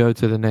you go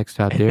to the next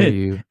How Dare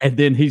You. And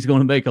then he's going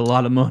to make a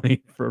lot of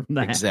money from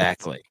that.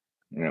 Exactly.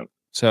 Yeah.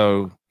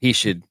 So he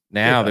should,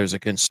 there's a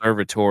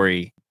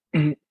conservatory.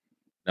 Don't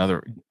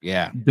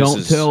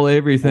tell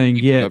everything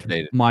yet,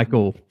 updated.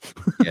 Michael.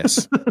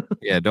 Yes.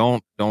 Yeah,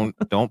 don't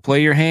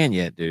play your hand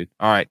yet, dude.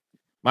 All right.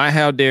 My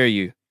How Dare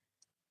You.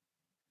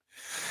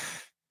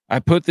 I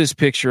put this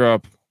picture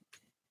up.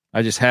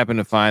 I just happened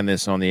to find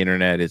this on the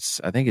internet.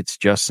 I think it's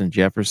Justin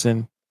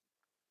Jefferson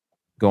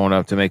going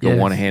up to make a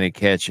one-handed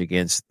catch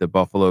against the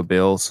Buffalo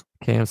Bills.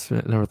 Cam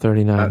Smith, number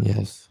 39,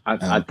 yes.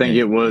 I think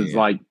it was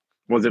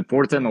was it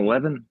 4th and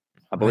 11?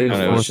 I believe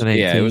it was 4th and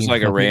 18. Yeah, it was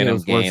like a random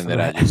game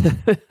that I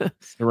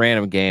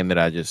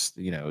just,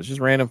 it was just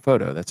a random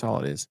photo. That's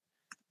all it is.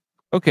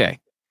 Okay.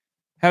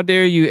 How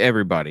dare you,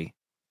 everybody,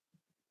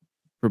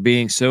 for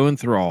being so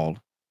enthralled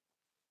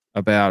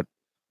about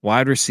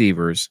wide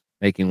receivers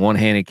making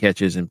one-handed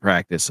catches in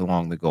practice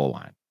along the goal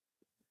line.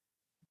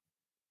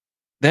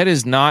 That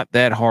is not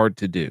that hard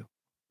to do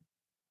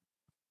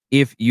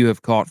if you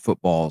have caught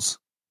footballs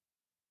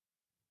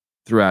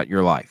throughout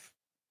your life.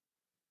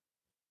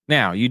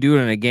 Now, you do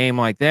it in a game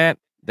like that,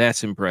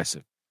 that's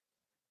impressive.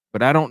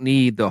 But I don't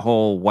need the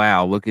whole,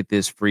 wow, look at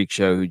this freak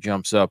show who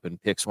jumps up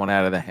and picks one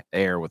out of the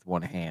air with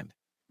one hand.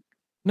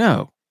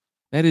 No,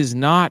 that is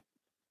not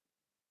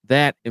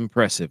that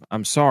impressive.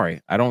 I'm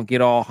sorry. I don't get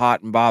all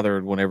hot and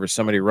bothered whenever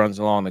somebody runs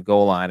along the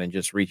goal line and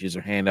just reaches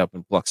their hand up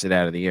and plucks it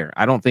out of the air.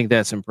 I don't think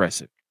that's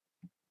impressive.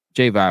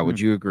 J-Vi, would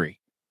you agree?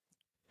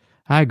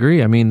 I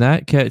agree. I mean,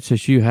 that catch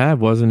that you have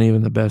wasn't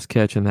even the best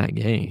catch in that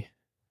game.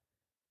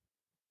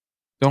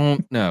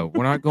 We're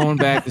not going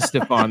back to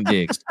Stephon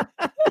Diggs.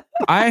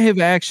 I have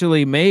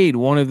actually made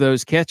one of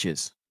those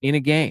catches in a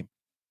game.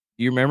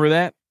 Do you remember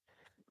that?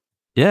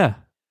 Yeah.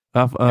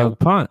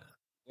 Punt.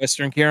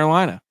 Western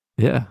Carolina.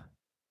 Yeah.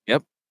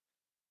 Yep.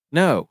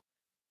 No.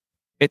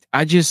 I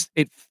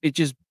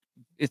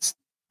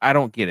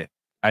don't get it.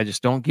 I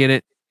just don't get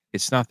it.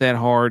 It's not that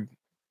hard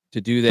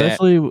to do that.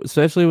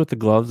 Especially with the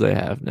gloves they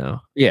have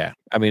now. Yeah.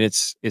 I mean,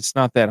 it's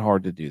not that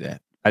hard to do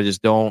that. I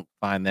just don't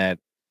find that.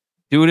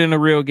 Do it in a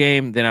real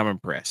game, then I'm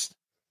impressed.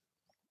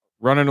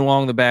 Running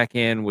along the back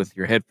end with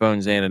your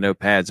headphones in and no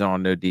pads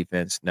on, no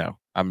defense. No,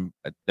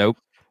 nope.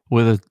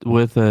 With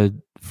a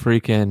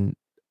freaking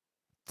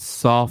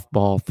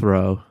softball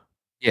throw.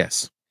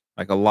 Yes,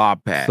 like a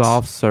lob pass,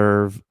 soft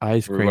serve,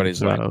 ice Everybody's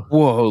cream throw. like,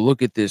 "Whoa,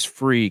 look at this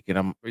freak!" And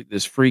I'm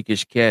this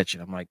freakish catch,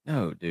 and I'm like,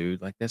 "No,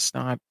 dude, like that's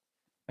no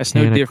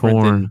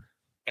different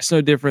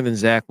than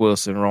Zach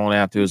Wilson rolling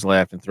out to his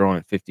left and throwing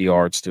it 50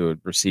 yards to a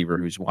receiver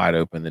who's wide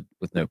open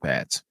with no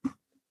pads."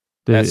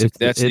 Dude,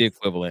 that's the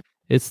equivalent.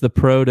 It's the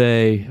pro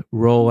day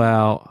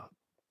rollout,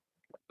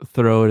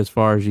 throw it as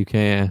far as you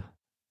can.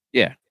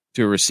 Yeah,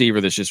 to a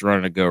receiver that's just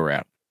running a go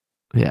route.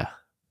 Yeah.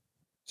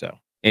 So,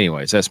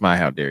 anyways, that's my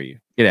how dare you.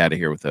 Get out of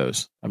here with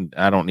those.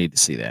 I don't need to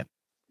see that.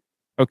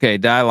 Okay,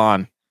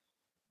 Dylon,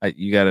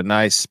 you got a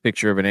nice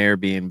picture of an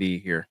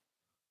Airbnb here.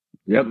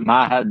 Yep,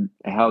 my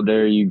how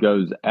dare you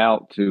goes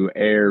out to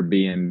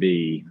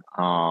Airbnb.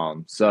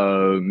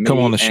 So me come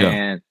on the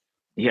show.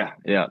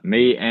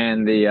 Me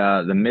and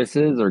the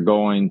missus are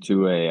going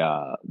to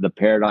the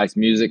Paradise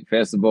Music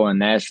Festival in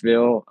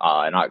Nashville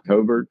in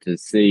October to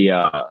see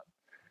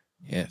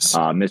yes,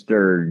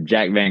 Mr.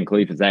 Jack Van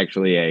Cleef. Is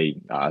actually a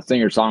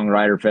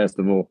singer-songwriter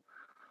festival.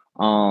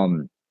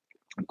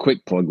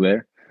 Quick plug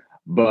there,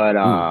 but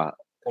come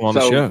on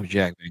the show,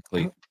 Jack Van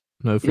Cleef.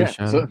 No fish.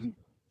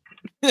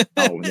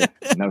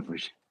 No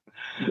fish.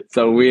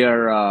 So we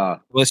are.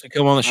 Listen,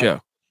 come on the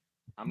show.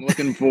 I'm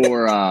looking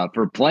for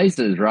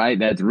places, right?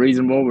 That's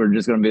reasonable. We're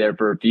just going to be there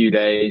for a few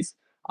days.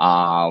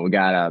 We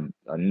got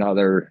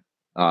another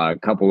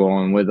couple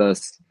going with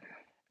us,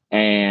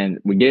 and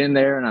we get in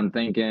there, and I'm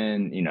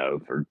thinking,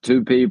 for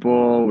two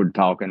people, we're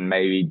talking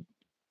maybe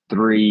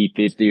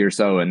 $350 or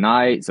so a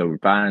night. So we're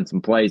finding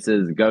some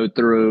places to go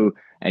through,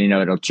 and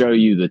it'll show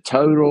you the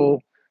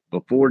total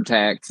before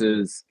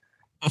taxes.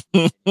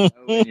 And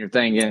you're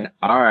thinking,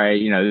 all right,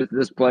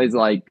 this place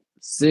like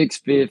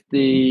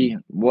 $650,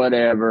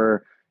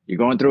 whatever. You're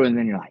going through, and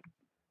then you're like,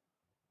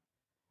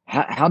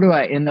 how do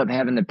I end up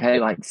having to pay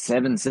like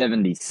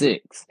 $776?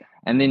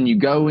 And then you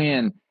go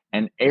in,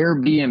 and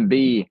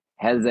Airbnb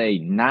has a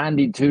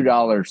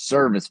 $92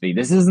 service fee.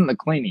 This isn't the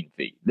cleaning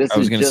fee. This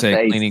is just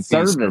a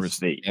service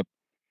fee. Yep.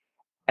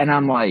 And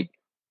I'm like,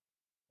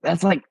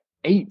 that's like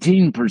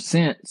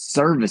 18%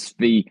 service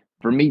fee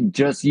for me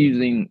just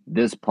using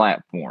this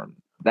platform.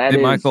 That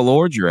is Michael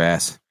Lord your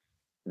ass.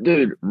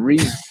 Dude,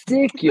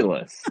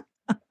 ridiculous.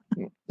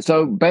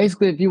 So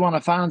basically, if you want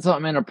to find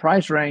something in a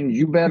price range,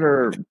 you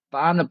better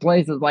find a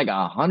place that's like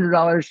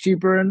 $100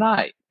 cheaper a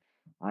night.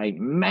 Like,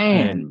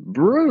 man,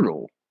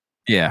 brutal.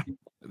 Yeah,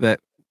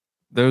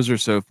 those are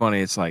so funny.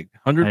 It's like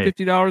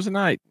 $150 a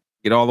night.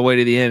 Get all the way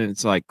to the end, and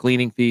it's like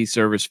cleaning fee,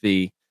 service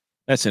fee.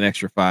 That's an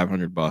extra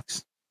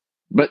 $500.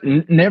 But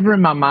never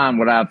in my mind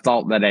would I have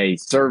thought that a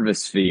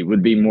service fee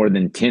would be more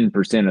than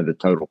 10% of the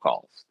total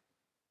cost.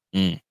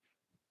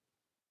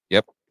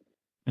 Yep.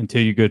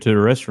 Until you go to the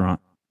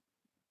restaurant.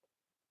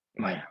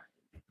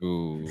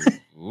 Ooh.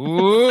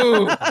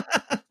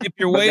 Tip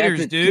your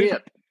waiters, dude.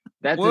 Tip.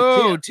 That's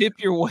a tip. Tip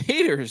your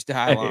waiters,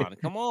 Dylon.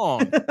 Come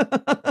on.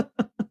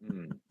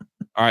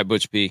 All right,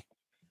 Butch P.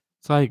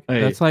 It's like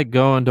that's like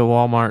going to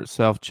Walmart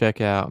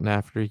self-checkout, and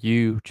after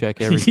you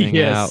check everything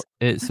out,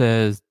 it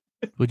says,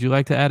 "Would you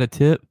like to add a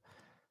tip?"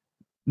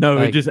 No,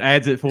 it just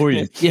adds it for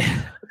you.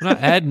 Yeah.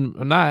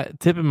 I'm not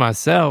tipping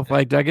myself.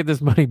 Like, do I get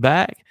this money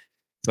back?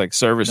 It's like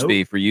service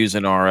fee for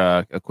using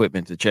our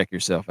equipment to check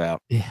yourself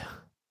out. Yeah.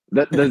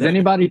 Does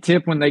anybody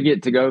tip when they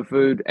get to-go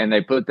food and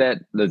they put that?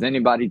 Does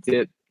anybody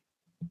tip?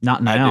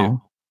 Not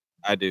now.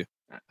 I do.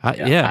 I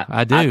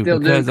do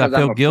because I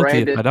feel guilty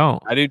if I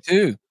don't. I do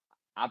too.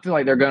 I feel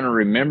like they're going to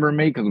remember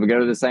me because we go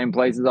to the same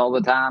places all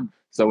the time.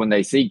 So when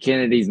they see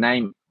Kennedy's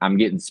name, I'm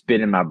getting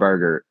spit in my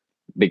burger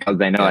because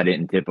they know I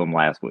didn't tip them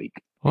last week.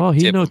 Oh,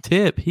 he no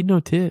tip.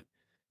 Why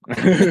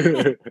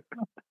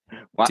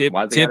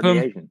tip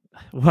him.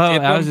 Well,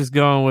 tip I was just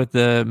going with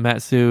the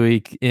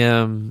Matsui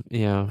M,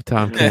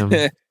 Tom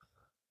Kim.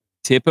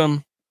 Tip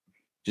him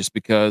just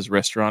because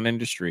restaurant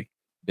industry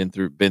been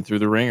through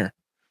the ringer.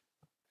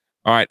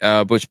 All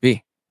right, Butch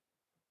B.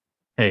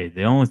 Hey,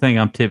 the only thing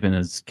I'm tipping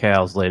is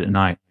cows late at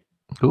night.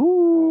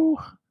 Ooh.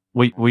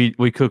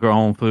 We cook our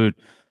own food.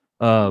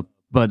 But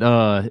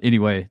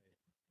anyway.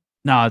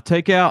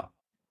 Takeout,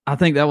 I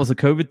think that was a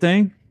COVID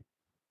thing.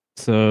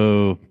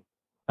 So,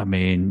 I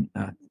mean,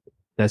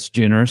 that's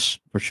generous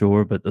for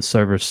sure, but the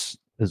service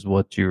is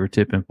what you were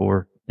tipping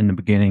for in the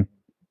beginning.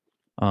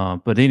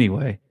 But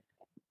anyway,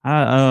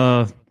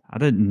 I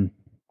didn't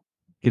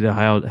get a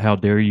how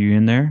dare you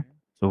in there,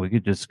 so we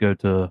could just go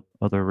to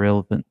other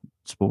relevant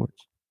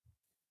sports.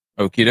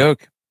 Okie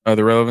doke.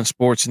 Other relevant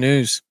sports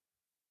news.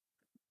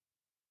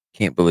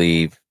 Can't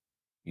believe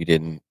You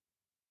didn't.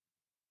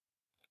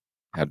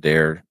 How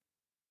dare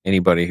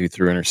anybody who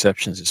threw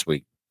interceptions this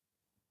week?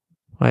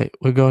 Wait,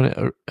 we're going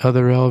to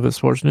other relevant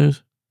sports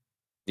news?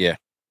 Yeah.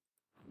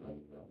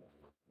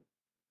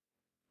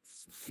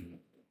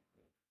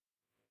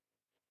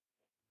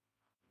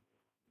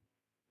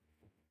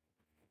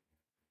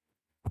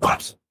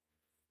 What?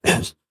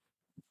 Yes.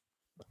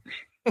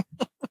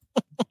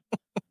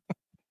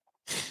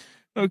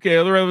 Okay,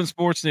 other relevant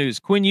sports news.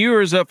 Quinn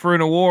Ewers up for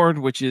an award,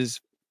 which is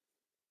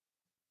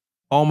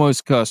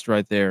almost cussed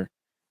right there.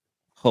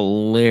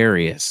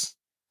 Hilarious.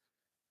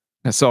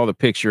 I saw the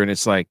picture and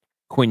it's like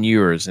Quinn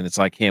Ewers and it's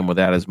like him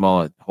without his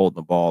mullet holding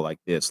the ball like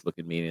this,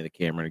 looking me into the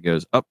camera, and it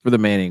goes up for the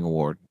Manning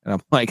Award. And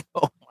I'm like,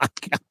 oh my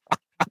God.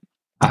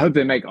 I hope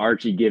they make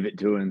Archie give it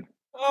to him.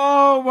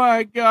 Oh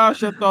my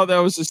gosh. I thought that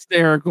was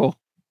hysterical.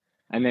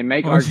 And they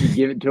make Archie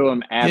give it to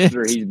him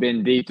after he's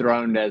been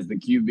dethroned as the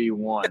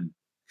QB1.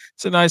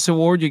 It's a nice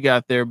award you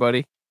got there,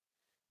 buddy.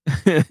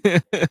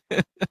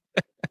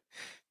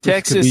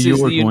 Texas is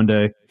yours the one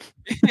day.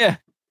 Yeah.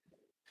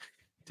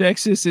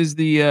 Texas is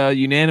the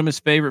unanimous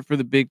favorite for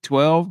the Big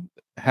 12.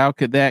 How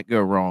could that go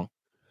wrong?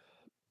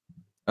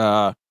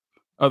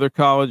 Other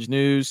college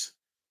news.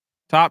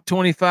 Top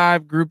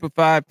 25 group of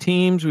 5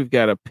 teams. We've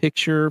got a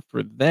picture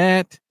for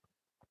that.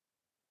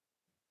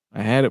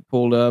 I had it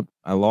pulled up.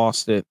 I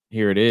lost it.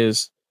 Here it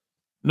is.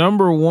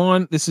 Number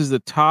 1, this is the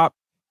top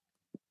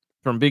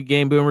from Big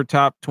Game Boomer,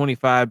 top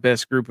 25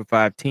 best group of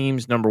 5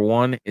 teams. Number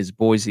 1 is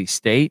Boise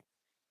State.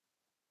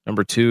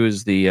 Number 2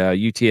 is the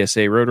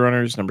UTSA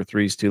Roadrunners. Number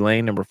 3 is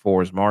Tulane. Number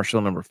 4 is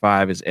Marshall. Number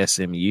 5 is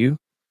SMU.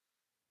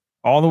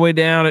 All the way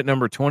down at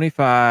number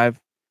 25,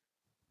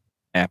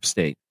 App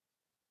State.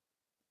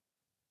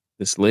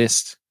 This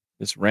list,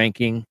 this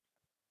ranking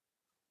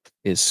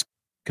is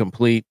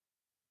complete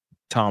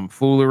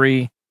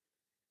tomfoolery.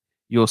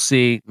 You'll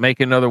see, make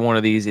another one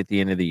of these at the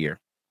end of the year.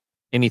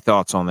 Any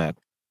thoughts on that?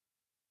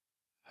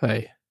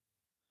 Hey,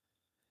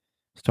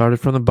 started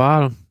from the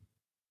bottom.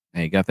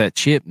 Hey, got that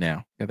chip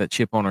now. Got that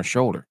chip on our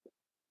shoulder.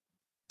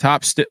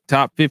 Top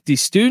 50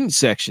 student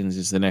sections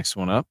is the next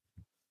one up.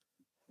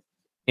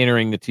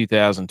 Entering the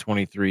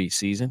 2023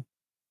 season.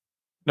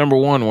 Number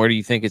 1, where do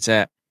you think it's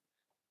at?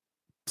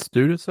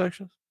 Student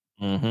sections?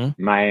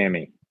 Mm-hmm.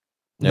 Miami.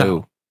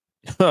 No.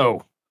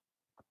 No.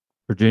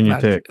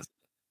 Virginia Tech.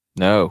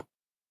 No.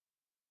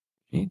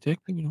 Virginia Tech,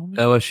 you know,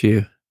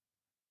 LSU.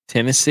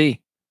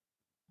 Tennessee.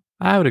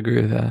 I would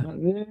agree with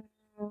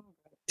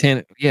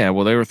that. Yeah,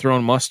 well, they were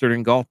throwing mustard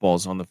and golf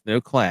balls on the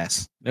no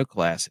class. Dude,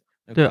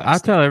 I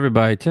tell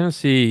everybody,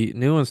 Tennessee,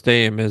 Neyland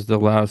Stadium is the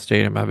loudest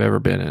stadium I've ever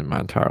been in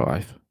my entire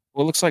life.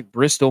 Well, it looks like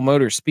Bristol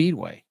Motor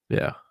Speedway.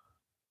 Yeah.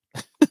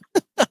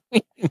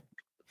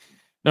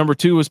 Number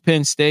 2 was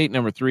Penn State.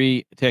 Number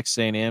 3, Texas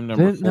A&M.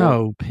 Number 4.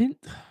 No,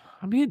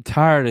 I'm getting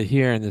tired of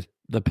hearing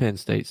the Penn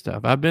State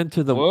stuff. I've been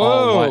to the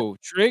all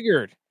white.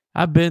 Triggered.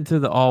 I've been to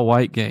the all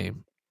white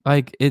game.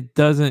 Like, it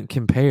doesn't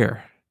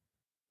compare.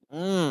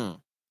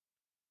 Doesn't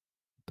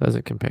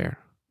compare.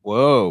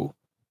 Whoa.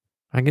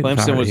 I'm getting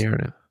tired of hearing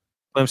it.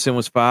 Clemson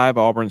was 5,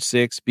 Auburn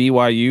 6,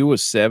 BYU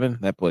was 7.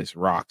 That place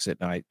rocks at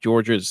night.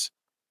 Georgia's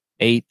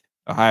 8,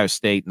 Ohio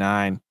State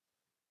 9.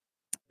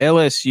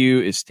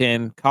 LSU is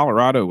 10,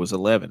 Colorado was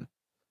 11.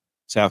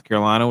 South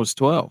Carolina was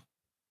 12.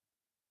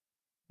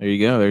 There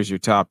you go. There's your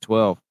top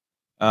 12.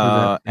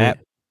 App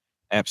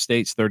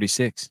State's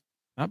 36.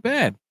 Not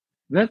bad.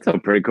 That's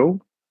pretty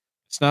cool.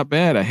 It's not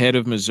bad. Ahead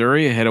of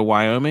Missouri, ahead of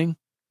Wyoming,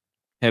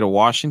 ahead of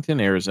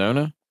Washington,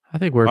 Arizona. I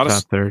think we're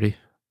top 30.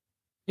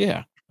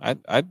 Yeah.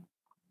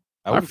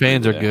 Our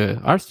fans are good.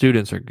 Our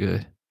students are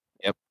good.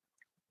 Yep.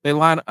 They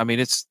line. I mean,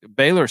 it's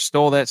Baylor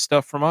stole that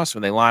stuff from us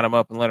when they line them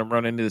up and let them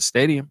run into the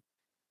stadium.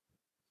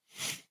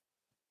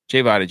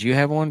 J-Vi, did you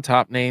have one?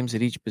 Top names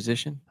at each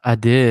position? I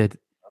did.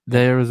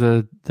 There was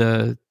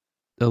the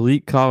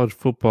Elite College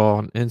Football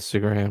on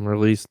Instagram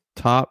released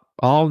top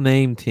all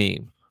name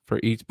team for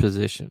each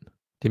position.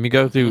 Did me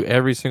go through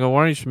every single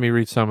one? Or should me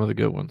read some of the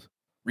good ones?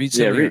 Read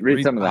some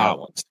of the hot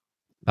ones.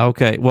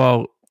 Okay.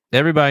 Well,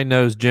 everybody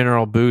knows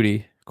General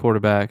Booty,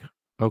 quarterback,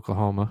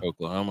 Oklahoma.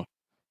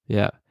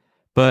 Yeah.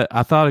 But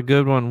I thought a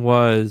good one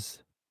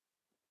was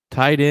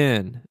tight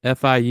end,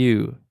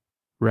 FIU,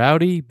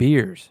 Rowdy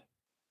Beers.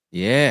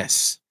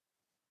 Yes.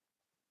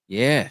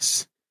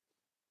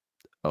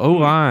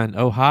 O-line,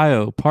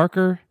 Ohio,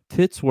 Parker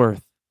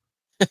Titsworth.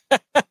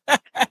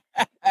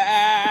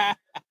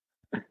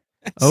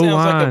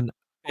 O-line,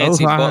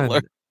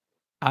 Butler.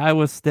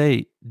 Iowa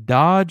State,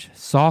 Dodge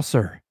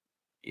Saucer.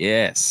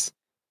 Yes.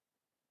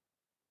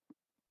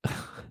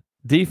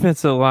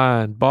 Defensive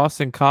line,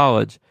 Boston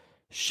College,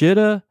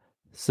 Shitta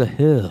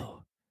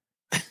Sahil.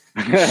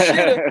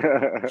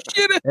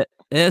 Shitta.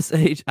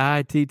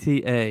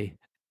 SHITTA.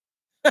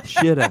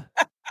 Shitta.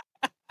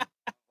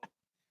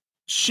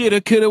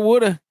 Shitta, coulda,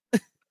 woulda.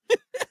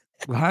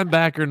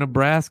 Linebacker,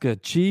 Nebraska,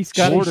 Chiefs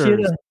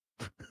Orders.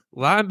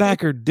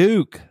 Linebacker,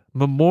 Duke,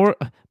 Memorial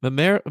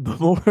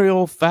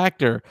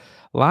Factor.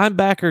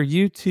 Linebacker,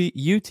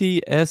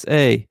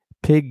 UTSA,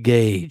 Pig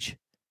Gauge.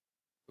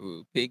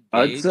 Ooh, Pig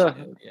Gauge.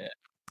 Yeah.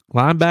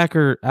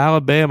 Linebacker,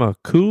 Alabama,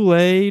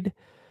 Kool-Aid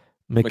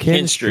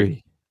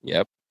McKinstry.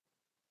 Yep.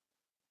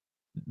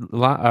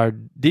 Our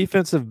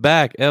defensive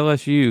back,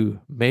 LSU,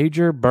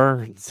 Major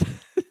Burns.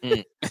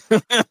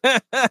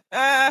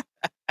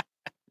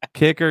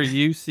 Kicker,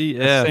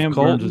 UCF, Sam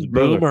Colton Burns'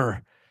 brother.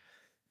 Boomer.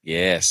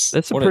 Yes.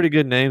 That's some pretty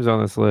good names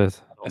on this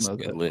list. That's a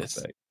good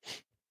list.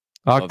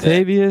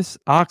 Octavius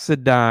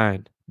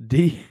Oxidine,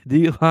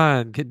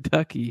 D-line,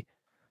 Kentucky.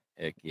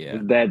 Heck yeah.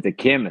 His dad's a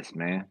chemist,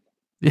 man.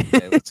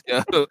 Okay, let's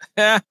go.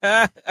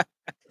 Has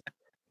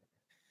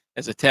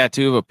a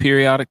tattoo of a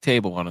periodic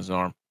table on his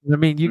arm. I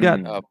mean, you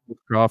got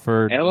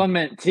Crawford.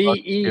 Element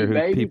TE, who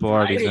baby. people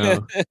already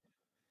know.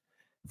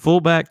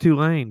 Fullback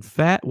Tulane,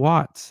 Fat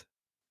Watts.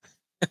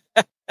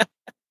 Yeah,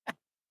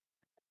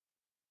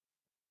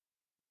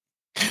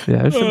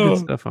 there's some good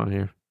stuff on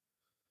here.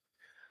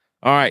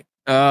 All right.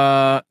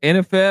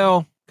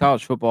 NFL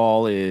college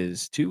football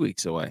is 2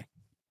 weeks away.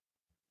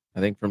 I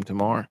think from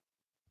tomorrow.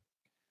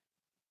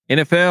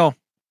 NFL,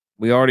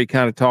 we already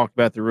kind of talked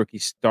about the rookie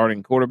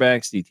starting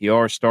quarterbacks,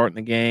 DTR starting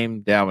the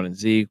game, Dalvin and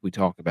Zeke. We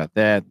talked about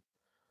that.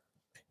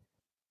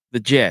 The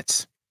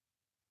Jets,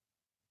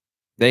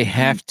 they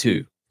have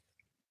to.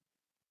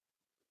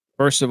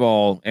 First of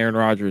all, Aaron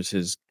Rodgers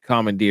has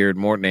commandeered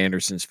Morton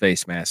Anderson's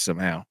face mask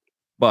somehow.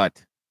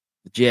 But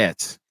the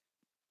Jets,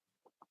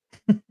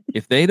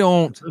 if they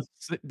don't...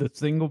 The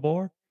single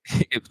bar?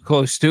 It's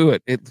close to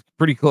it. It's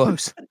pretty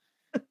close.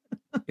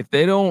 If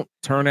they don't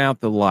turn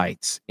out the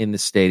lights in the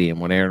stadium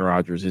when Aaron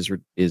Rodgers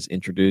is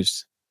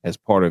introduced as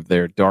part of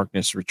their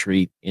Darkness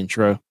Retreat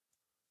intro,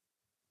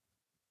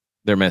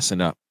 they're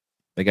messing up.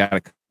 They got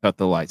to cut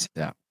the lights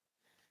out.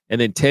 And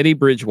then Teddy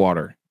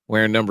Bridgewater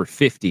wearing number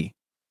 50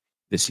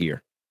 this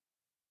year.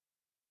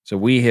 So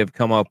we have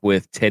come up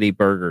with Teddy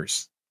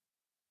Burgers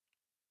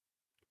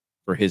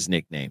for his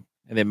nickname.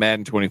 And then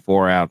Madden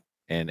 24 out,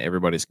 and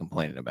everybody's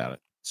complaining about it.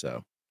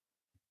 So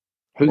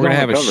we're going to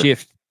have a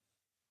shift.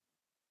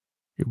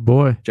 Your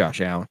boy. Josh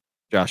Allen,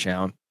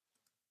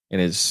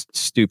 and his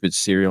stupid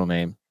serial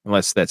name,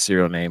 unless that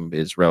serial name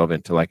is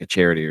relevant to like a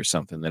charity or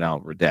something, then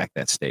I'll redact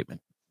that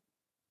statement.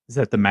 Is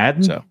that the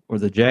Madden or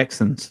the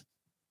Jacksons?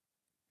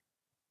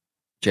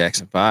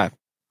 Jackson 5.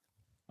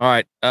 All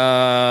right.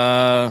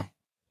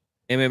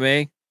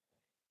 MMA.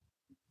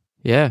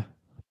 Yeah.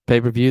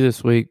 Pay-per-view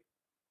this week.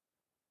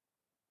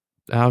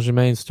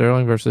 Aljamain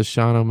Sterling versus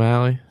Sean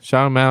O'Malley.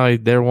 Sean O'Malley,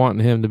 they're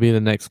wanting him to be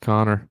the next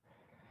Conor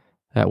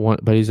at one,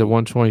 but he's a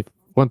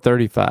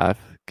 135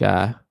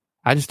 guy.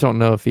 I just don't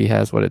know if he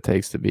has what it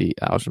takes to be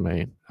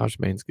Aljamain.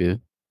 Aljamain's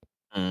good.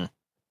 And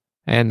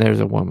there's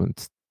a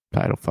women's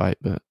title fight,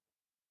 but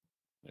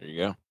there you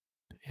go.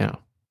 Yeah.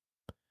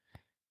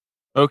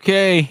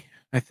 Okay.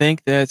 I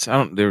think that's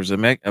there was a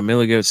minute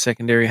ago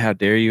secondary how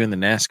dare you in the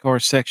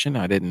NASCAR section.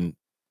 I didn't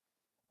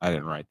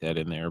write that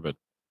in there, but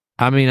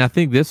I mean, I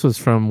think this was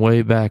from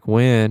way back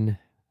when,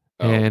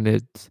 and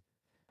it's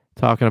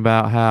talking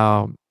about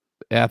how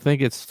I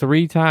think it's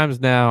 3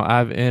 times now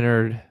I've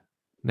entered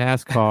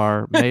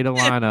NASCAR, made a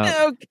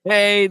lineup.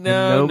 Okay,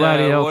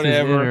 nobody else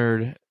whatever. has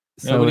entered,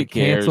 so Nobody it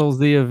cancels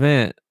the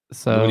event.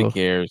 So nobody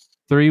cares.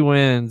 3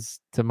 wins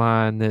to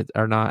mine that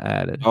are not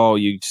added. Oh,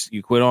 you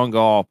quit on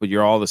golf, but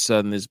you're all of a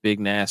sudden this big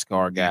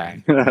NASCAR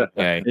guy.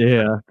 Okay.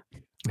 Yeah.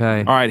 Okay.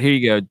 All right, here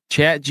you go.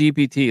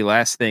 ChatGPT,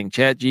 last thing.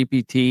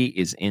 ChatGPT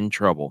is in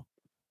trouble.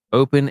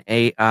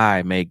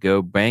 OpenAI may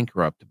go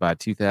bankrupt by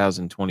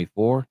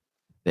 2024.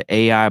 The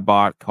AI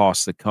bot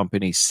costs the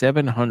company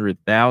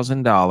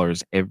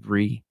 $700,000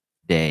 every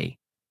day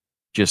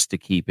just to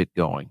keep it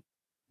going.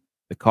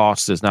 The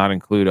cost does not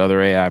include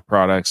other AI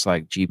products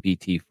like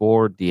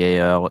GPT-4,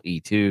 DAL,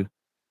 E2.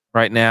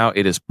 Right now,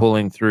 it is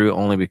pulling through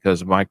only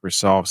because of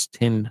Microsoft's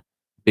 $10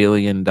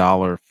 billion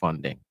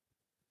funding.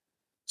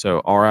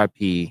 So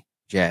RIP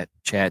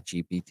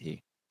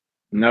ChatGPT.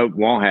 Nope,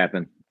 won't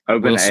happen.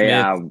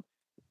 OpenAI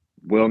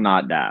will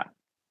not die.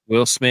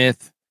 Will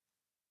Smith,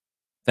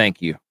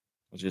 thank you.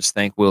 We'll just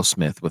thank Will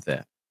Smith with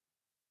that.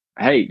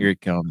 Hey, here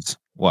it comes.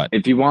 What?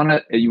 If you want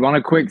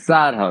a quick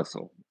side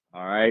hustle,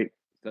 all right?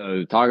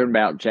 So talking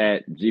about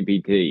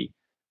ChatGPT,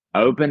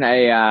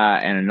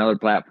 OpenAI and another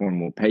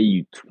platform will pay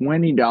you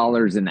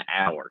 $20 an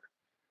hour,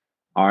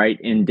 all right,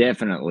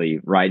 indefinitely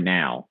right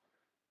now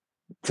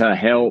to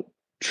help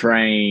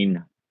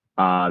train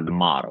the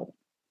model.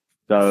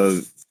 So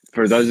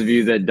for those of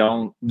you that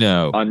don't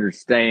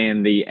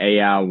understand the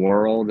AI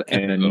world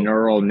and a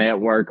neural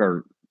network,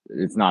 or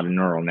it's not a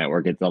neural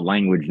network, it's a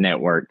language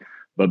network,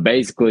 but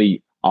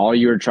basically all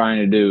you're trying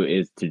to do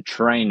is to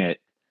train it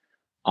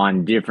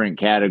on different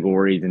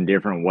categories and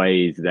different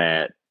ways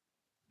that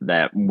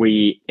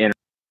we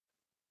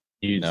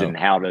use and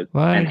how to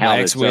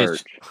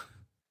search.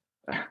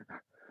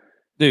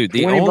 Dude,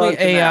 the only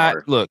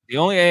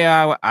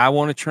AI I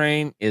want to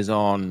train is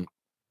on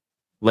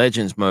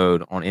Legends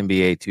mode on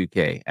NBA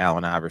 2K,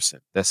 Allen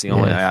Iverson. That's the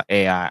only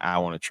AI I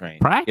want to train.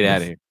 Practice. Get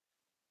out of here.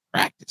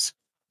 Practice.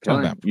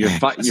 You're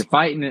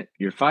fighting it.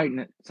 You're fighting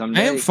it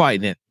someday. I am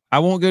fighting it. I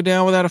won't go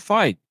down without a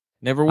fight.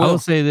 Never I will will.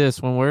 say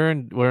this: when we're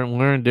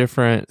in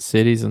different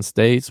cities and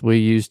states, we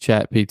use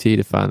ChatGPT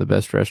to find the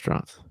best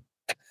restaurants.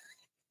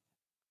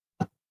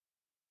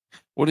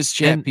 What is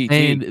ChatGPT?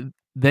 And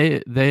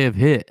they have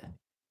hit.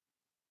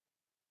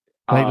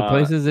 Like the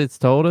places it's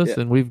told us,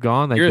 and we've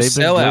gone. Like You're a they've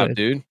been sellout, good.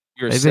 dude.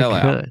 You're a They've been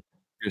sellout. good.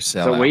 You're a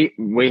sellout.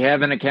 So we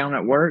have an account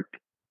at work,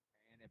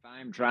 and if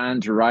I'm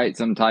trying to write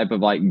some type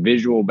of like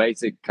Visual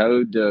Basic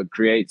code to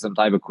create some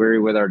type of query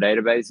with our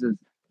databases,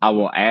 I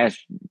will ask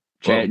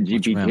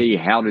ChatGPT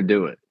how to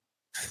do it,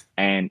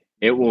 and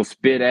it will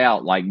spit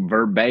out like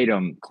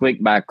verbatim,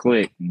 click by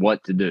click,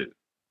 what to do.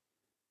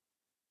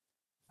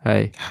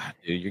 Hey, God,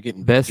 dude, you're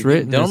getting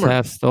written is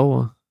half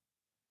stolen.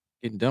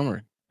 Getting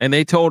dumber. And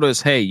they told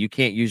us, hey, you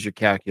can't use your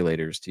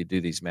calculators to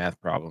do these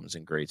math problems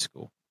in grade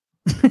school.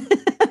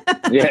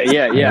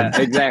 Yeah,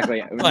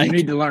 exactly. You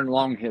need to learn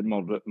long head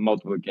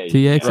multiplication.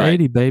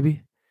 TX80,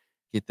 baby.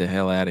 Get the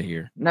hell out of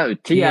here. No,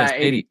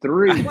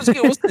 TI-83. What's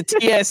the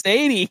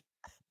TS-80?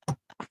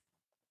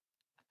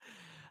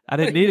 I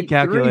didn't need a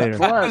calculator.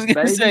 Plus, I was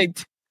going to say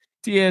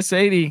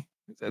TS-80.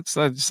 That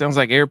sounds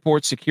like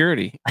airport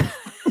security.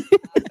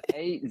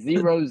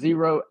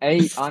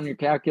 8008 on your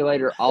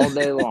calculator all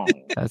day long.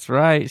 That's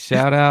right.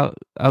 Shout out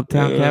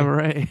Uptown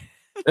Cabaret.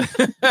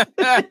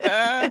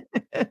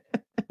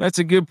 That's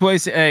a good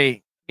place.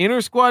 Hey,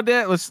 Inner Squad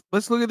Dad,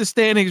 let's look at the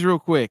standings real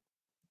quick.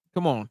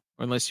 Come on.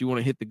 Unless you want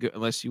to hit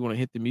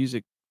the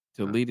music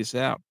to lead us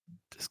out.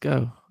 Just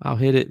go. I'll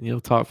hit it and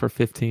you'll talk for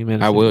 15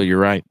 minutes. I will. You're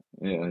right.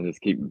 Yeah,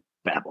 just keep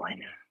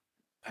babbling.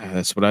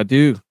 That's what I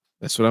do.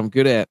 That's what I'm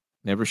good at.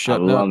 Never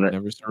shut up.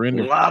 Never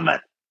surrender. Love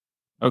it.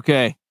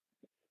 Okay.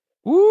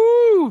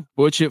 Woo!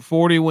 Butch at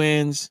 40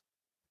 wins.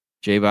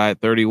 J.Y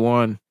at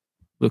 31.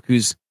 Look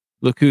who's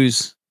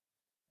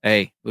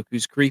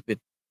creeping.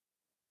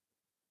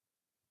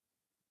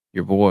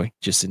 Your boy,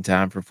 just in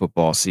time for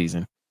football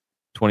season.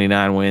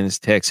 29 wins.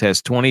 Tex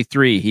has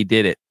 23. He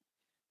did it.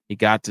 He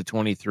got to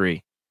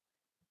 23.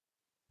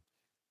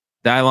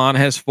 Dylon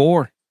has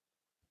 4.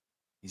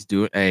 He's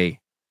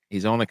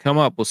on the come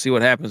up. We'll see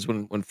what happens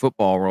when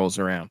football rolls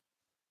around.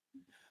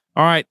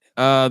 All right.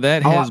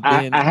 That has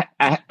been. I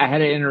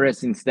had an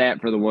interesting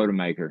stat for the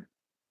Wodamaker.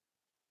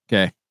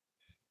 Okay.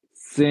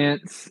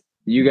 Since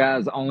you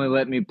guys only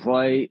let me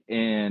play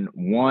in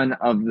one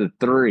of the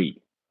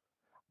 3,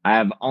 I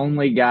have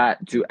only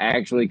got to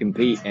actually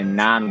compete in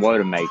 9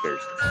 Wodamakers.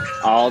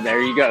 Oh,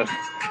 there you go.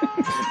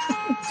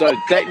 So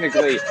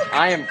technically,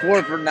 I am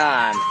 4 for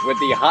 9 with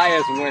the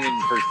highest winning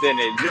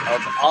percentage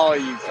of all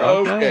you.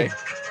 Okay.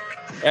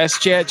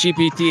 Ask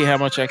ChatGPT how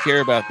much I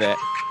care about that.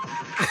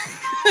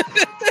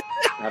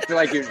 I feel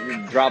like you're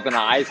dropping an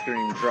ice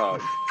cream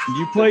truck.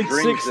 You played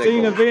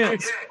 16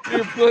 events.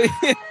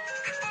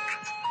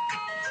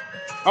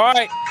 All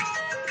right.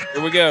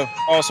 Here we go.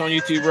 Also on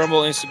YouTube,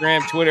 Rumble,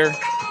 Instagram, Twitter.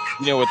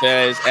 You know what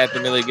that is. At the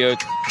Millie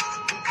Goats.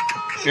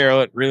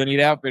 Carol at Really Neat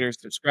Outfitters.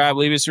 Subscribe.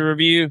 Leave us a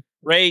review.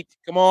 Rate.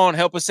 Come on.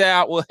 Help us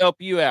out. We'll help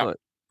you out.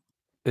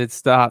 It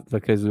stopped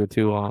because we're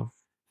too long.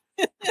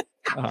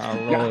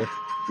 Oh, Lord.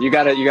 You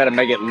gotta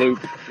make it loop.